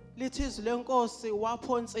lithi izwi lenkosi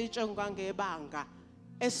waphonsa itshe ngangebanga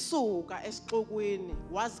esuka esixukwini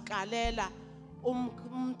wazikalela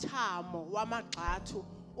umthamo wamagxathu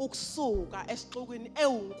ukusuka esixukwini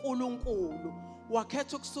ewuNkulunkulu.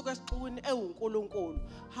 Wakhetha ukusuka esixukwini ewuNkulunkulu.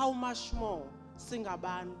 How much more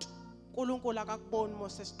singabantu? uNkulunkulu akakuboni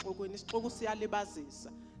mose esixukwini. Isixuku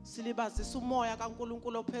siyalibazisa. Silibazisa umoya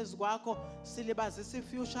kaNkulunkulu ophezulu kwakho, silibazisa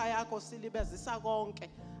ifuture yakho, silibazisa konke.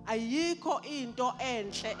 Ayikho into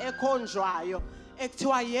enhle ekhonjwayo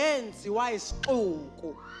ekuthiwa yenziwa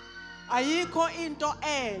isixuku. Ayikho into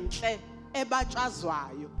enhle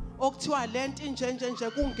ebatshazwayo okuthiwa lento nje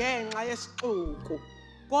kungenxa yesixuku.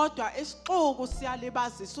 Kodwa isixuku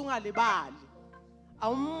siyalibazisa ungalibali.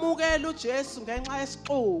 Awumukela uJesu ngenxa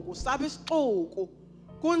yesixuku. Saba isixuku.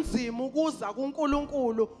 Kunzima ukuza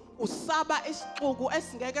kuNkulunkulu usaba isixuku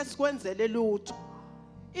esingeke sikwenzele lutho.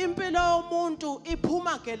 Impilo yomuntu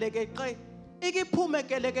iphuma gelekeqe. Ikiphume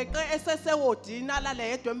gelekeqe esesewodini alale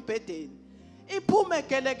yedwa embhedeni. Iphume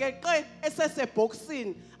gelekeqe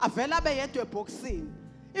eseseboxini avela abe yedwa eboxini.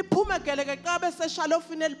 Iphume gelekeqe bese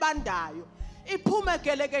shalofini elibandayo. Iphume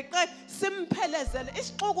gelekeqe simphelezele.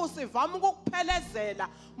 Isixuku sivama ukukuphelezela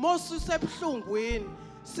mosusebhlungwini.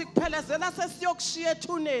 Sikuphelezela sesiyokushiya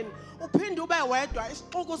ethuneni uphinde ube wedwa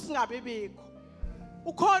isixuku singabibikho.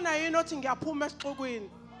 Ukhona yini othi ngiyaphuma esixukwini?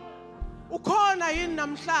 Ukhona yini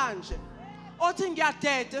namhlanje othi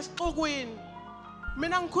ngiyadeda esixukwini?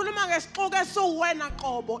 Mina ngikhuluma ngesixuku esiwena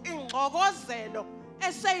qobo, ingxokozelo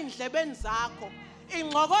eseyindlebeni zakho,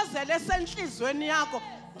 ingxokozelo esenhlizweni yakho.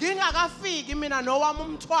 Ngingakafiki mina nowami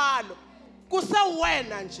umthwalo.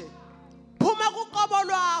 Kusewena nje. Phuma kuqobo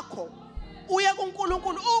lwakho. Uye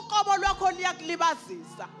kuNkulunkulu. Uqobo lwakho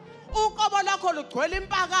liyakulibazisa. Uqobo lwakho lugcwele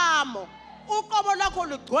impakamo. uqobo lwakho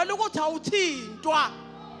lugcwele ukuthi awuthintwa.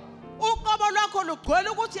 Uqobo lwakho lugcwele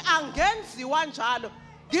ukuthi angenziwa njalo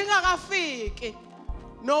ngingakafiki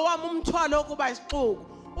nowami umthwalo ukuba isixuku.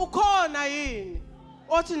 Ukhona yini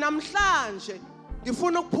othi namhlanje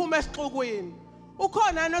ngifuna ukuphuma esixukwini?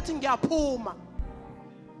 Ukhona yini othi ngiyaphuma?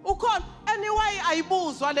 Ukhona anyway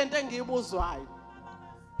ayibuzwa lento engiyibuzwayo.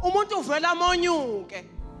 Umuntu uvela monyuke.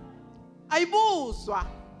 Ayibuzwa.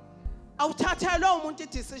 Awuthathelwe umuntu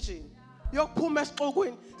i-decision yokuphuma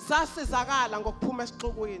esixukwini. Sasizakala ngokuphuma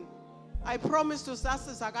esixukwini. I promise to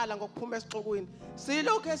sasizakala ngokuphuma esixukwini.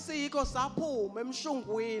 Silokho esiyikho saphuma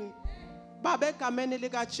emshungwini. Baba egameni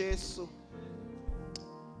lika Jesu.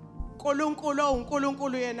 Nkulunkulu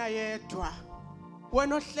uNkulunkulu yena yedwa.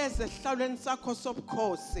 Wena ohleze esihlalweni sakho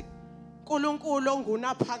sobukhosi. Nkulunkulu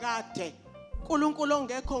ongunaphakade. Nkulunkulu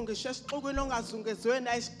ongekho ngisho esixukwini ongazungezwe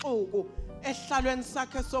na isixuku esihlalweni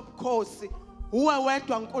sakhe sobukhosi. Uwe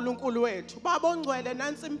wedwa uNkulunkulu wethu. Baba ongcwele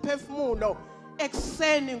nansi imphefumulo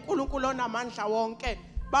ekseni uNkulunkulu onamandla wonke.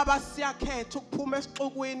 Baba siyakhetha ukuphuma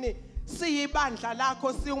esixukwini. Siyibandla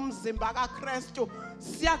lakho siumzimba kaKristu.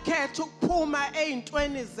 Siyakhetha ukuphuma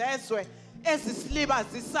ezintweni zezwe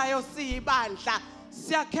ezisilibazisayo siyibandla.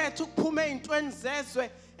 Siyakhetha ukuphuma ezintweni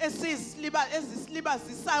zezwe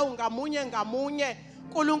ezisilibazisayo ngamunye ngamunye.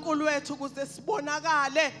 Nkulunkulu wethu ukuze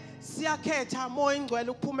sibonakale siyakhetha moya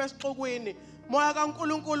ingcwele ukuphuma esixukwini. Moya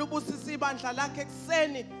kaNkulunkulu busisa ibandla lakhe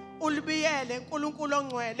ekseni ulibiyele uNkulunkulu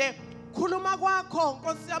ongcwele. Khuluma kwakho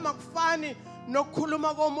Nkosi yami akufani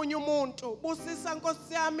nokukhuluma komunye umuntu. Busisa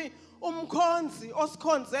Nkosi yami umkhonzi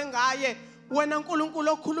osikhonze ngaye. Wena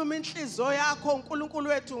uNkulunkulu okhuluma inhliziyo yakho uNkulunkulu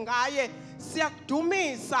wethu ngaye.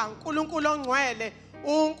 Siyakudumisa uNkulunkulu ongcwele.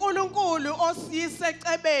 uNkulunkulu osiyise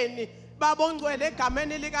ecebeni baba ongcwele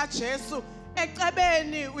egameni lika Jesu.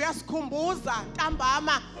 Ecebeni uyasikhumbuza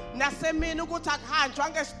ntambama nasemini ukuthi akuhanjwa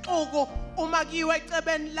ngesixuku uma kiwe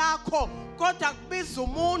ecebeni lakho. Kodwa kubiza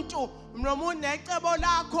umuntu noma unecebo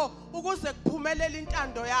lakho ukuze kuphumelele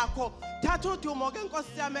intando yakho. Thatha udumo ke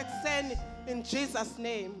Nkosi yami ekseni in Jesus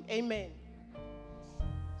name. Amen.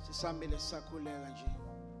 Sisambile sisakhuleka nje.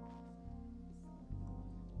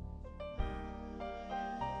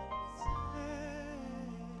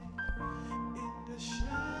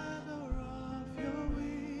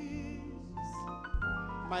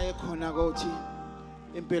 Maye khona ukuthi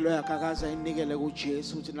impilo yakhe akaza inikele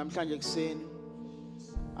kuJesu uthi namhlanje kuseni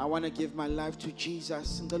I want to give my life to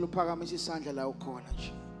Jesus. Ngicela uphakamise isandla la ukhona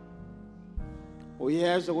nje.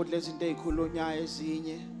 Uyezwa ukuthi lezi zinto ezikhulunyayo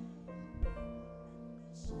ezinye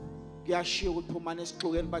kuyashiya ukuthi phumana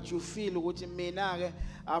esixukeni, but you feel ukuthi mina ke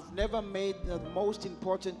I've never made the most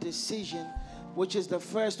important decision, which is the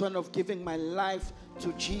first one of giving my life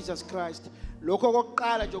to Jesus Christ. Lokho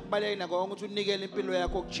kokuqala nje okubaleka nako ukuthi unikele impilo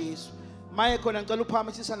yakho kuJesu. Maye khona ngicela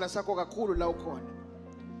uphakamise isandla sakho kakhulu la ukhona.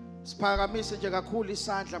 Siphakamise nje kakhulu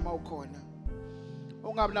isandla mawukhona.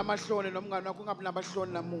 Ungabi namahloni nomngane wakho, ungabi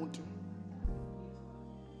nabahloni namuntu.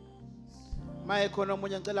 Maye khona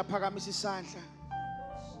umunye ngicela phakamise isandla.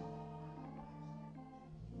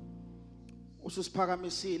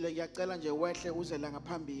 Ususiphakamisile ngiyacela nje wehle uze la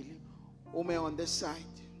ngaphambili ume on this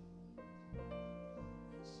side.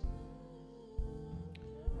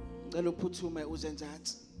 Ngicela uphuthume uze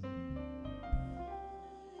nzansi.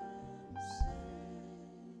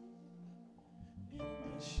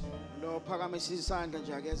 Lo phakamise isandla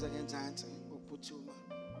nje akeze ngenzansi ukuphuthuma.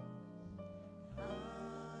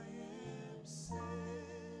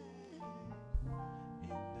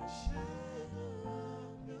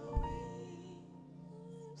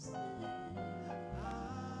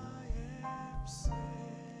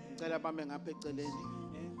 Ngicela bambe ngapha eceleni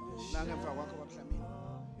nangemva kwakho bakuhlamini.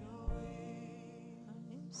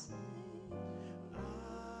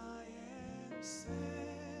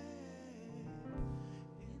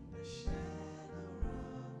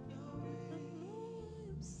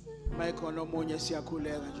 Mayikhona omunye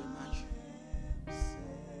siyakhuleka nje manje.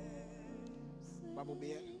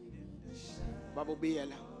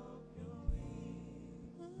 Babubiyela.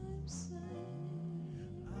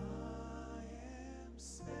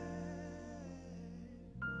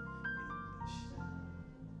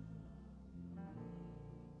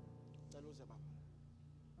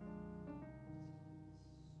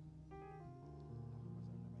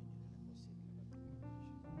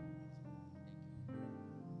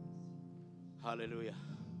 Hallelujah.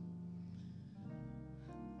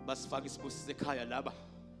 Basifaka isibusi sekhaya laba.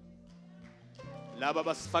 Laba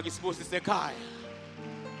basifaka isibusi sekhaya.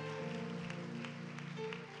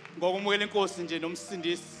 Ngokumukela inkosi nje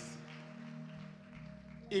nomsindisi.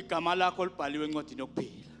 Igama lakho libhaliwe encwadini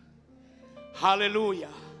yokuphila.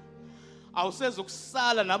 Hallelujah.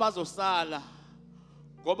 awusezukusala nabazosala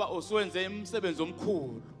ngoba usuwenze umsebenzi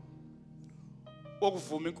omkhulu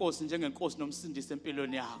okuvuma inkosi njengenkosi nomsindisi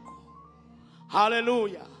empilweni yakho.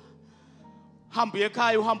 Hallelujah. Hamba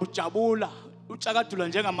ekhaya uhamba ujabula ucakadula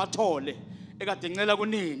njengamathole ekade encela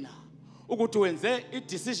kunina ukuthi wenze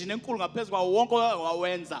i-decision enkulu ngaphezulu kwawo wonke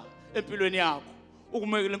owawenza empilweni yakho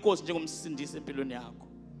ukumekela inkosi njengomsindisi empilweni yakho.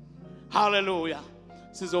 Hallelujah.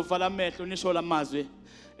 Sizovala amehlo nisho lamazwi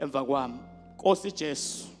emva kwami. Nkosi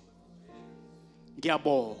Jesu,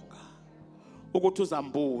 ngiyabonga ukuthi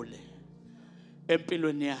uzambule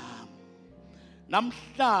empilweni yami.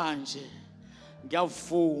 Namhlanje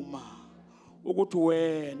ngiyavuma ukuthi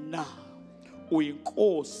wena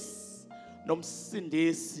uyinkosi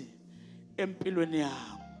nomsindisi empilweni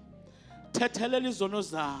yami. Thethelela izono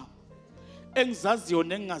zami engizaziyo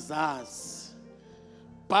nengingazazi.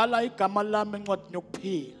 Bhala igama lami encwadini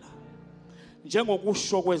yokuphila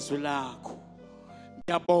njengokusho kwezwi lakho.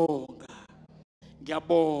 Ngiyabonga,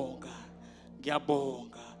 ngiyabonga,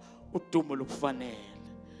 ngiyabonga. Udumo lukufanele.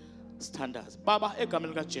 Sithandaze Baba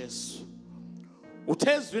egameni likaJesu.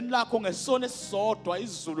 Uthezwini lakho ngesona esisodwa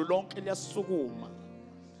izulu lonke liyasukuma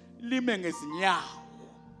lime ngezinyawo.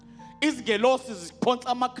 Izingelosi ziphonsa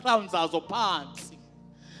ama-crowns azo phansi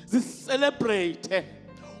zicelebrate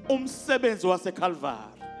umsebenzi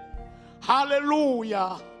waseCalvary.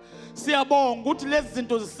 Hallelujah. Siyabonga ukuthi lezi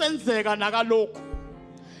zinto zisenzeka nakalokho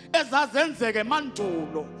ezazenzeke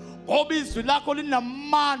emandulo ngoba izwi lakho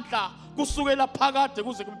linamandla kusukela phakade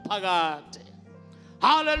kuze kube phakade.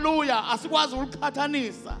 Hallelujah. Asikwazi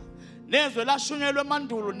ukuqhathanisa nezwe lashunyelwe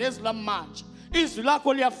emandulo nezwi lamanje. Izwi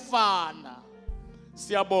lakho liyafana.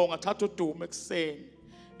 Siyabonga, thatha udumo ekseni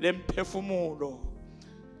lemphefumulo.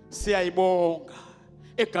 Siyayibonga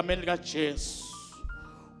egameni likaJesu.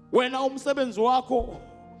 Wena umsebenzi wakho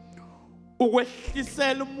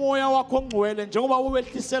ukwehlisela umoya wakho ongcwele njengoba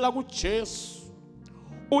uwehlisela kuJesu.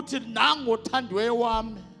 Uthi nangu othandwe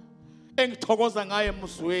wami engithokoza ngaye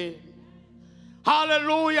emuzweni.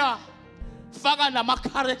 Hallelujah. Faka nama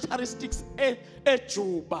characteristics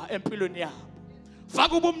ejuba empilweni yabo.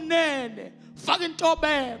 Faka ubumnene, faka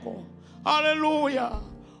intobeko. Hallelujah.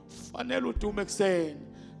 Fanele udume ekseni.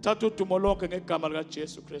 Thatha udumo lonke ngegama lika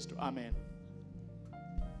Jesu Kristu. Amen.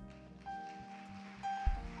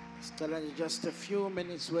 Sicela nje just a few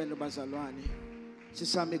minutes wena bazalwane.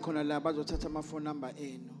 Sisami khona la bazothatha ama phone number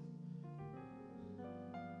enu.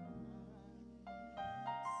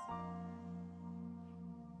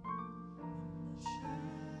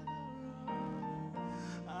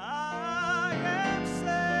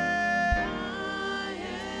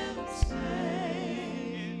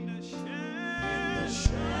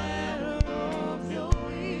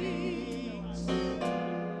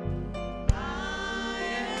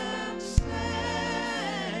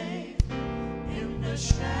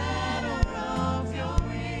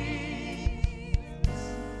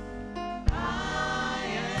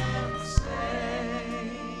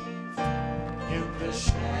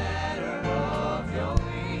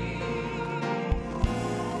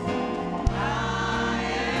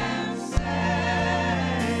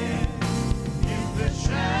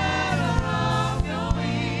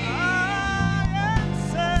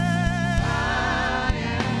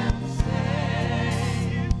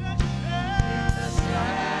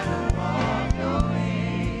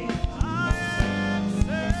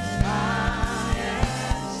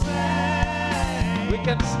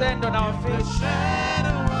 Can stand on our feet.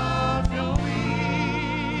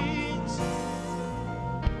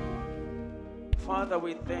 Father,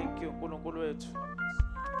 we thank you, Nkulunkulu wethu.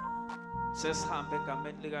 Sesihambe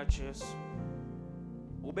egameni likaJesu.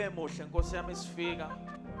 Ube muhle Nkosi yami sifika.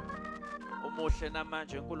 Umuhle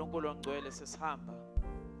namanje Nkulunkulu ongcwele sesihamba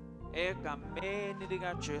egameni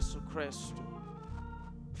likaJesu Kristu.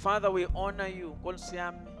 Father, we honor you, Nkosi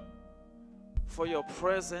yami, for your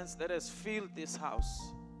presence that has filled this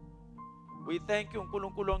house. We thank you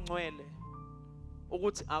Nkulunkulu ongcwele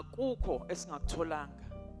ukuthi akukho esingakutholanga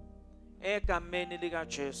egameni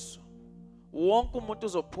likaJesu. Wonke umuntu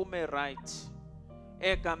uzophuma right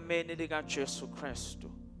egameni likaJesu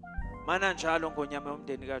Kristu. Mana njalo ngonyama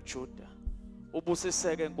yomndeni kaJuda.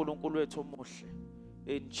 Ubusiseke Nkulunkulu wethu omuhle.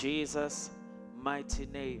 In Jesus' mighty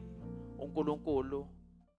name. uNkulunkulu